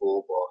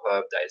or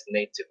herb that is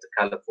native to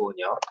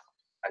California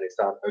and is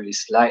found only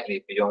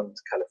slightly beyond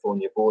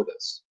California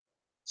borders.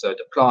 So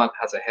the plant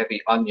has a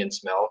heavy onion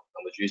smell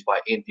and was used by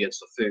Indians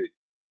for food.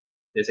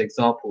 This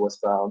example was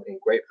found in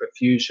great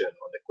profusion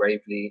on the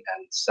gravelly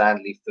and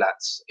sandy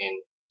flats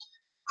in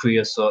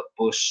creosote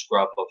bush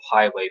scrub of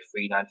Highway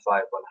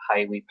 395 on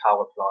Highway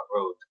Power Plant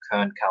Road,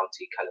 Kern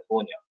County,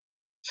 California.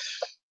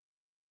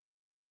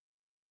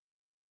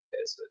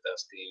 Okay, so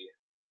that's the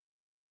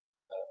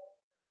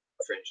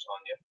fringed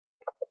onion.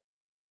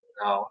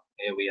 Now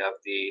here we have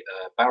the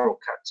barrel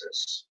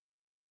cactus,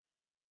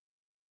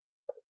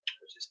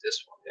 which is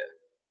this one here.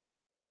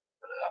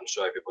 I'm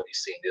sure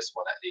everybody's seen this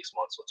one at least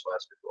once or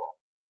twice before.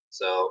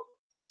 So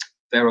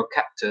feral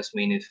cactus,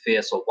 meaning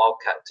fierce or wild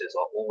cactus,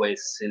 are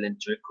always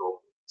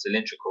cylindrical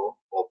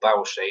or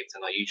barrel shaped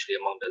and are usually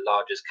among the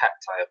largest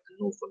cacti of the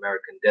North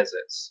American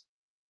deserts.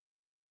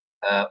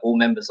 All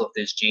members of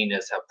this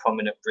genus have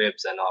prominent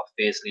ribs and are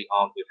fiercely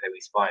armed with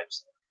heavy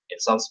spines. In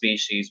some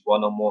species,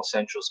 one or more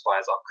central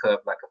spines are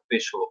curved like a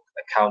fishhook,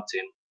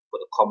 accounting for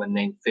the common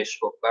name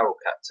fishhook barrel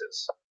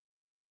cactus.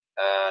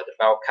 The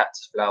barrel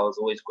cactus flowers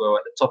always grow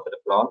at the top of the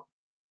plant,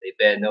 They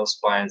bear no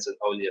spines and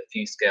only a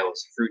few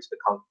scales. Fruits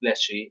become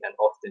fleshy and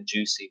often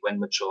juicy when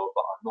mature,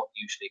 but are not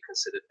usually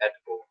considered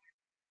edible.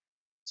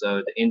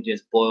 So the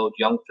Indians boiled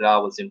young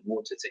flowers in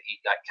water to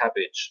eat like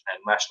cabbage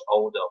and mashed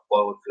older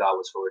boiled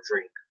flowers for a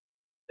drink.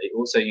 They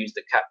also used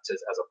the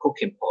cactus as a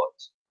cooking pot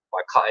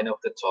by cutting off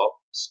the top,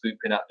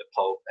 scooping out the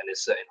pulp, and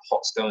inserting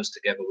hot stones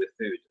together with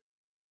food.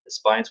 The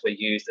spines were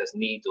used as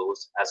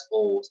needles, as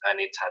awls, and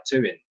in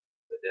tattooing.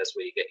 So that's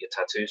where you get your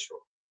tattoos from.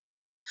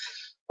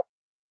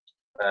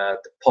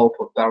 The pulp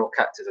of barrel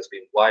cactus has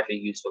been widely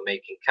used for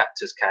making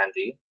cactus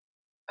candy,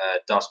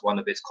 thus one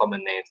of its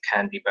common names,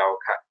 candy barrel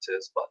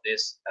cactus, but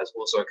this has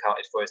also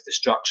accounted for its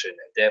destruction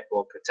and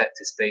therefore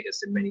protected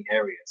status in many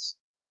areas.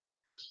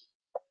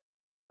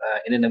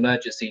 In an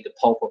emergency, the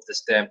pulp of the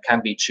stem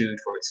can be chewed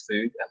for its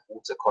food and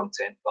water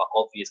content, but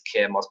obvious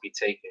care must be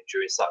taken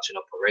during such an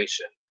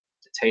operation.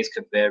 The taste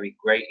can vary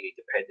greatly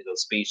depending on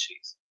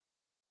species.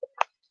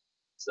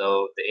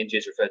 So the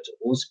Indians refer to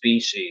all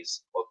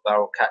species of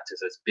barrel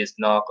cactus as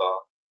bisnaga,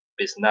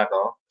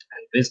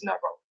 and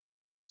bisnaga.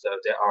 So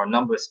there are a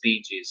number of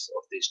species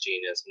of this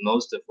genus,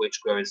 most of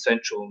which grow in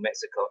central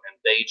Mexico and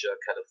Baja,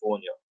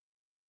 California.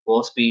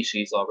 4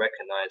 species are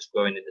recognized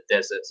growing in the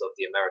deserts of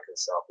the American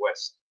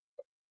Southwest.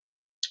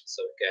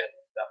 So again,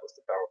 that was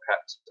the barrel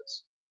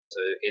cactus. So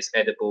it's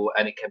edible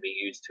and it can be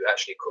used to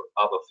actually cook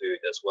other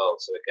food as well.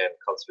 So again,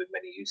 it comes with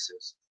many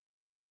uses.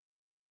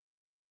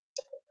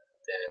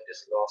 Then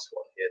this last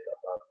one here that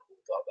I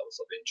pulled up that was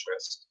of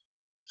interest.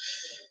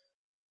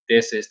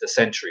 This is the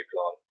century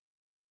plant.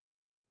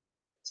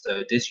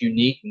 So this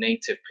unique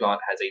native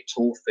plant has a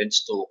tall, thin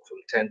stalk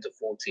from 10 to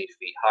 14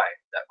 feet high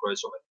that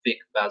grows from a thick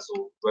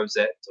basal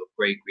rosette of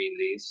grey-green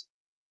leaves.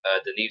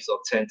 The leaves are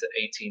 10 to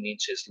 18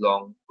 inches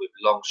long with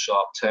long,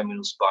 sharp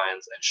terminal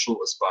spines and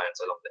shorter spines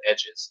along the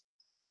edges.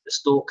 The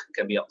stalk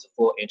can be up to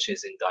 4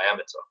 inches in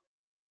diameter.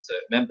 So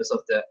members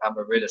of the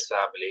Amaryllis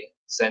family,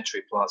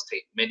 century plants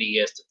take many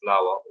years to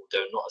flower,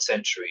 although not a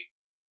century.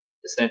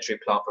 The century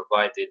plant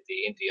provided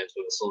the Indians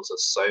with a source of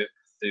soap,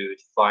 food,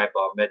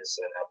 fiber,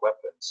 medicine, and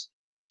weapons.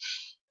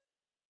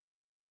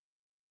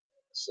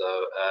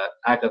 So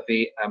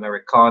Agave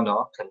americana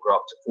can grow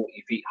up to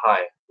 40 feet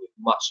high with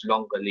much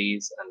longer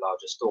leaves and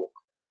larger stalk.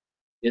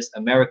 This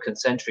American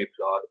century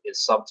plant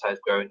is sometimes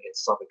grown in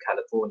Southern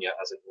California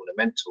as an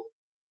ornamental.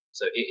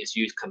 So it is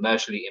used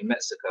commercially in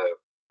Mexico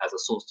as a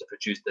source to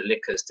produce the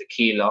liquors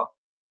tequila,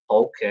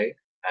 pulque,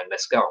 and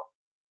mezcal.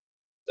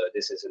 So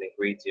this is an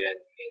ingredient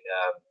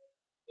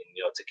in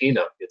your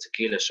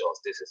tequila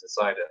shots. This is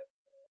inside it,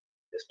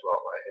 this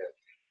plant right here.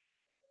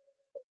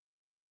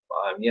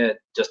 Yeah,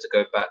 just to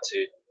go back to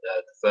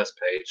the first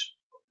page,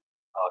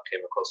 I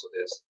came across with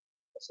this.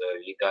 So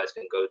you guys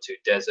can go to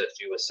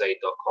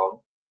desertsusa.com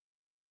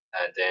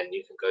and then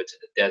you can go to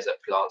the desert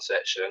plant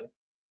section.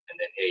 And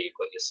then here you've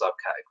got your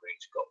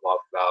subcategories. You've got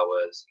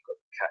wildflowers, you've got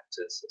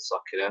cactus and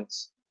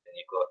succulents, and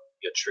you've got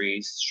your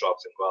trees,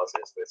 shrubs, and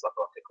grasses. So it's like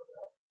I'll click on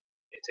that.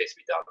 It takes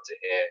me down to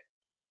here.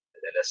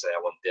 And then let's say I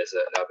want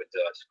desert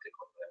lavender, I just click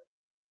on that.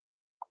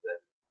 And then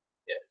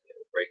yeah,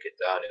 it'll break it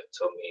down. It'll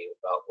tell me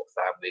about what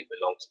family it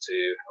belongs to,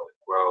 how it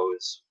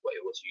grows, what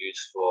it was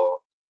used for,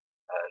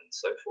 and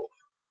so forth.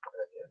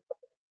 Yeah.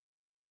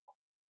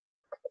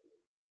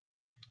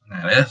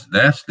 Now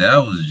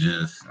that was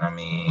just, I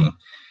mean,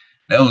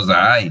 that was all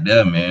right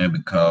there, man,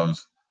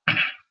 because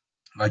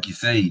like you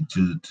say,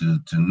 to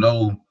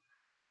know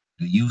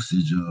the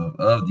usage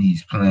of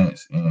these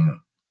plants and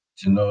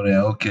to know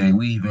that, okay,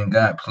 we even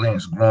got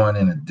plants growing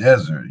in the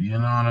desert. You know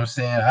what I'm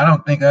saying? I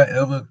don't think I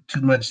ever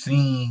too much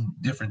seen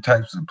different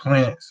types of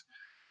plants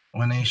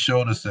when they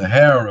showed the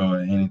Sahara or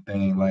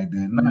anything like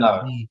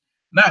that.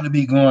 Not to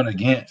be going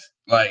against,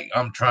 like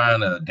I'm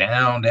trying to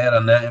down that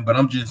or nothing, but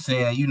I'm just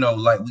saying, you know,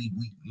 like we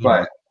you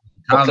right. know,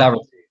 For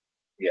clarity.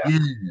 Yeah.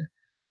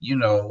 You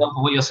know. No,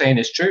 what you're saying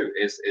is true.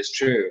 Is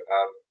true.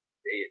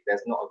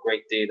 There's not a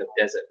great deal of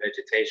desert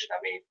vegetation.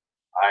 I mean,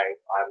 I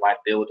might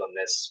build on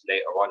this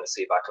later on and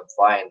see if I can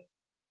find,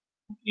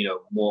 you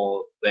know,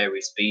 more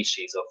varied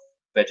species of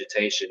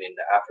vegetation in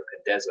the African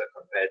desert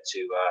compared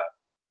to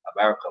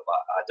America.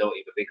 But I don't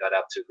even think I'd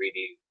have to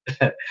really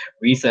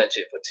research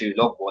it for too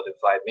long, more than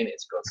 5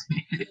 minutes, because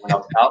when I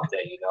was out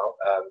there, you know,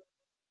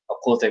 of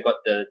course they've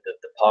got the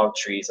palm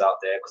trees out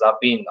there. Because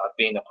I've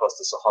been across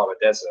the Sahara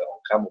Desert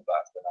on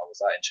camelback when I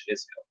was out in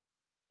Chalisco,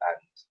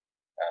 and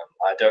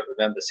I don't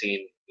remember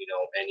seeing, you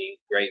know, any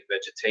great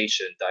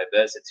vegetation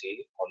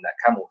diversity on that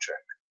camel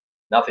trek.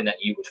 Nothing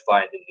that you would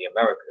find in the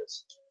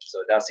Americas.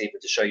 So that's even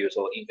to show you as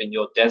well, even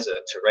your desert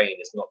terrain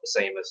is not the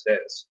same as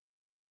theirs.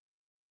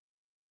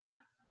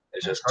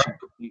 It's just two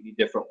completely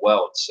different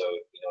worlds. So,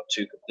 you know,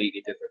 two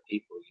completely different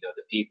people. You know,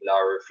 the people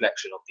are a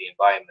reflection of the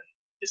environment.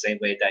 The same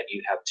way that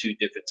you have two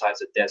different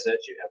types of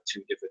deserts, you have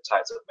two different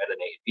types of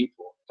melanated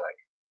people. Like,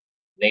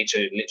 nature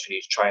literally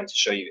is trying to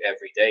show you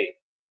every day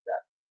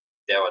that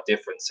there are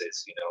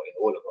differences, you know, in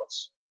all of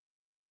us.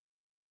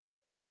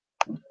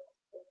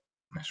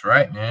 That's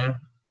right, man.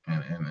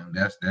 And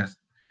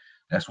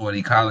that's what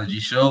ecology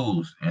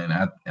shows. And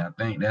I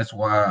think that's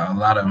why a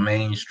lot of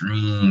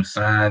mainstream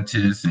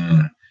scientists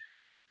and,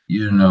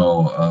 you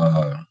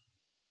know,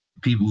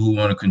 people who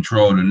want to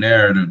control the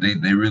narrative,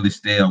 they really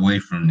stay away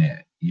from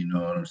that. You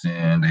know what I'm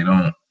saying?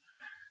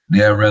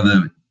 They'd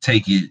rather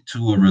take it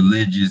to a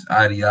religious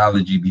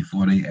ideology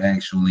before they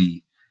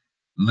actually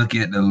look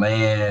at the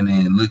land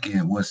and look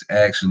at what's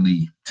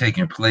actually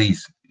taking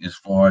place as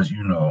far as,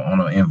 you know, on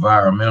an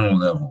environmental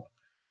level.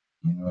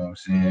 You know what I'm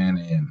saying?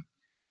 And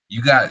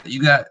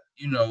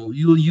you know,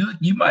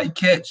 you might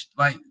catch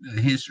like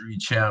the History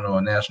Channel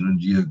or National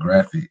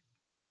Geographic,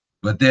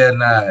 but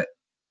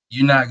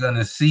you're not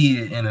gonna see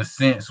it in a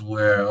sense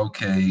where,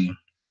 okay,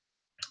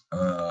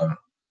 uh,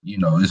 you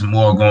know, it's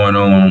more going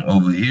on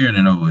over here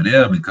than over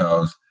there,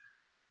 because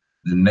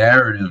the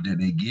narrative that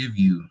they give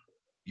you,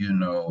 you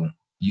know,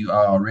 you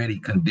are already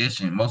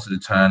conditioned. Most of the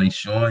time they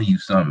showing you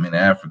something in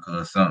Africa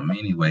or something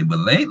anyway. But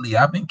lately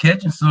I've been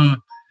catching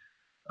some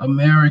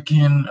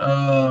American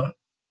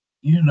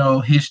you know,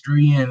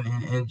 history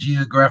and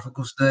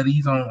geographical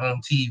studies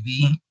on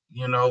TV,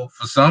 you know,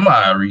 for some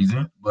odd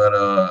reason. But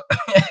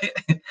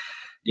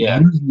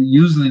Yeah,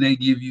 usually they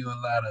give you a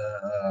lot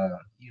of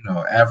you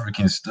know,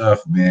 African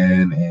stuff,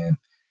 man. And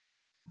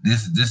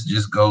this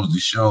just goes to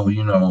show,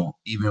 you know,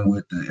 even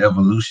with the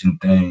evolution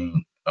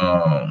thing,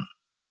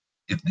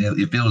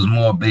 if it was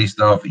more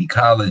based off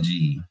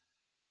ecology,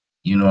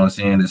 you know what I'm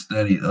saying, the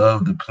study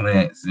of the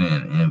plants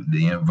and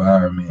the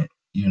environment,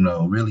 you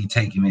know, really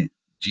taking it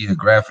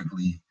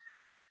geographically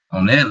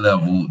on that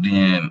level,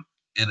 then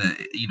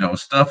you know,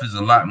 stuff is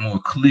a lot more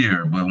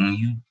clear. But when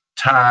you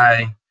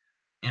tie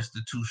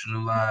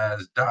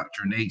institutionalized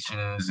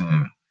doctrinations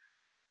and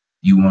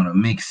you want to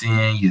mix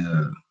in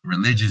your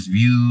religious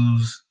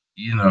views,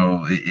 you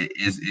know,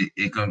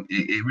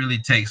 it really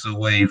takes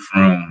away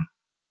from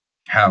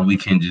how we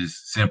can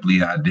just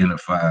simply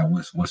identify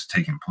what's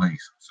taking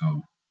place.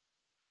 So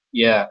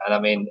yeah, and I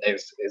mean, I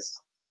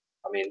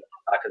mean,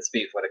 I can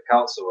speak for the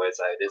council where it's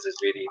like this is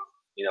really,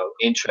 you know,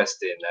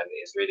 interesting and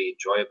it's really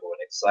enjoyable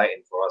and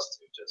exciting for us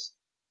to just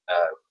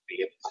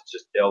be able to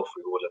just delve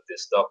through all of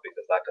this stuff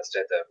because, like I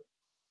said,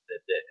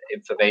 the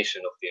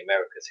information of the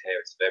Americas here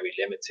is very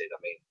limited. I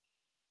mean,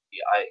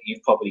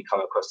 you've probably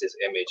come across this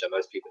image, and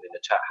most people in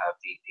the chat have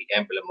the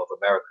emblem of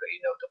America,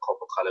 you know, the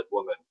copper-colored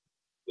woman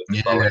with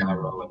the bow and yeah,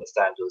 arrow and the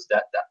sandals.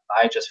 That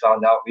I just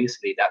found out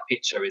recently that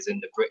picture is in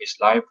the British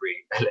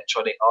Library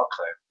electronic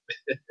archive.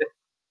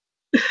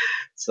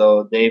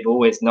 So they've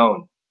always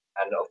known.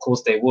 And of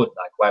course they would.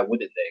 Like, why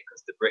wouldn't they?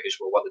 Because the British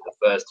were one of the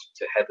first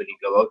to heavily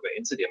go over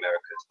into the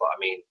Americas. But I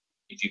mean,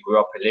 if you grew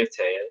up and lived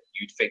here,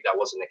 you'd think that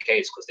wasn't the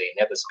case because they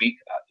never speak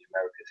about the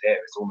Americas here.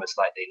 It's almost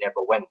like they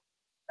never went.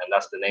 And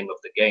that's the name of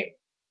the game.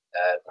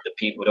 The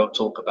people don't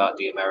talk about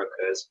the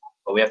Americas,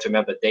 but we have to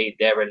remember their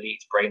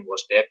elites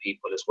brainwash their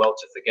people as well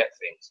to forget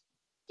things.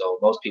 So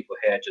most people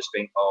here just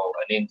think, oh,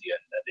 an Indian,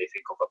 and they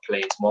think of a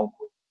plains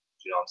Mongol.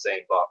 You know what I'm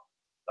saying? But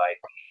like,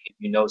 if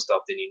you know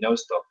stuff, then you know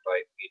stuff.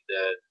 Like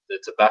the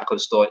tobacco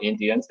store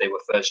Indians, they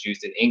were first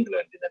used in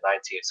England in the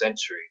 19th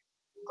century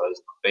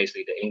because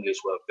basically the English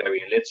were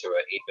very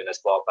illiterate even as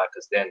far back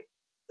as then.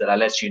 So that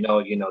lets you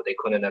know, they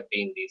couldn't have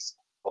been these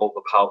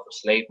overpowerful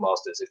slave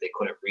masters if they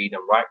couldn't read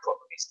and write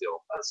properly still,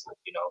 as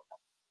you know,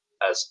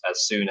 as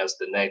soon as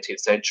the 19th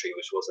century,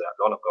 which wasn't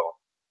that long ago.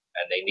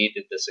 And they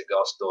needed the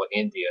cigar store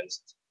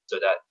Indians so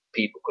that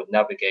people could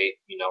navigate,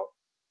 you know,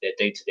 their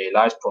day-to-day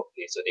lives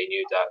properly. So they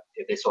knew that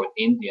if they saw an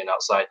Indian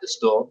outside the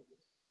store,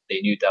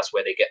 they knew that's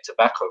where they get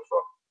tobacco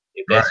from.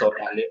 If they right, saw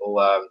that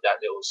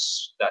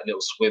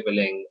little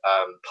swiveling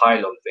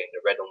pylon thing,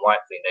 the red and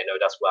white thing, they know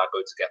that's where I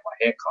go to get my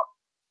hair cut.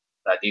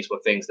 Like these were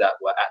things that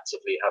were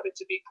actively having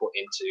to be put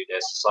into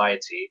their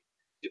society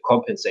to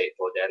compensate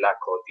for their lack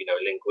of, you know,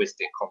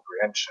 linguistic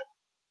comprehension.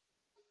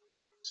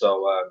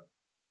 So,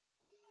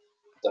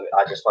 so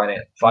I just find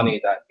it mm,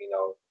 funny that, you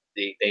know,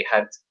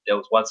 there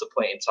was once a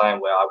point in time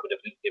where I would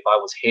have, if I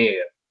was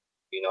here,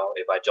 you know,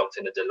 if I jumped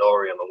in the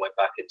DeLorean and went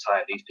back in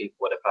time, these people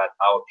would have had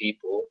our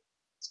people,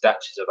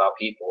 statues of our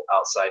people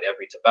outside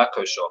every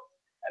tobacco shop,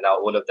 and now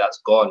all of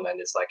that's gone,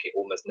 and it's like it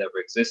almost never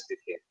existed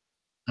here.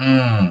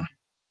 mm.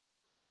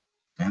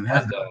 And And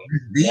that's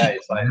yeah, deep,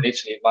 it's like man.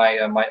 literally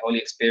my only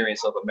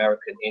experience of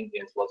American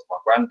Indians was my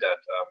granddad,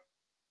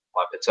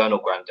 my paternal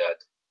granddad,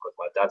 because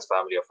my dad's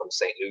family are from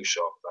St.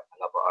 Lucia, like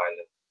another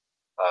island,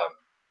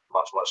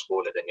 much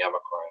smaller than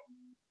Yamakai.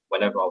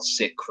 Whenever I was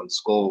sick from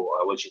school,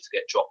 I always used to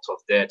get dropped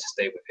off there to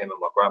stay with him and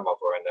my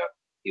grandmother, and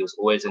he was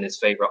always in his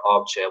favorite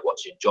armchair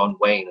watching John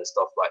Wayne and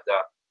stuff like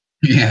that.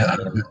 Yeah,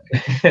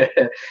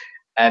 And,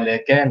 and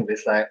again,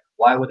 it's like,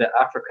 why would an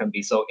African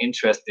be so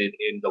interested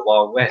in the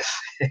Wild West?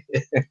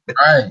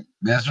 right.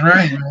 That's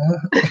right, man.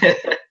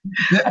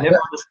 I never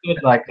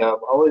understood. Like, I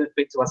always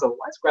think to myself,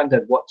 why is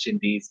Granddad watching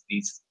these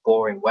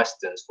boring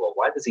westerns for?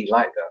 Why does he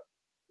like that?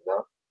 You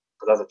know,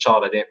 because as a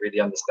child, I didn't really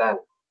understand.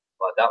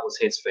 But that was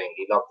his thing.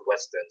 He loved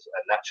westerns,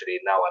 and naturally,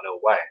 now I know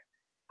why.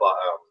 But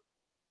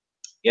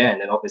yeah,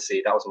 and then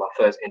obviously that was my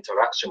first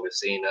interaction with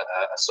seeing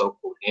a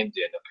so-called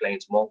Indian, a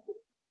Plains Mongol.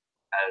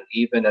 And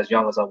even as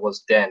young as I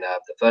was then,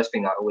 the first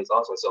thing I always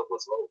asked myself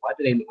was, "Oh, why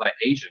do they look like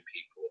Asian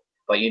people?"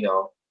 But you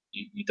know,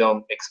 you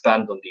don't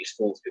expand on these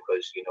thoughts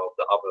because you know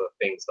the other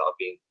things that are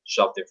being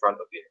shoved in front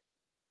of you.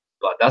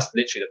 But that's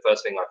literally the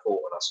first thing I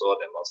thought when I saw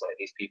them. I was like,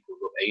 these people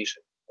look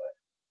Asian. Like,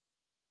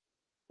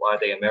 why are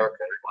they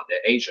American? Why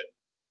they're Asian?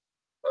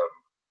 Um,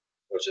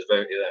 which is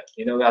very,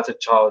 you know, as a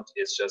child,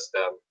 it's just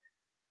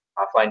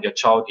I find your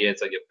child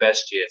years are your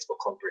best years for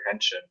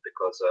comprehension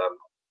because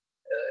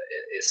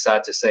it's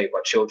sad to say,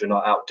 but children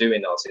are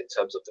outdoing us in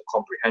terms of the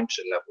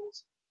comprehension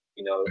levels.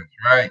 You know,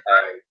 Right.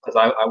 because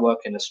I work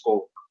in a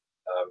school,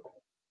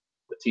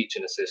 the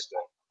teaching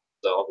assistant.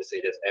 So obviously,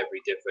 there's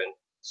every different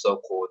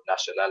so-called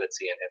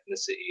nationality and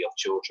ethnicity of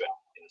children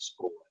in the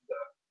school. And,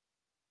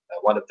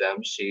 one of them,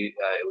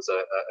 it was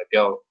a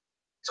girl,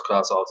 this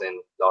class I was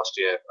in last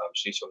year.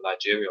 She's from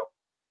Nigeria.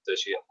 So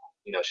she,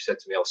 you know, she said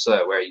to me, "Oh,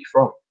 sir, where are you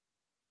from?"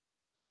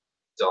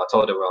 So I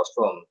told her where I was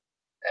from,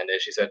 and then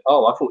she said,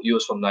 "Oh, I thought you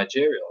was from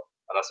Nigeria."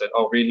 And I said,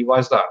 "Oh, really? Why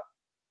is that?"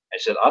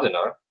 And she said, "I don't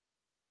know."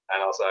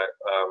 And I was like,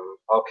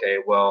 "Okay,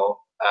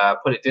 well,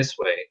 put it this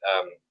way: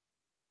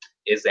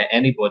 is there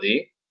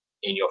anybody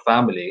in your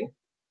family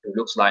who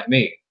looks like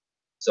me?"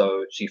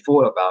 So she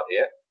thought about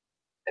it,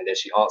 and then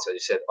she answered. She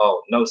said,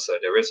 "Oh, no, sir,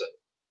 there isn't."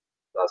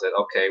 So I said,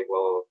 "Okay,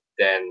 well,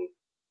 then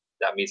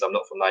that means I'm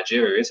not from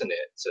Nigeria, isn't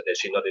it?" So then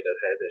she nodded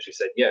her head, and she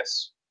said,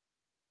 "Yes."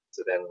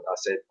 So then I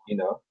said, "You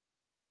know,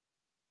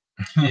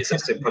 it's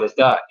as simple as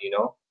that, you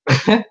know."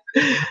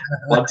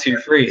 1, 2,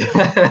 3.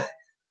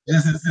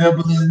 Just as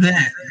simple as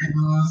that. You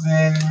know what I'm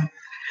saying?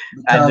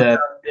 And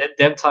Because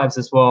them times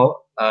as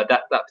well,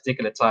 that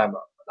particular time,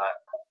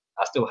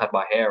 I still had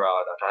my hair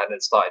out. I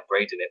hadn't started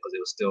braiding it because it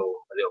was still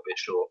a little bit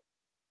short.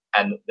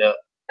 And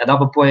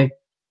another boy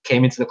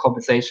came into the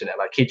conversation,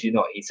 and I kid you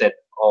not, he said,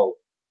 "Oh,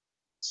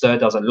 sir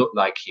doesn't look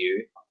like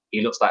you.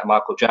 He looks like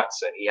Michael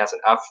Jackson. He has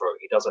an afro.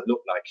 He doesn't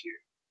look like you."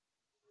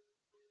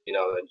 You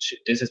know, and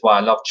this is why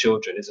I love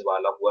children. This is why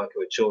I love working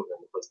with children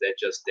because they're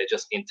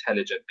just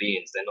intelligent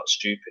beings. They're not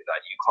stupid.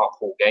 Like you can't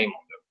pull game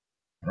on them.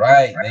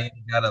 right, they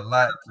ain't got a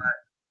lot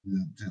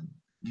to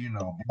you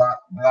know block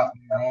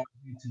their own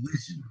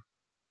intuition.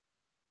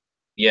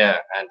 Yeah,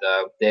 and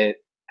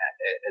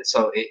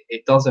so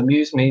it does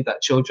amuse me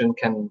that children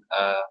can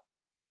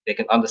they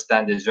can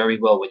understand this very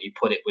well when you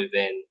put it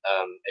within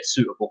a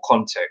suitable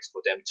context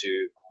for them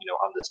to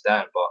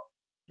understand. But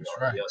That's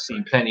right. you're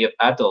seeing plenty of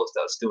adults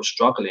that are still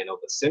struggling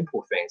over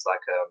simple things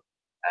like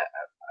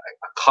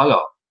a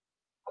color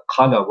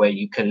where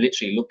you can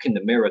literally look in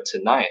the mirror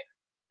tonight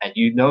and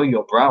you know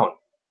you're brown,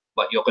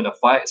 but you're gonna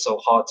fight so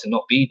hard to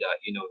not be that,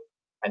 you know.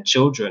 And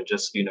children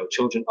just,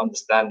 children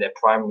understand their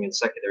primary and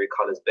secondary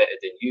colors better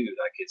than you.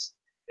 Like it's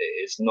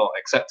not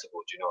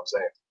acceptable. Do you know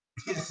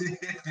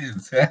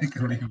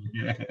Exactly.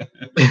 Yeah.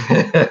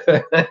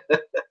 what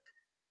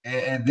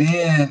I'm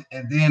saying?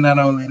 And then not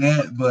only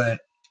that,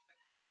 but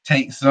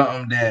take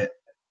something that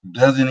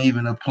doesn't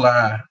even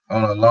apply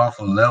on a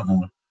lawful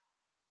level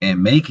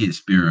and make it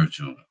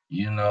spiritual.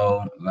 You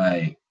know,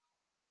 like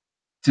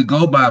to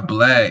go by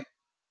black,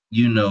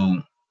 you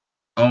know,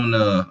 on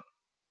a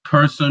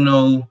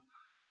personal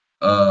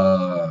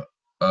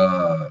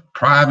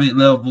private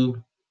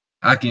level,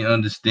 I can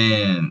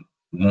understand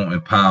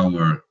wanting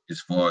power as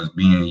far as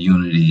being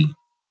unity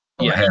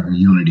or Yeah, having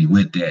unity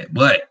with that.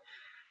 But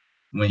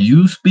when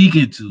you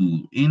speaking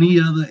to any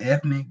other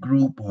ethnic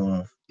group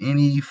or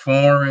any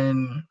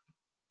foreign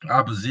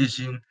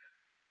opposition,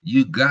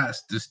 you got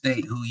to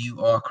state who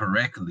you are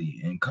correctly.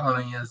 And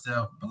calling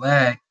yourself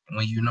black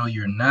when you know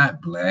you're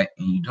not black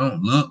and you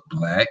don't look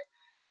black.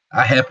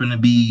 I happen to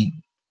be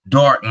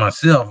dark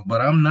myself,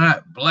 but I'm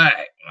not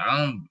black.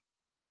 I'm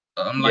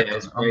yeah, like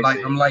it's I'm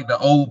crazy. like the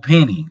old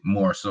penny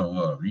more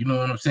so you know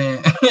what I'm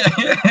saying?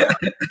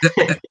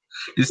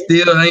 It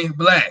still ain't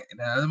black.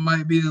 Now it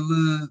might be a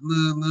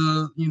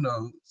little, you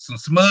know, some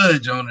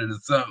smudge on it or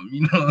something,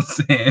 you know what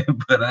I'm saying?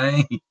 But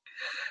I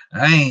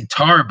ain't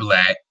tar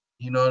black,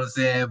 you know what I'm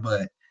saying?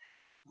 But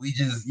we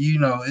just, you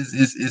know, it's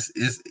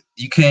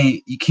you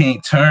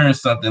can't turn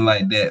something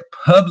like that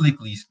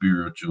publicly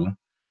spiritual,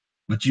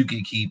 but you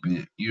can keep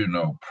it, you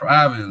know,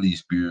 privately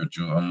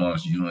spiritual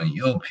amongst you and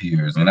your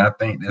peers. And I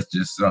think that's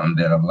just something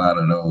that a lot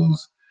of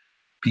those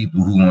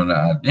people who want to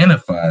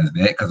identify as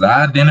that, because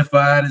I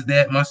identified as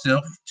that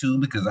myself too,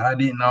 because I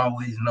didn't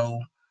always know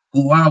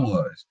who I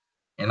was.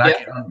 And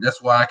Yeah,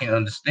 that's why I can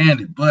understand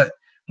it. But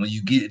when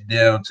you get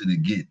down to the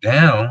get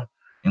down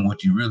and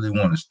what you really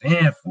want to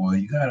stand for,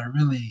 you got to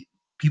really,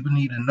 people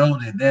need to know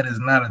that that is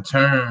not a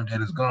term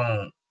that is going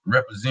to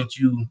represent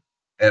you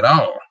at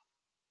all.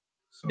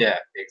 So, yeah,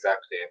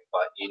 exactly.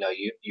 But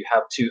you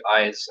have two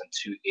eyes and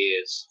two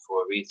ears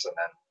for a reason,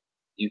 and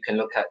you can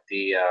look at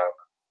the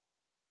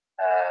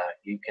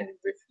you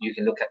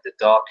can look at the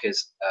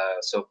darkest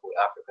so-called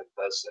African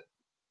person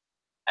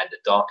and the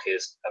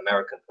darkest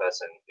American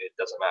person. It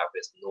doesn't matter if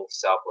it's north,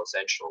 south, or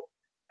central.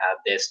 And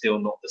they're still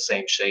not the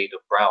same shade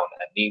of brown,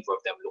 and neither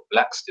of them look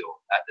black still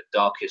at the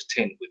darkest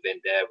tint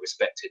within their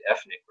respected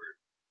ethnic group.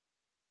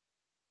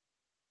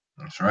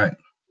 that's right.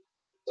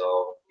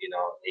 So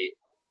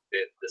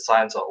the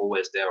signs are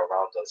always there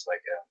around us. Like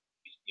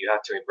you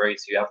have to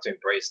embrace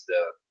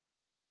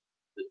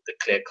the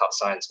clear-cut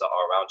signs that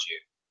are around you.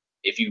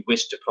 If you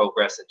wish to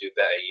progress and do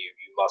better,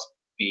 you must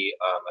be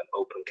an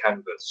open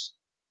canvas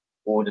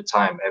all the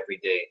time, every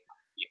day.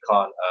 You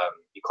can't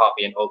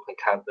be an open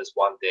canvas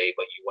one day,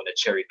 but you want to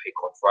cherry pick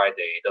on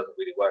Friday. It doesn't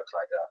really work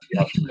like that. You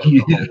have to go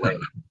the whole way.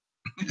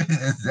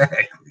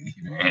 Exactly,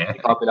 man.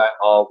 You can't be like,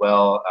 oh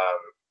well,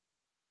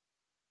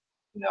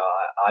 you know,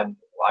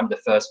 I'm the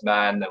first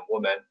man and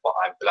woman, but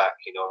I'm black.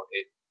 You know,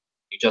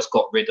 you just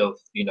got rid of,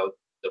 you know,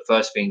 the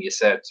first thing you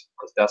said,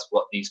 because that's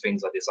what these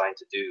things are designed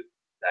to do.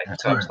 Like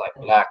That's terms right.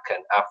 like black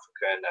and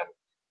African, and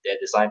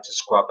they're designed to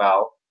scrub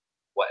out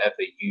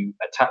whatever you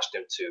attach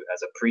them to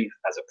as a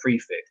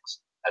prefix.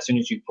 As soon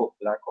as you put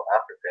black or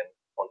African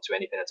onto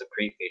anything as a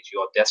prefix,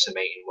 you're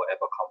decimating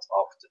whatever comes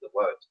after the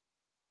word.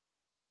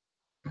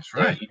 That's So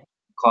right. you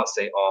can't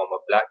say, oh, I'm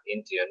a black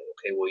Indian.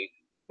 Okay, well,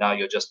 now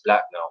you're just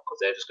black now, because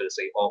they're just going to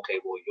say,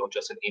 okay, well, you're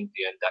just an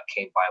Indian that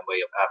came by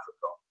way of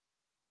Africa.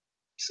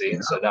 See,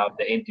 Yeah. so now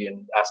the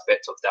Indian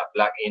aspect of that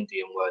black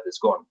Indian word is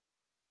gone.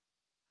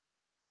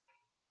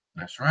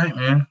 That's right,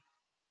 man.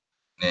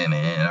 And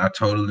I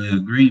totally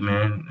agree,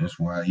 man. That's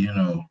why, you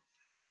know,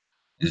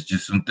 it's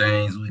just some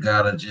things we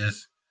gotta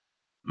just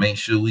make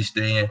sure we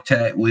stay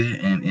intact with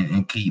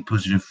and keep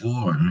pushing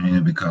forward,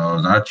 man,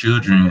 because our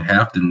children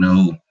have to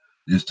know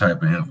this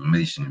type of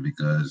information,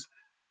 because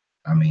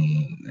I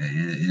mean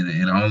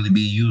it'll only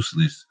be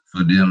useless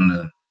for them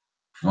to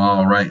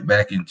fall right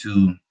back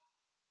into,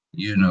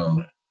 you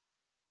know,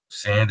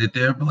 saying that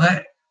they're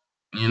black.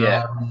 You know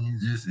Yeah, what I mean?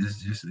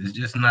 It's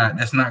just not,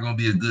 that's not gonna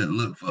be a good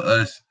look for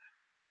us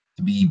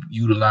to be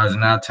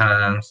utilizing our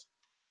times,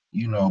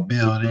 you know,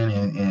 building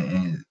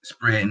and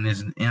spreading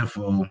this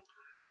info,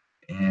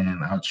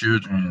 and our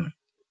children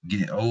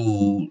get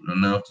old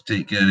enough to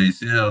take care of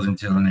themselves and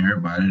telling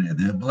everybody that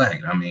they're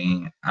black. I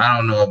mean, I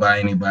don't know about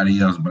anybody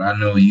else, but I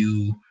know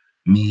you,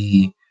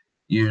 me,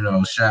 you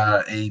know, Shy,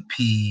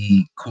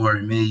 AP,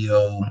 Corey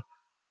Mayo,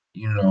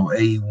 you know,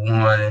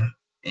 A1,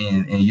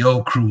 and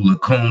your crew,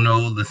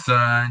 Lacono, the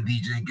Sun,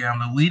 DJ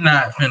Gambler. We're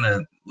not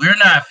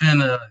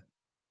finna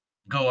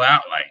go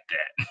out like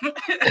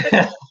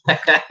that.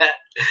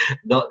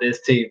 not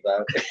this team,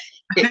 man.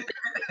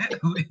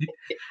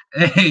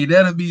 Hey,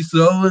 that'll be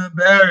so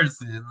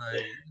embarrassing.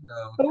 Like, you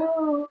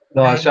know.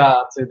 No, Hey, shout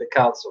out to the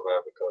council,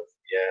 man, because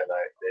yeah,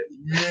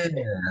 like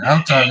yeah,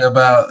 I'm talking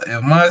about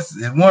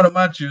if one of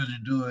my children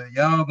do it,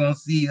 y'all gonna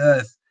see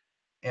us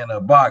in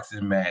a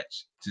boxing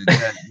match to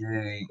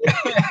goddamn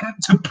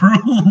to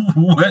prove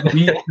what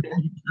needs to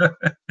be done.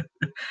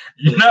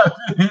 You're not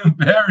gonna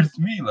embarrass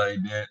me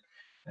like that.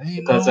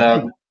 Ain't because no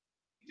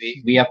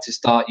way. we have to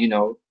start, you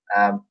know,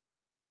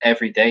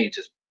 every day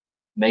just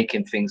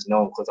making things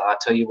known. Because I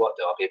tell you what,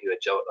 though, I'll give you a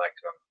joke. Like,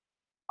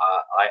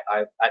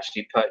 I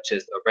actually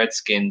purchased a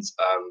Redskins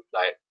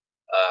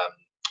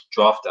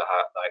drafter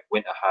hat, like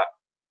winter hat,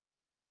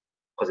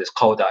 because it's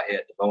cold out here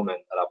at the moment,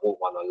 and I bought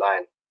one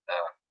online.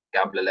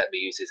 Gambler let me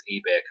use his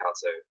eBay account,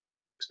 so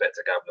respect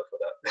to Gambler for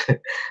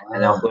that.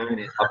 And I'm wearing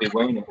it. I've been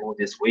wearing it all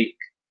this week.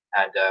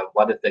 And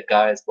one of the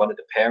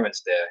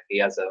parents there, he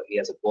has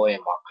a boy in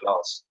my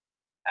class,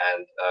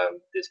 and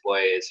this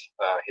boy is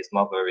his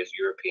mother is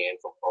European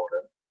from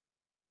Poland,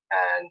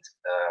 and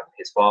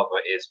his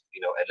father is, you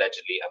know,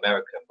 allegedly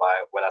American. By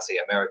when I say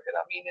American,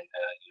 I mean you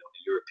know,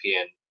 a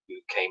European who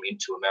came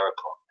into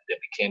America and then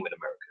became an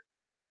American.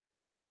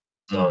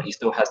 So he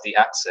still has the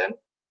accent,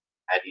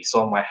 and he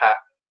saw my hat.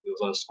 He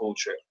was on a school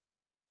trip,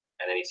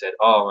 and then he said,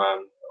 "Oh,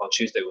 on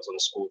Tuesday he was on a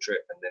school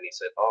trip," and then he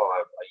said, "Oh,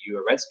 are you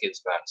a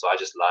Redskins fan?" So I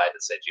just lied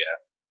and said, "Yeah."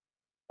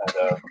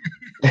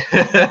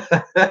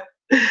 And,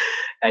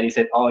 and he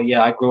said, "Oh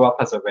yeah, I grew up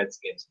as a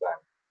Redskins fan."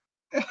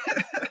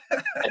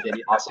 And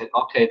then I said,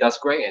 "Okay, that's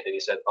great." And then he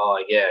said, "Oh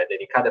yeah." And then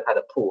he kind of had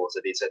a pause,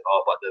 and he said,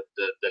 "Oh, but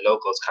the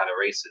logo's kind of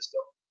racist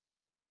though."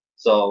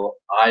 So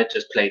I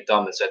just played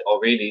dumb and said, "Oh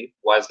really?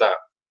 Why is that?"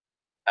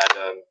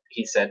 And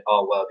he said,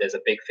 "Oh well, there's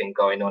a big thing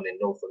going on in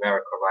North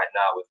America right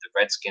now with the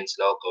Redskins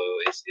logo.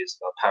 Is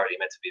apparently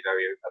meant to be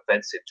very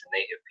offensive to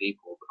Native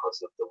people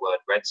because of the word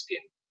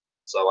Redskin."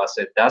 So I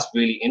said, "That's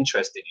really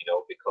interesting, you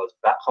know, because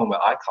back home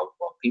where I come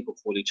from, people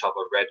call each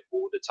other red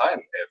all the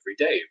time, every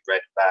day.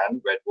 Red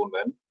man, red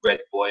woman,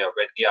 red boy, or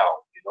red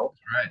gal. You know,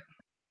 Right.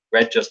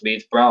 red just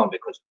means brown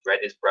because red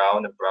is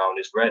brown and brown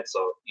is red.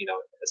 So you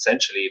know,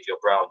 essentially, if you're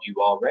brown, you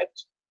are red."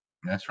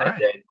 That's And right.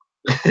 then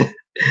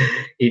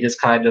he just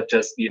kind of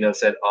just, you know,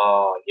 said,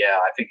 "Oh yeah,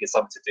 I think it's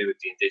something to do with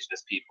the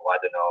indigenous people. I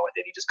don't know." And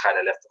then he just kind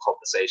of left the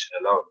conversation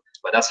alone.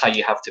 But that's how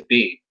you have to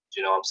be. Do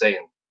you know what I'm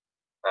saying?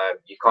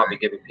 You can't be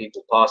Right. giving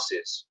people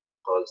passes,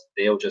 because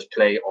they'll just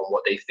play on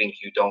what they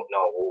think you don't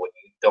know or what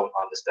you don't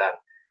understand.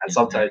 And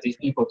sometimes these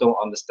people don't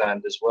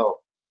understand as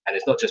well. And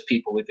it's not just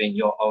people within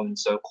your own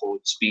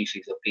so-called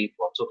species of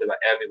people. I'm talking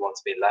about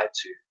everyone's been lied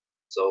to.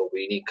 So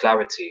we need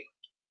clarity.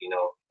 You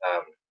know,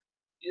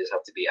 you just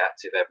have to be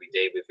active every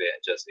day with it.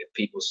 And just if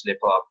people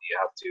slip up, you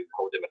have to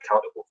hold them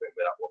accountable for it.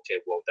 Be like, okay,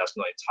 well, that's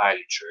not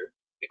entirely true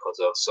because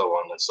of so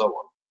on and so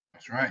on.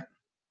 That's right.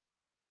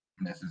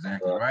 That's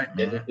exactly right,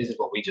 man. This is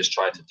what we just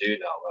try to do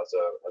now as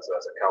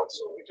a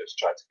council. We just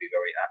try to be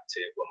very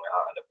active when we're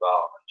out and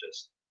about and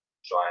just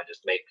try and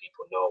just make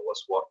people know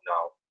what's what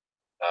now.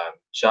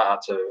 Shout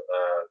out to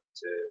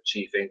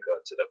Chief Inca,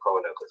 to the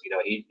Kona, because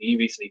he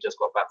recently just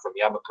got back from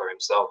Yamaka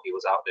himself. He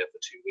was out there for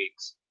 2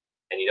 weeks,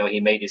 and he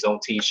made his own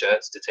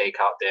T-shirts to take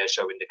out there,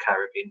 showing the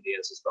Carib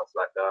Indians and stuff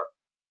like that.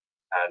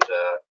 And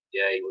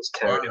yeah, he was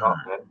tearing it up,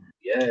 man.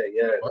 Yeah.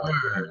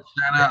 Word.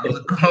 Shout out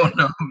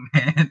Lacono,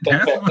 man.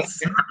 That's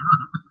what's up.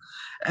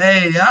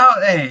 Hey,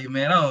 y'all, hey,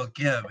 man, I don't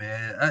care,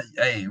 man.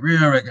 Hey,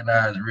 real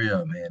recognize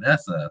real, man.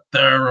 That's a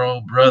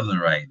thorough brother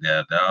right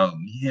there, dog.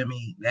 You hear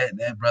me?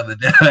 That brother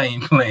that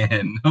ain't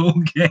playing no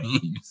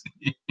games.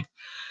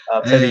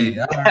 I'll tell Hey,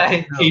 you, I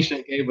already know.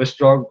 T-shirt game was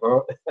strong,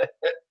 bro.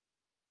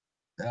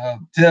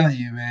 I'm telling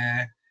you,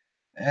 man.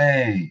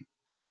 Hey,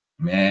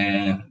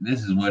 man,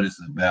 this is what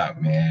it's about,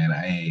 man.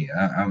 Hey,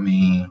 I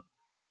mean,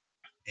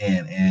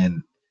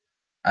 and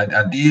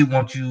I did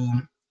want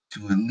you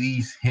to at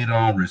least hit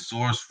on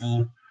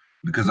resourceful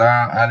because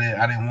I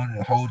didn't want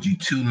to hold you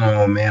too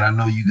long, man. I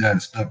know you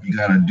got stuff you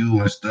got to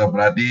do and stuff,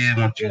 but I did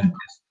want you to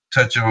just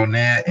touch on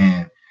that,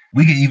 and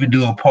we can even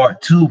do a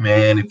part 2,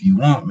 man, if you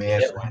want,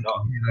 man. Yeah, So why you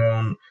not? can hit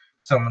on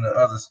some of the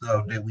other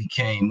stuff that we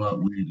came up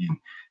with, and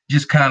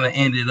just kind of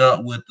ended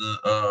up with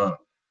the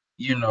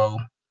you know,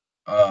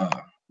 uh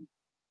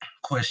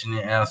question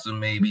and answer,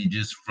 maybe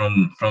just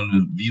from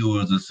the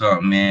viewers or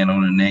something, man,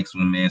 on the next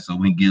one, man, so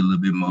we can get a little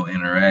bit more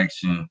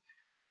interaction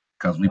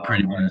because we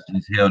pretty much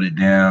just held it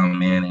down,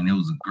 man, and it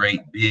was a great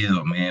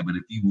build, man. But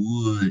if you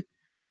would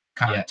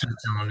kind Yeah, of touch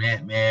on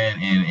that, man,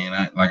 and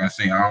I, like I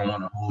say, I don't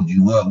want to hold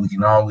you up. We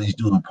can always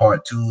do a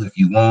part 2 if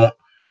you want,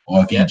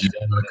 or if you yeah, just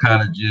want to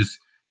kind definitely. of just,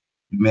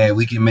 man,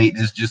 we can make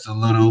this just a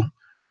little,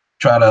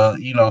 try to,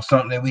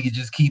 something that we could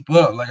just keep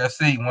up. Like I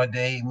say, one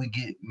day we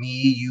get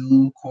me,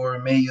 you, Corey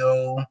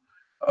Mayo,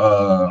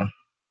 uh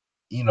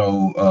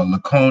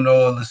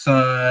Lacono,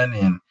 Lasan,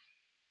 and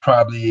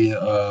probably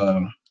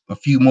a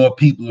few more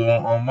people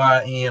on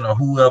my end, or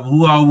who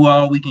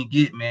all we can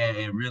get, man,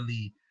 and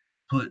really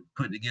put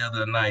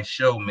together a nice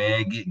show,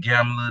 man. Get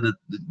Gamla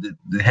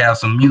to have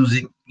some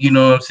music, you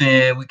know what I'm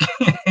saying? We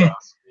can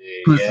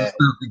put some Yeah,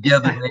 stuff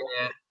together,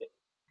 man.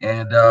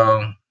 And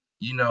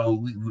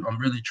I'm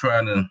really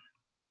trying to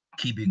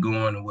keep it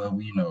going to where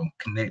we,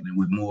 connecting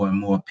with more and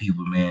more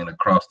people, man,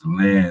 across the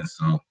land.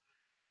 So,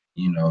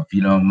 if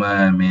you don't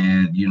mind,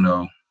 man,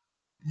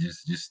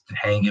 just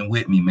hanging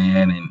with me,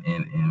 man,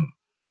 and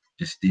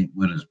just stick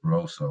with us,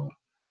 bro. So,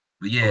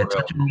 but yeah, for real.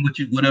 touch on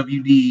whatever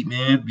you need,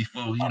 man.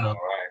 Before All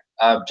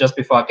right. Just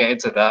before I get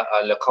into that,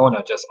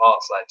 Lacona just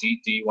asked, like, do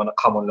you want to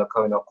come on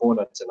Lacona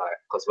Corner tonight?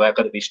 Because we're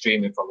going to be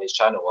streaming from his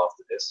channel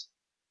after this.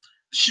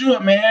 Sure,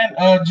 man.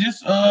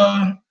 Just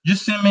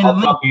send me the I'll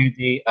link. plug you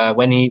the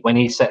when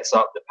he sets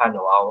up the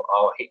panel.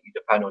 I'll hit you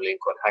the panel link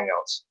on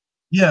Hangouts.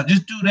 Yeah,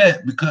 just do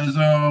that because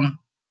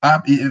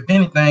if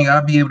anything,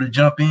 I'll be able to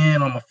jump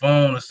in on my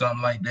phone or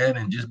something like that,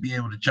 and just be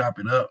able to chop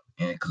it up.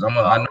 And because I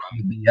know All I'm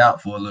gonna be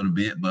out for a little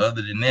bit, but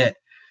other than that,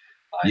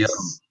 right. yeah,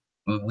 Nice.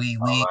 All we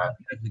right.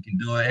 definitely can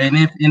do it.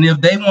 And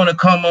if they want to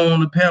come on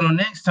the panel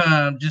next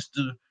time, just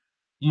to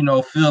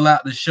fill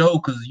out the show,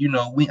 because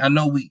I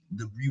know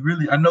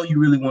you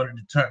really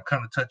wanted to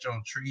kind of touch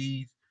on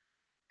trees,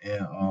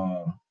 and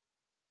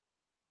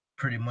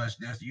pretty much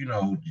that's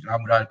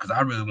I'm not, because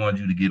I really wanted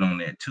you to get on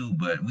that too,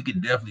 but we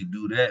could definitely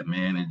do that,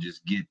 man, and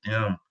just get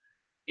them.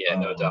 Yeah,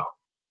 no doubt.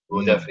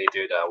 We'll Yeah, definitely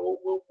do that.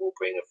 We'll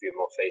bring a few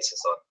more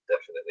faces on,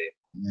 definitely.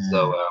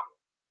 So yeah,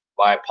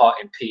 my part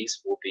in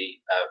peace will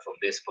be from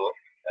this book,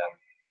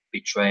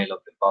 Betrayal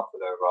of the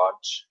Buffalo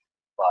Ranch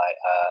by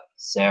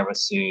Sarah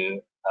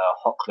Sue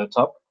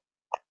Hockletop.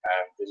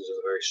 This is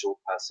a very short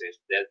passage.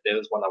 There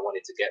was one I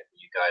wanted to get for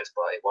you guys,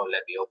 but it won't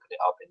let me open it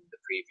up in the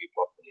preview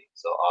properly.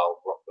 So I'll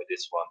rock with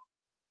this one.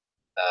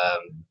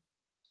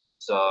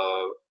 So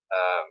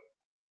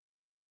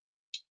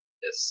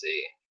let's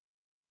see.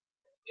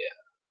 Yeah.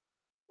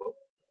 Oh,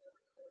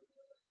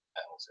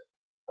 that was it.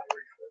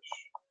 Refresh.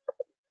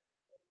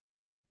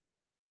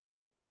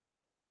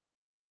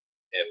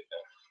 There we go.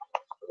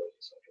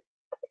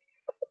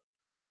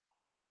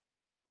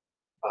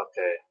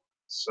 Okay.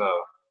 So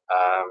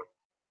um,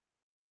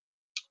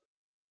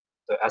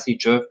 So as he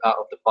drove out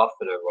of the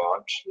buffalo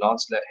ranch,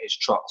 Lance let his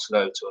truck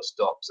slow to a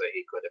stop so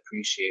he could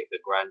appreciate the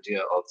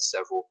grandeur of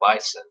several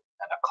bison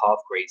and a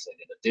calf grazing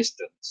in the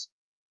distance.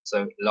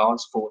 So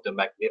Lance thought the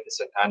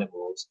magnificent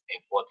animals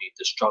embodied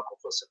the struggle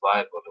for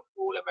survival of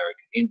all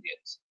American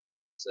Indians.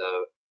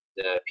 So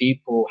the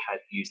people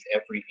had used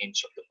every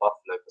inch of the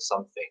buffalo for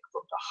something,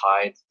 from the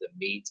hide, the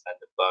meat, and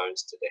the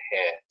bones to the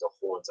hair, the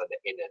horns, and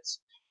the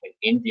innards. When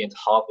Indians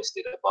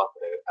harvested a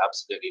buffalo,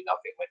 absolutely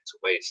nothing went to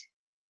waste.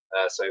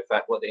 So in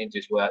fact, what the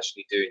Indians were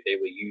actually doing, they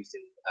were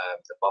using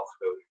the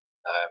buffalo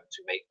to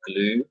make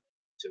glue,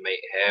 to make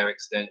hair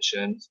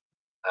extensions,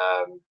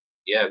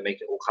 yeah,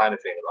 making all kind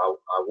of things.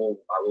 I will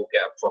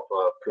get a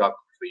proper plug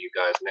for you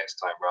guys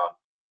next time round.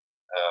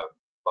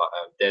 But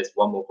there's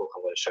one more book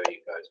I'm going to show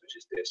you guys, which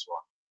is this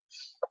one.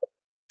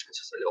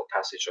 just a little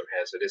passage from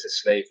here. So this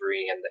is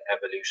Slavery and the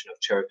Evolution of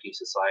Cherokee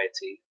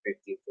Society,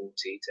 1540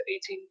 to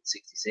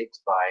 1866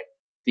 by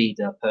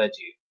Theda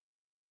Purdue.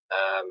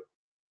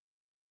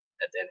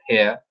 And then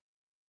here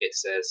it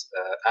says,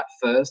 at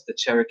first, the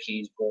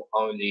Cherokees bought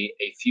only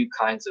a few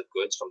kinds of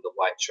goods from the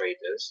white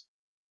traders.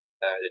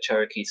 The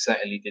Cherokees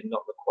certainly did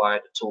not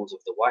require the tools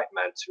of the white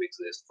man to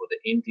exist, for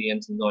the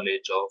Indians'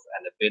 knowledge of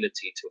and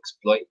ability to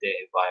exploit their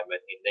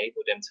environment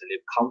enabled them to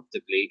live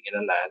comfortably in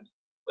a land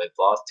where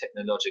vast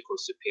technological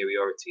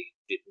superiority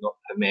did not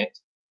permit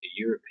the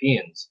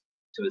Europeans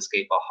to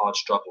escape a hard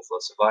struggle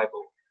for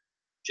survival.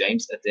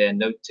 James Adair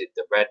noted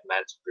the red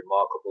man's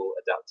remarkable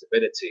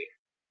adaptability.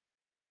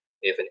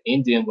 If an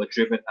Indian were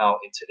driven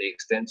out into the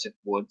extensive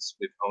woods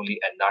with only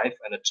a knife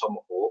and a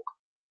tomahawk,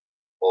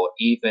 or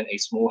even a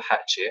small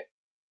hatchet,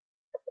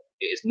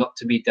 it is not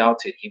to be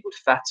doubted he would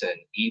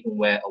fatten even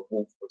where a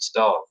wolf would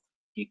starve.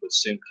 He could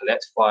soon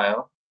collect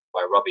fire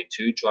by rubbing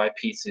two dry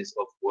pieces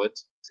of wood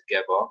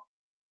together,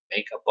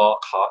 make a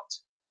bark hut,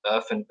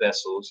 earthen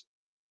vessels,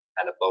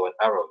 and a bow and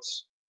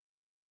arrows.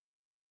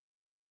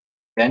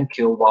 Then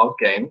kill wild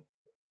game,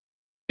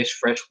 fish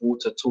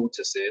freshwater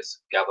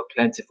tortoises, gather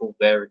plentiful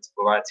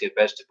variety of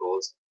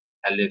vegetables,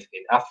 and live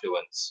in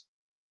affluence.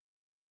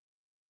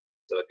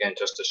 So again,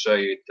 just to show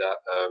you that,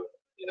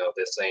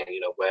 they're saying,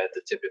 where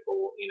the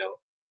typical,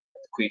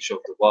 creature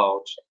of the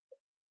wild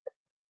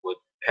would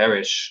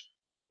perish,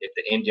 if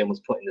the Indian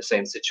was put in the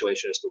same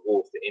situation as the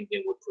wolf, the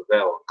Indian would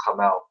prevail and come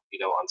out,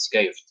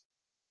 unscathed,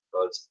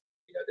 because,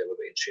 they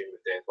were in tune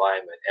with their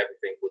environment.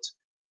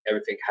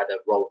 Everything had a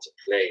role to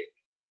play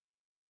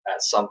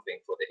as something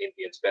for the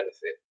Indians'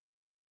 benefit,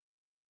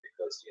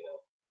 because,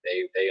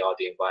 they are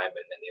the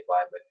environment and the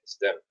environment is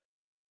them.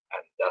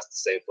 And that's the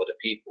same for the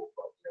people,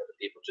 but the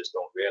people just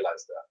don't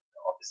realize that.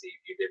 Obviously, if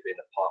you live in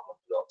apartment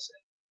blocks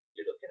and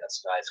you're looking at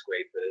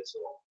skyscrapers,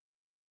 or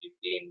you've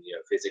been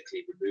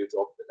physically removed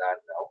off the land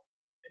now,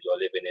 and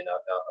you're living in a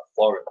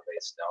foreign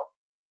place now,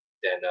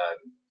 then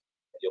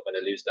you're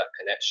going to lose that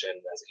connection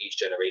as each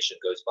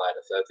generation goes by.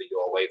 The further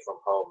you're away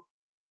from home,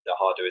 the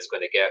harder it's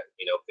going to get,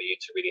 for you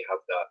to really have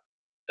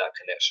that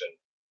connection.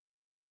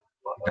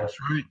 But, That's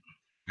right.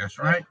 That's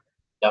right.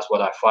 That's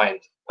what I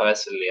find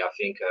personally. I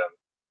think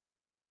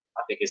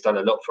it's done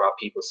a lot for our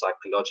people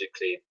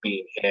psychologically,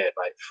 being here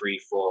like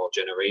 3-4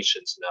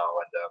 generations now,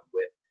 and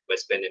we're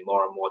spending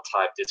more and more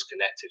time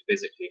disconnected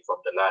physically from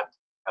the land,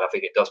 and I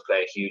think it does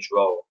play a huge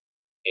role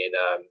in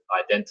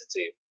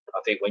identity.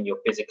 I think when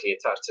you're physically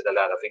attached to the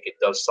land, I think it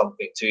does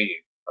something to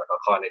you. Like, I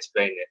can't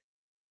explain it,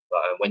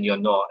 but when you're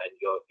not, and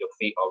your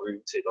feet are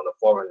rooted on a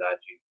foreign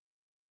land, you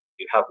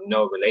have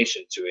no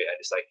relation to it, and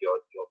it's like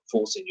you're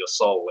forcing your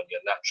soul and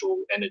your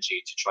natural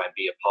energy to try and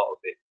be a part of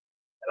it.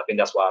 And I think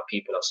that's why our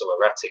people are so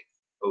erratic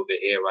over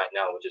here right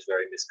now. We're just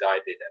very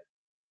misguided, and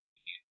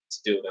you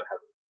still don't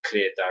have a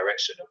clear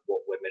direction of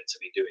what we're meant to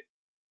be doing.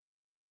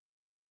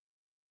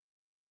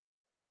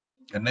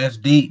 And that's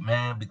deep,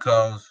 man,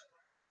 because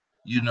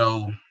it's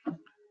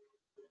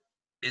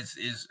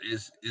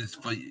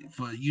for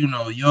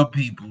your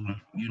people.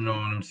 You know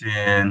what I'm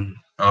saying?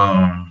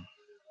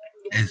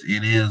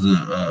 It is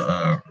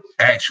a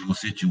actual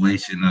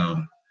situation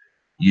of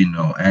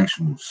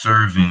actual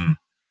serving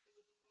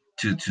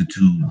to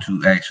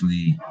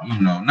actually,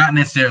 not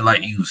necessarily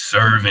like you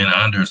serving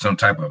under some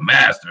type of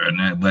master and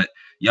that, but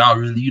y'all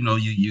really,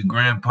 your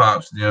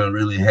grandpops then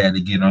really had to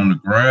get on the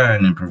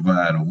grind and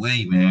provide a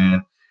way,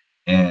 man.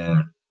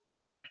 And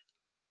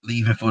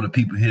even for the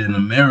people here in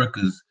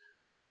Americas,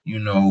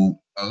 a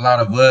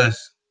lot of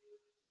us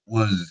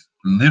was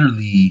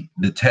literally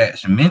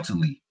detached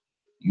mentally.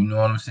 You know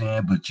what I'm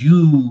saying? But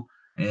you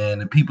and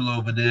the people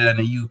over there in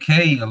the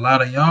UK, a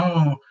lot of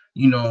y'all,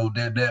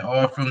 that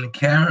are from the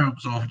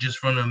Caribs or just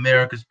from the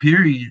Americas,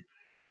 period,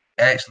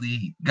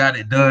 actually got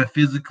it done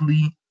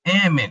physically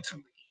and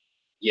mentally.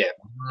 Yeah.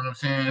 You know what I'm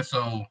saying?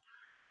 So,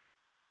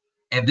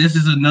 and this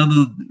is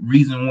another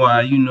reason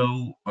why,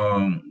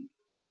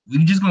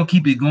 we just gonna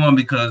keep it going,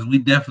 because we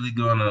definitely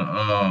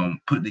gonna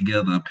put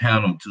together a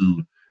panel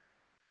to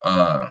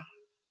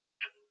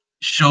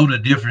show the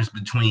difference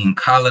between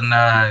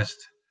colonized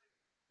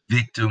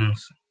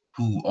victims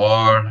who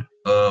are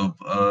of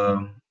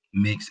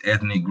mixed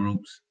ethnic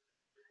groups,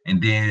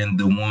 and then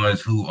the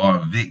ones who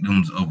are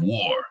victims of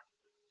war.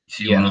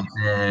 See what I'm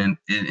saying?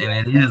 And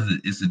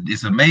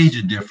it's a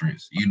major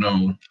difference,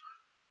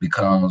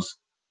 because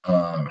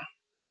our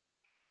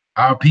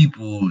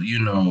people,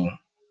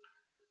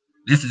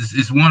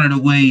 it's one of the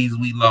ways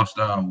we lost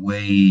our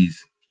ways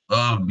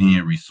of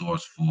being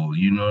resourceful.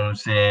 You know what I'm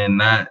saying?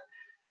 Not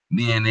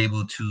being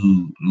able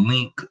to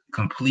link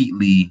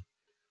completely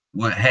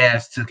what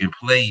has taken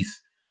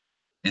place,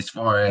 as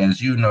far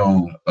as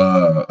because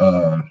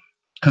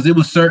it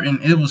was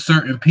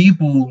certain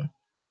people,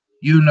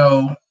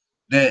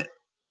 that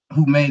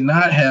who may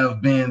not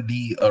have been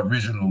the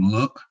original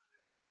look,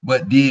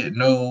 but did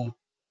know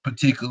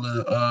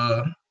particular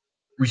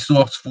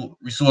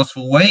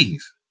resourceful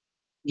ways.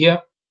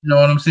 Yeah. You know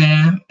what I'm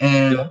saying?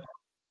 And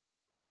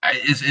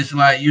it's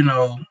like,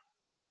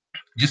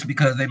 just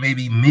because they may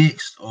be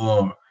mixed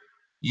or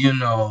you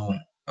know,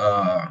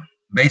 uh,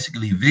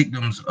 basically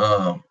victims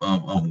of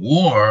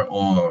war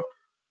or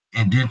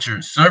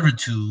indentured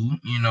servitude,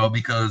 you know,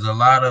 because a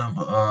lot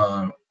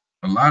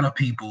of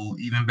people,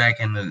 even back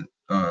in the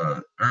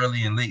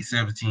early and late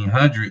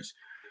 1700s,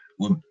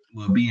 were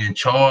were being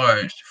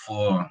charged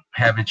for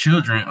having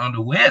children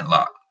under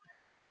wedlock,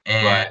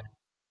 and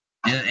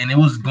Right. it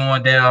was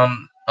going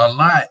down a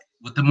lot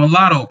with the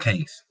mulatto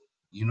case.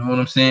 You know what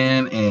I'm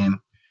saying? And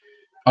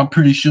I'm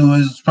pretty sure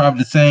it's probably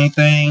the same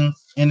thing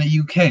in the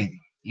UK.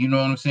 You know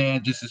what I'm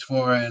saying? Just as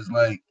far as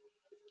like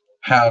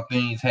how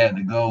things had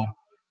to go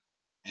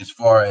as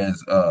far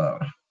as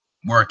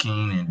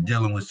working and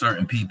dealing with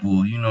certain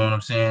people. You know what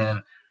I'm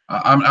saying?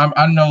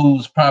 I know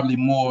it's probably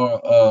more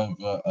of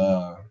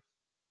a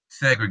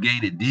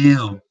segregated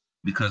deal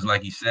because,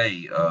 like you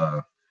say,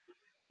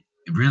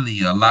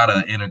 really a lot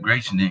of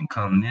integration didn't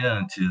come there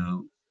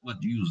until what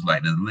you was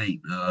like the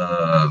late,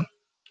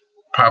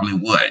 probably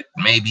what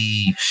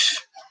maybe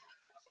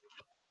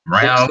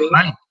around 60.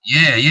 night,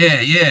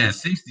 yeah,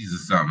 60s or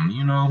something.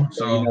 You know,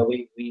 So, you so know,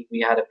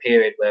 we had a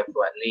period where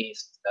for at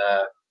least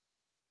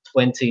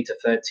 20 to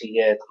 30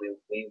 years,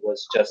 we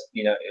was just,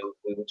 you know,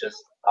 we were just,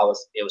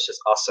 it was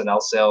just us and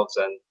ourselves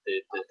and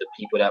the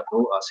people that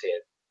brought us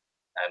here.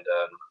 And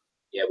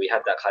yeah, we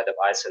had that kind of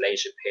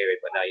isolation period,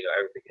 but now, you know,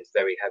 everything is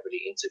very heavily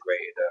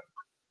integrated.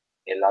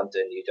 In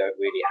London, you don't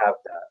really have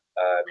that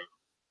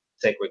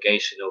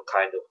segregational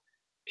kind of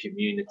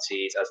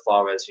communities as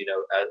far as, you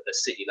know, a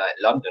city like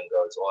London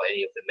goes, or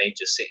any of the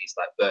major cities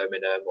like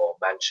Birmingham or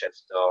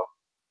Manchester.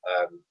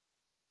 Um,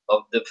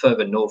 of the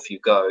further north you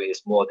go,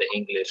 is more the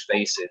English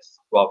faces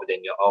rather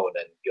than your own,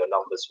 and your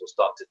numbers will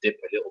start to dip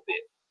a little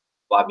bit.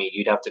 But I mean,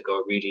 you'd have to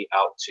go really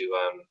out to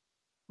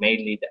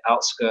mainly the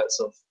outskirts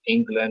of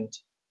England,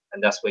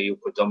 and that's where you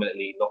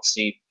predominantly not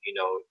see, you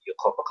know, your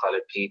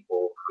copper-colored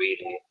people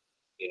really,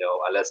 you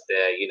know, unless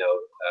they're, you know,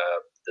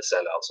 the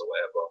sellouts or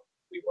whatever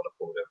we want to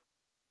call them,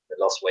 the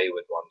lost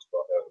wayward ones.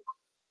 But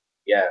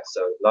yeah,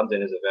 so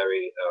London is a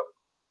very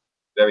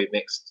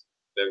mixed,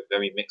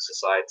 very mixed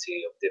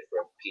society of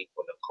different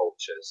people and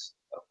cultures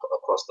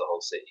across the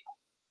whole city.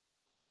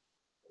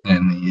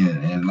 and yeah,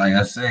 and like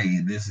I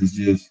say, this is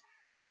just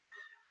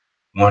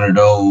one of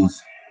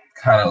those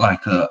kind of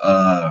like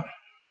a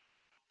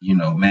you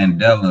know,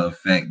 Mandela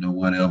effect or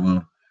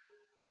whatever.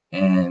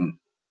 And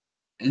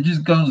it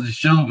just goes to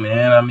show,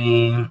 man. I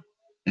mean,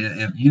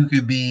 if you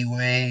could be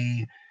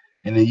way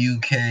in the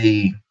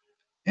UK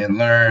and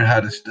learn how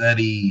to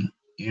study,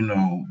 you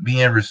know,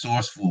 being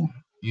resourceful,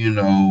 you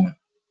know,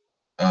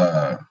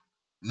 uh,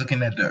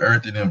 looking at the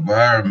earth and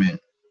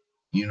environment,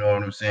 you know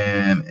what I'm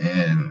saying,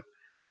 and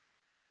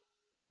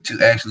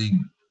to actually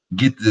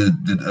get the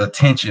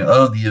attention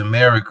of the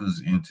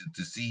Americas and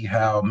to see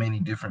how many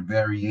different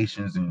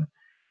variations and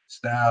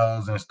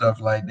styles and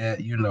stuff like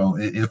that. You know,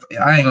 if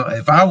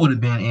I would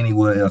have been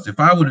anywhere else, if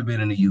I would have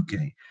been in the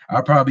UK,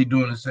 I'd probably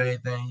doing the same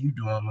thing you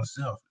doing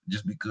myself,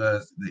 just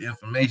because the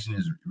information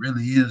is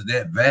really is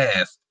that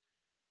vast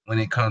when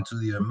it comes to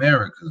the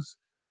Americas.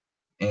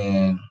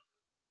 And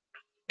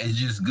it's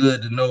just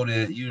good to know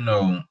that, you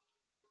know,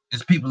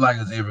 it's people like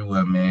us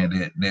everywhere,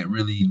 man, that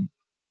really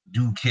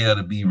do care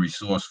to be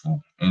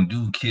resourceful and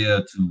do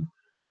care to,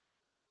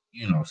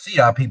 you know, see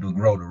how people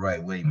grow the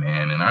right way,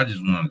 man. And I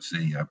just want to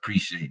say I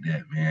appreciate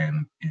that,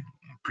 man. And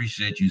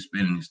appreciate you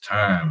spending this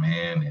time,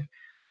 man. And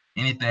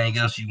anything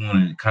else you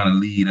want to kind of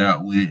lead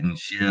out with and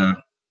share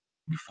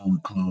before we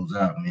close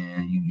out,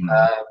 man. You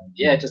know.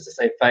 Yeah, just to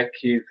say thank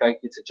you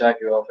to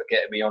Jaguar for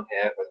getting me on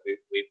here, because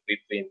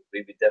we've been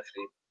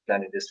definitely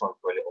planning this one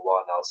for a little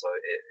while now, so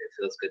it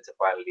feels good to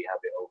finally have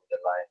it over the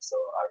line. So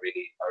I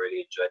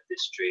really enjoyed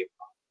this stream,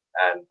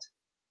 and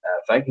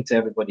thank you to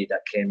everybody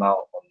that came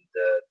out on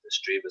the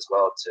stream as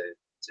well to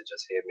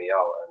just hear me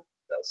out, and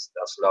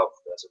that's love,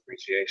 that's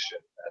appreciation,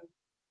 and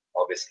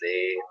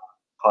obviously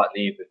can't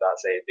leave without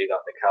saying big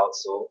up the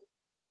council,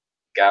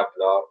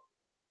 Gabler,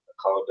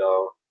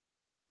 Kodo,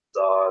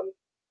 Don,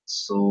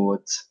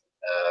 Sword,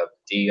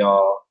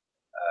 DR,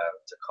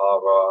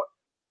 Takara,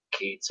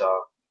 Kita.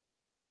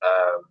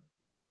 I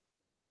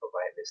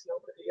might miss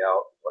nobody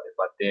out, but if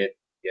I did,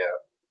 yeah,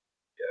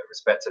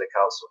 respect to the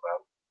council,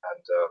 man,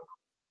 and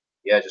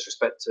yeah, just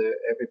respect to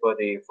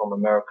everybody from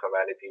America,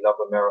 man. If you love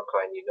America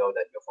and you know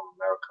that you're from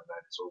America, man,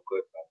 it's all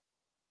good, man.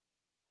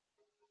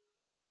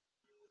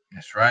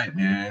 That's right,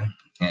 man.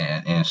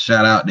 And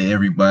shout out to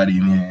everybody,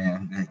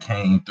 man, that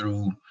came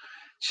through,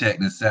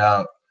 checked us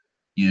out.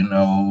 You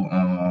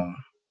know,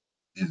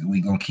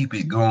 we gonna keep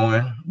it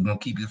going. We're gonna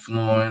keep it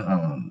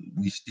flowing.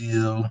 We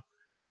still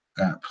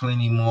got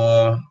plenty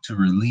more to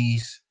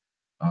release.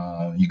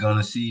 You're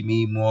gonna see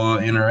me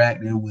more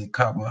interacting with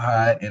Copper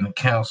Hot and the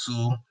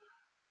council,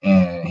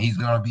 and he's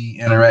gonna be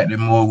interacting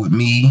more with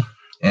me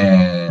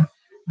and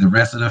the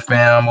rest of the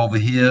fam over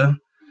here.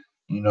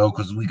 You know,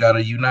 because we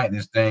gotta unite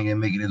this thing and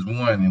make it as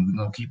one, and we're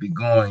gonna keep it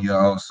going,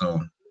 y'all.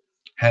 So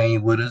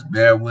hang with us,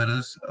 bear with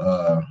us.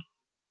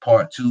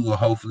 Part two will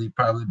hopefully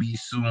probably be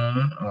soon.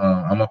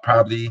 I'm gonna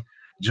probably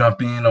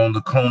jump in on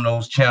the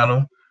Konos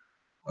channel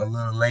a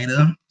little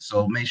later.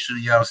 So make sure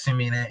y'all send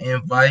me that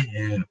invite,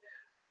 and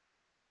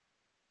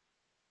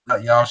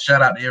y'all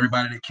shout out to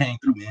everybody that came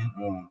through,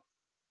 man.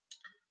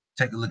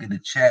 Take a look at the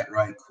chat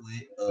right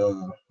quick.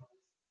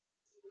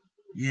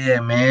 Yeah,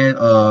 man.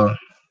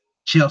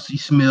 Chelsea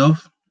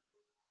Smith.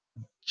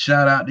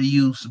 Shout out to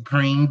you,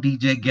 Supreme.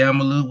 DJ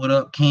Gamala. What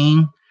up,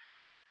 King?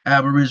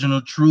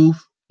 Aboriginal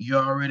Truth. You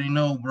already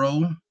know,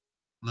 bro.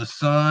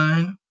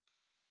 LaSun.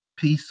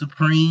 Peace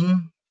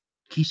Supreme.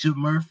 Keisha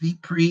Murphy.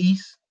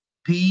 Priest.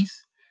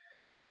 Peace.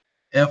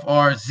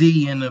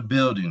 FRZ in the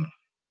building.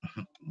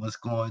 What's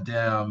going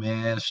down,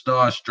 man?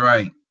 Star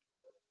Strike.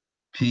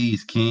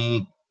 Peace,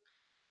 King.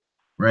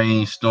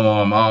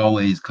 Rainstorm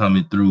always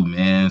coming through,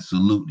 man.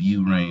 Salute to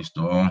you,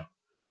 Rainstorm.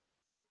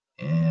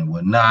 And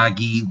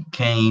Wanagi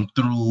came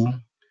through.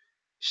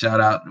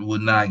 Shout out to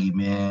Wanagi,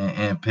 man.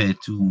 And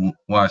Petu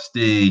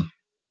Waste.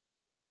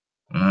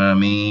 I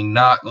mean,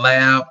 Knock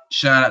Lab.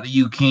 Shout out to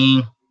you,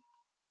 King.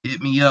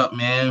 Hit me up,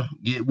 man.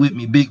 Get with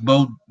me, Big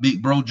Bro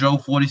Joe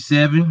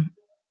 47.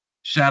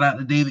 Shout out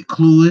to David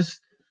Cluis.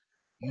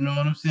 You know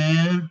what I'm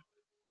saying?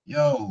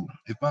 Yo,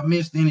 if I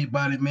missed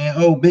anybody, man.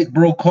 Oh, Big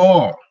Bro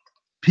Carl.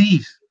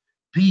 Peace.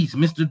 Peace,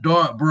 Mr.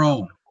 Dark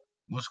Bro.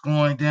 What's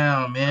going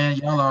down, man?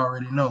 Y'all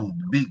already know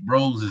the Big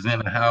Bros is in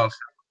the house.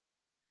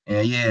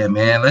 And yeah,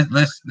 man,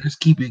 let's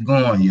keep it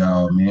going,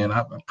 y'all, man.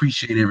 I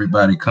appreciate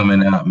everybody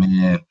coming out,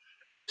 man.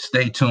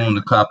 Stay tuned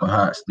to Copper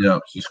Hot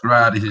Step.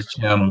 Subscribe to his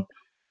channel.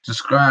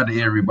 Subscribe to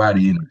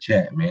everybody in the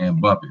chat, man.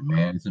 Bump it,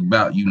 man. It's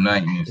about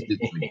uniting and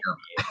sticking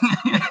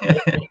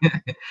together.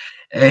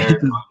 Hey,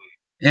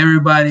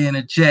 everybody in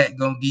the chat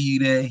gonna give you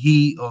that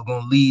heat or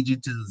gonna lead you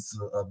to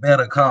a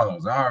better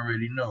cause. I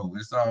already know.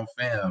 It's all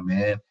fam,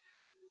 man.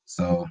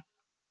 So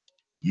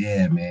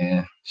yeah,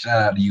 man.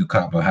 Shout out to you,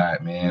 Copper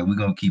Hot, man. We're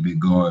gonna keep it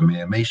going,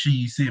 man. Make sure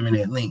you send me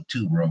that link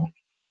too, bro.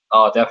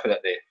 Oh,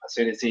 definitely. As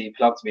soon as he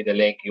plugs me the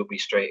link, you'll be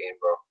straight in,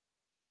 bro.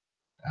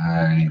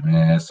 All right,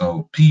 man.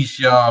 So peace,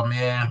 y'all,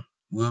 man.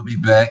 We'll be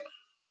back.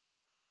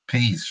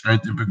 Peace,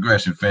 strength, and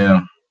progression,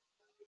 fam.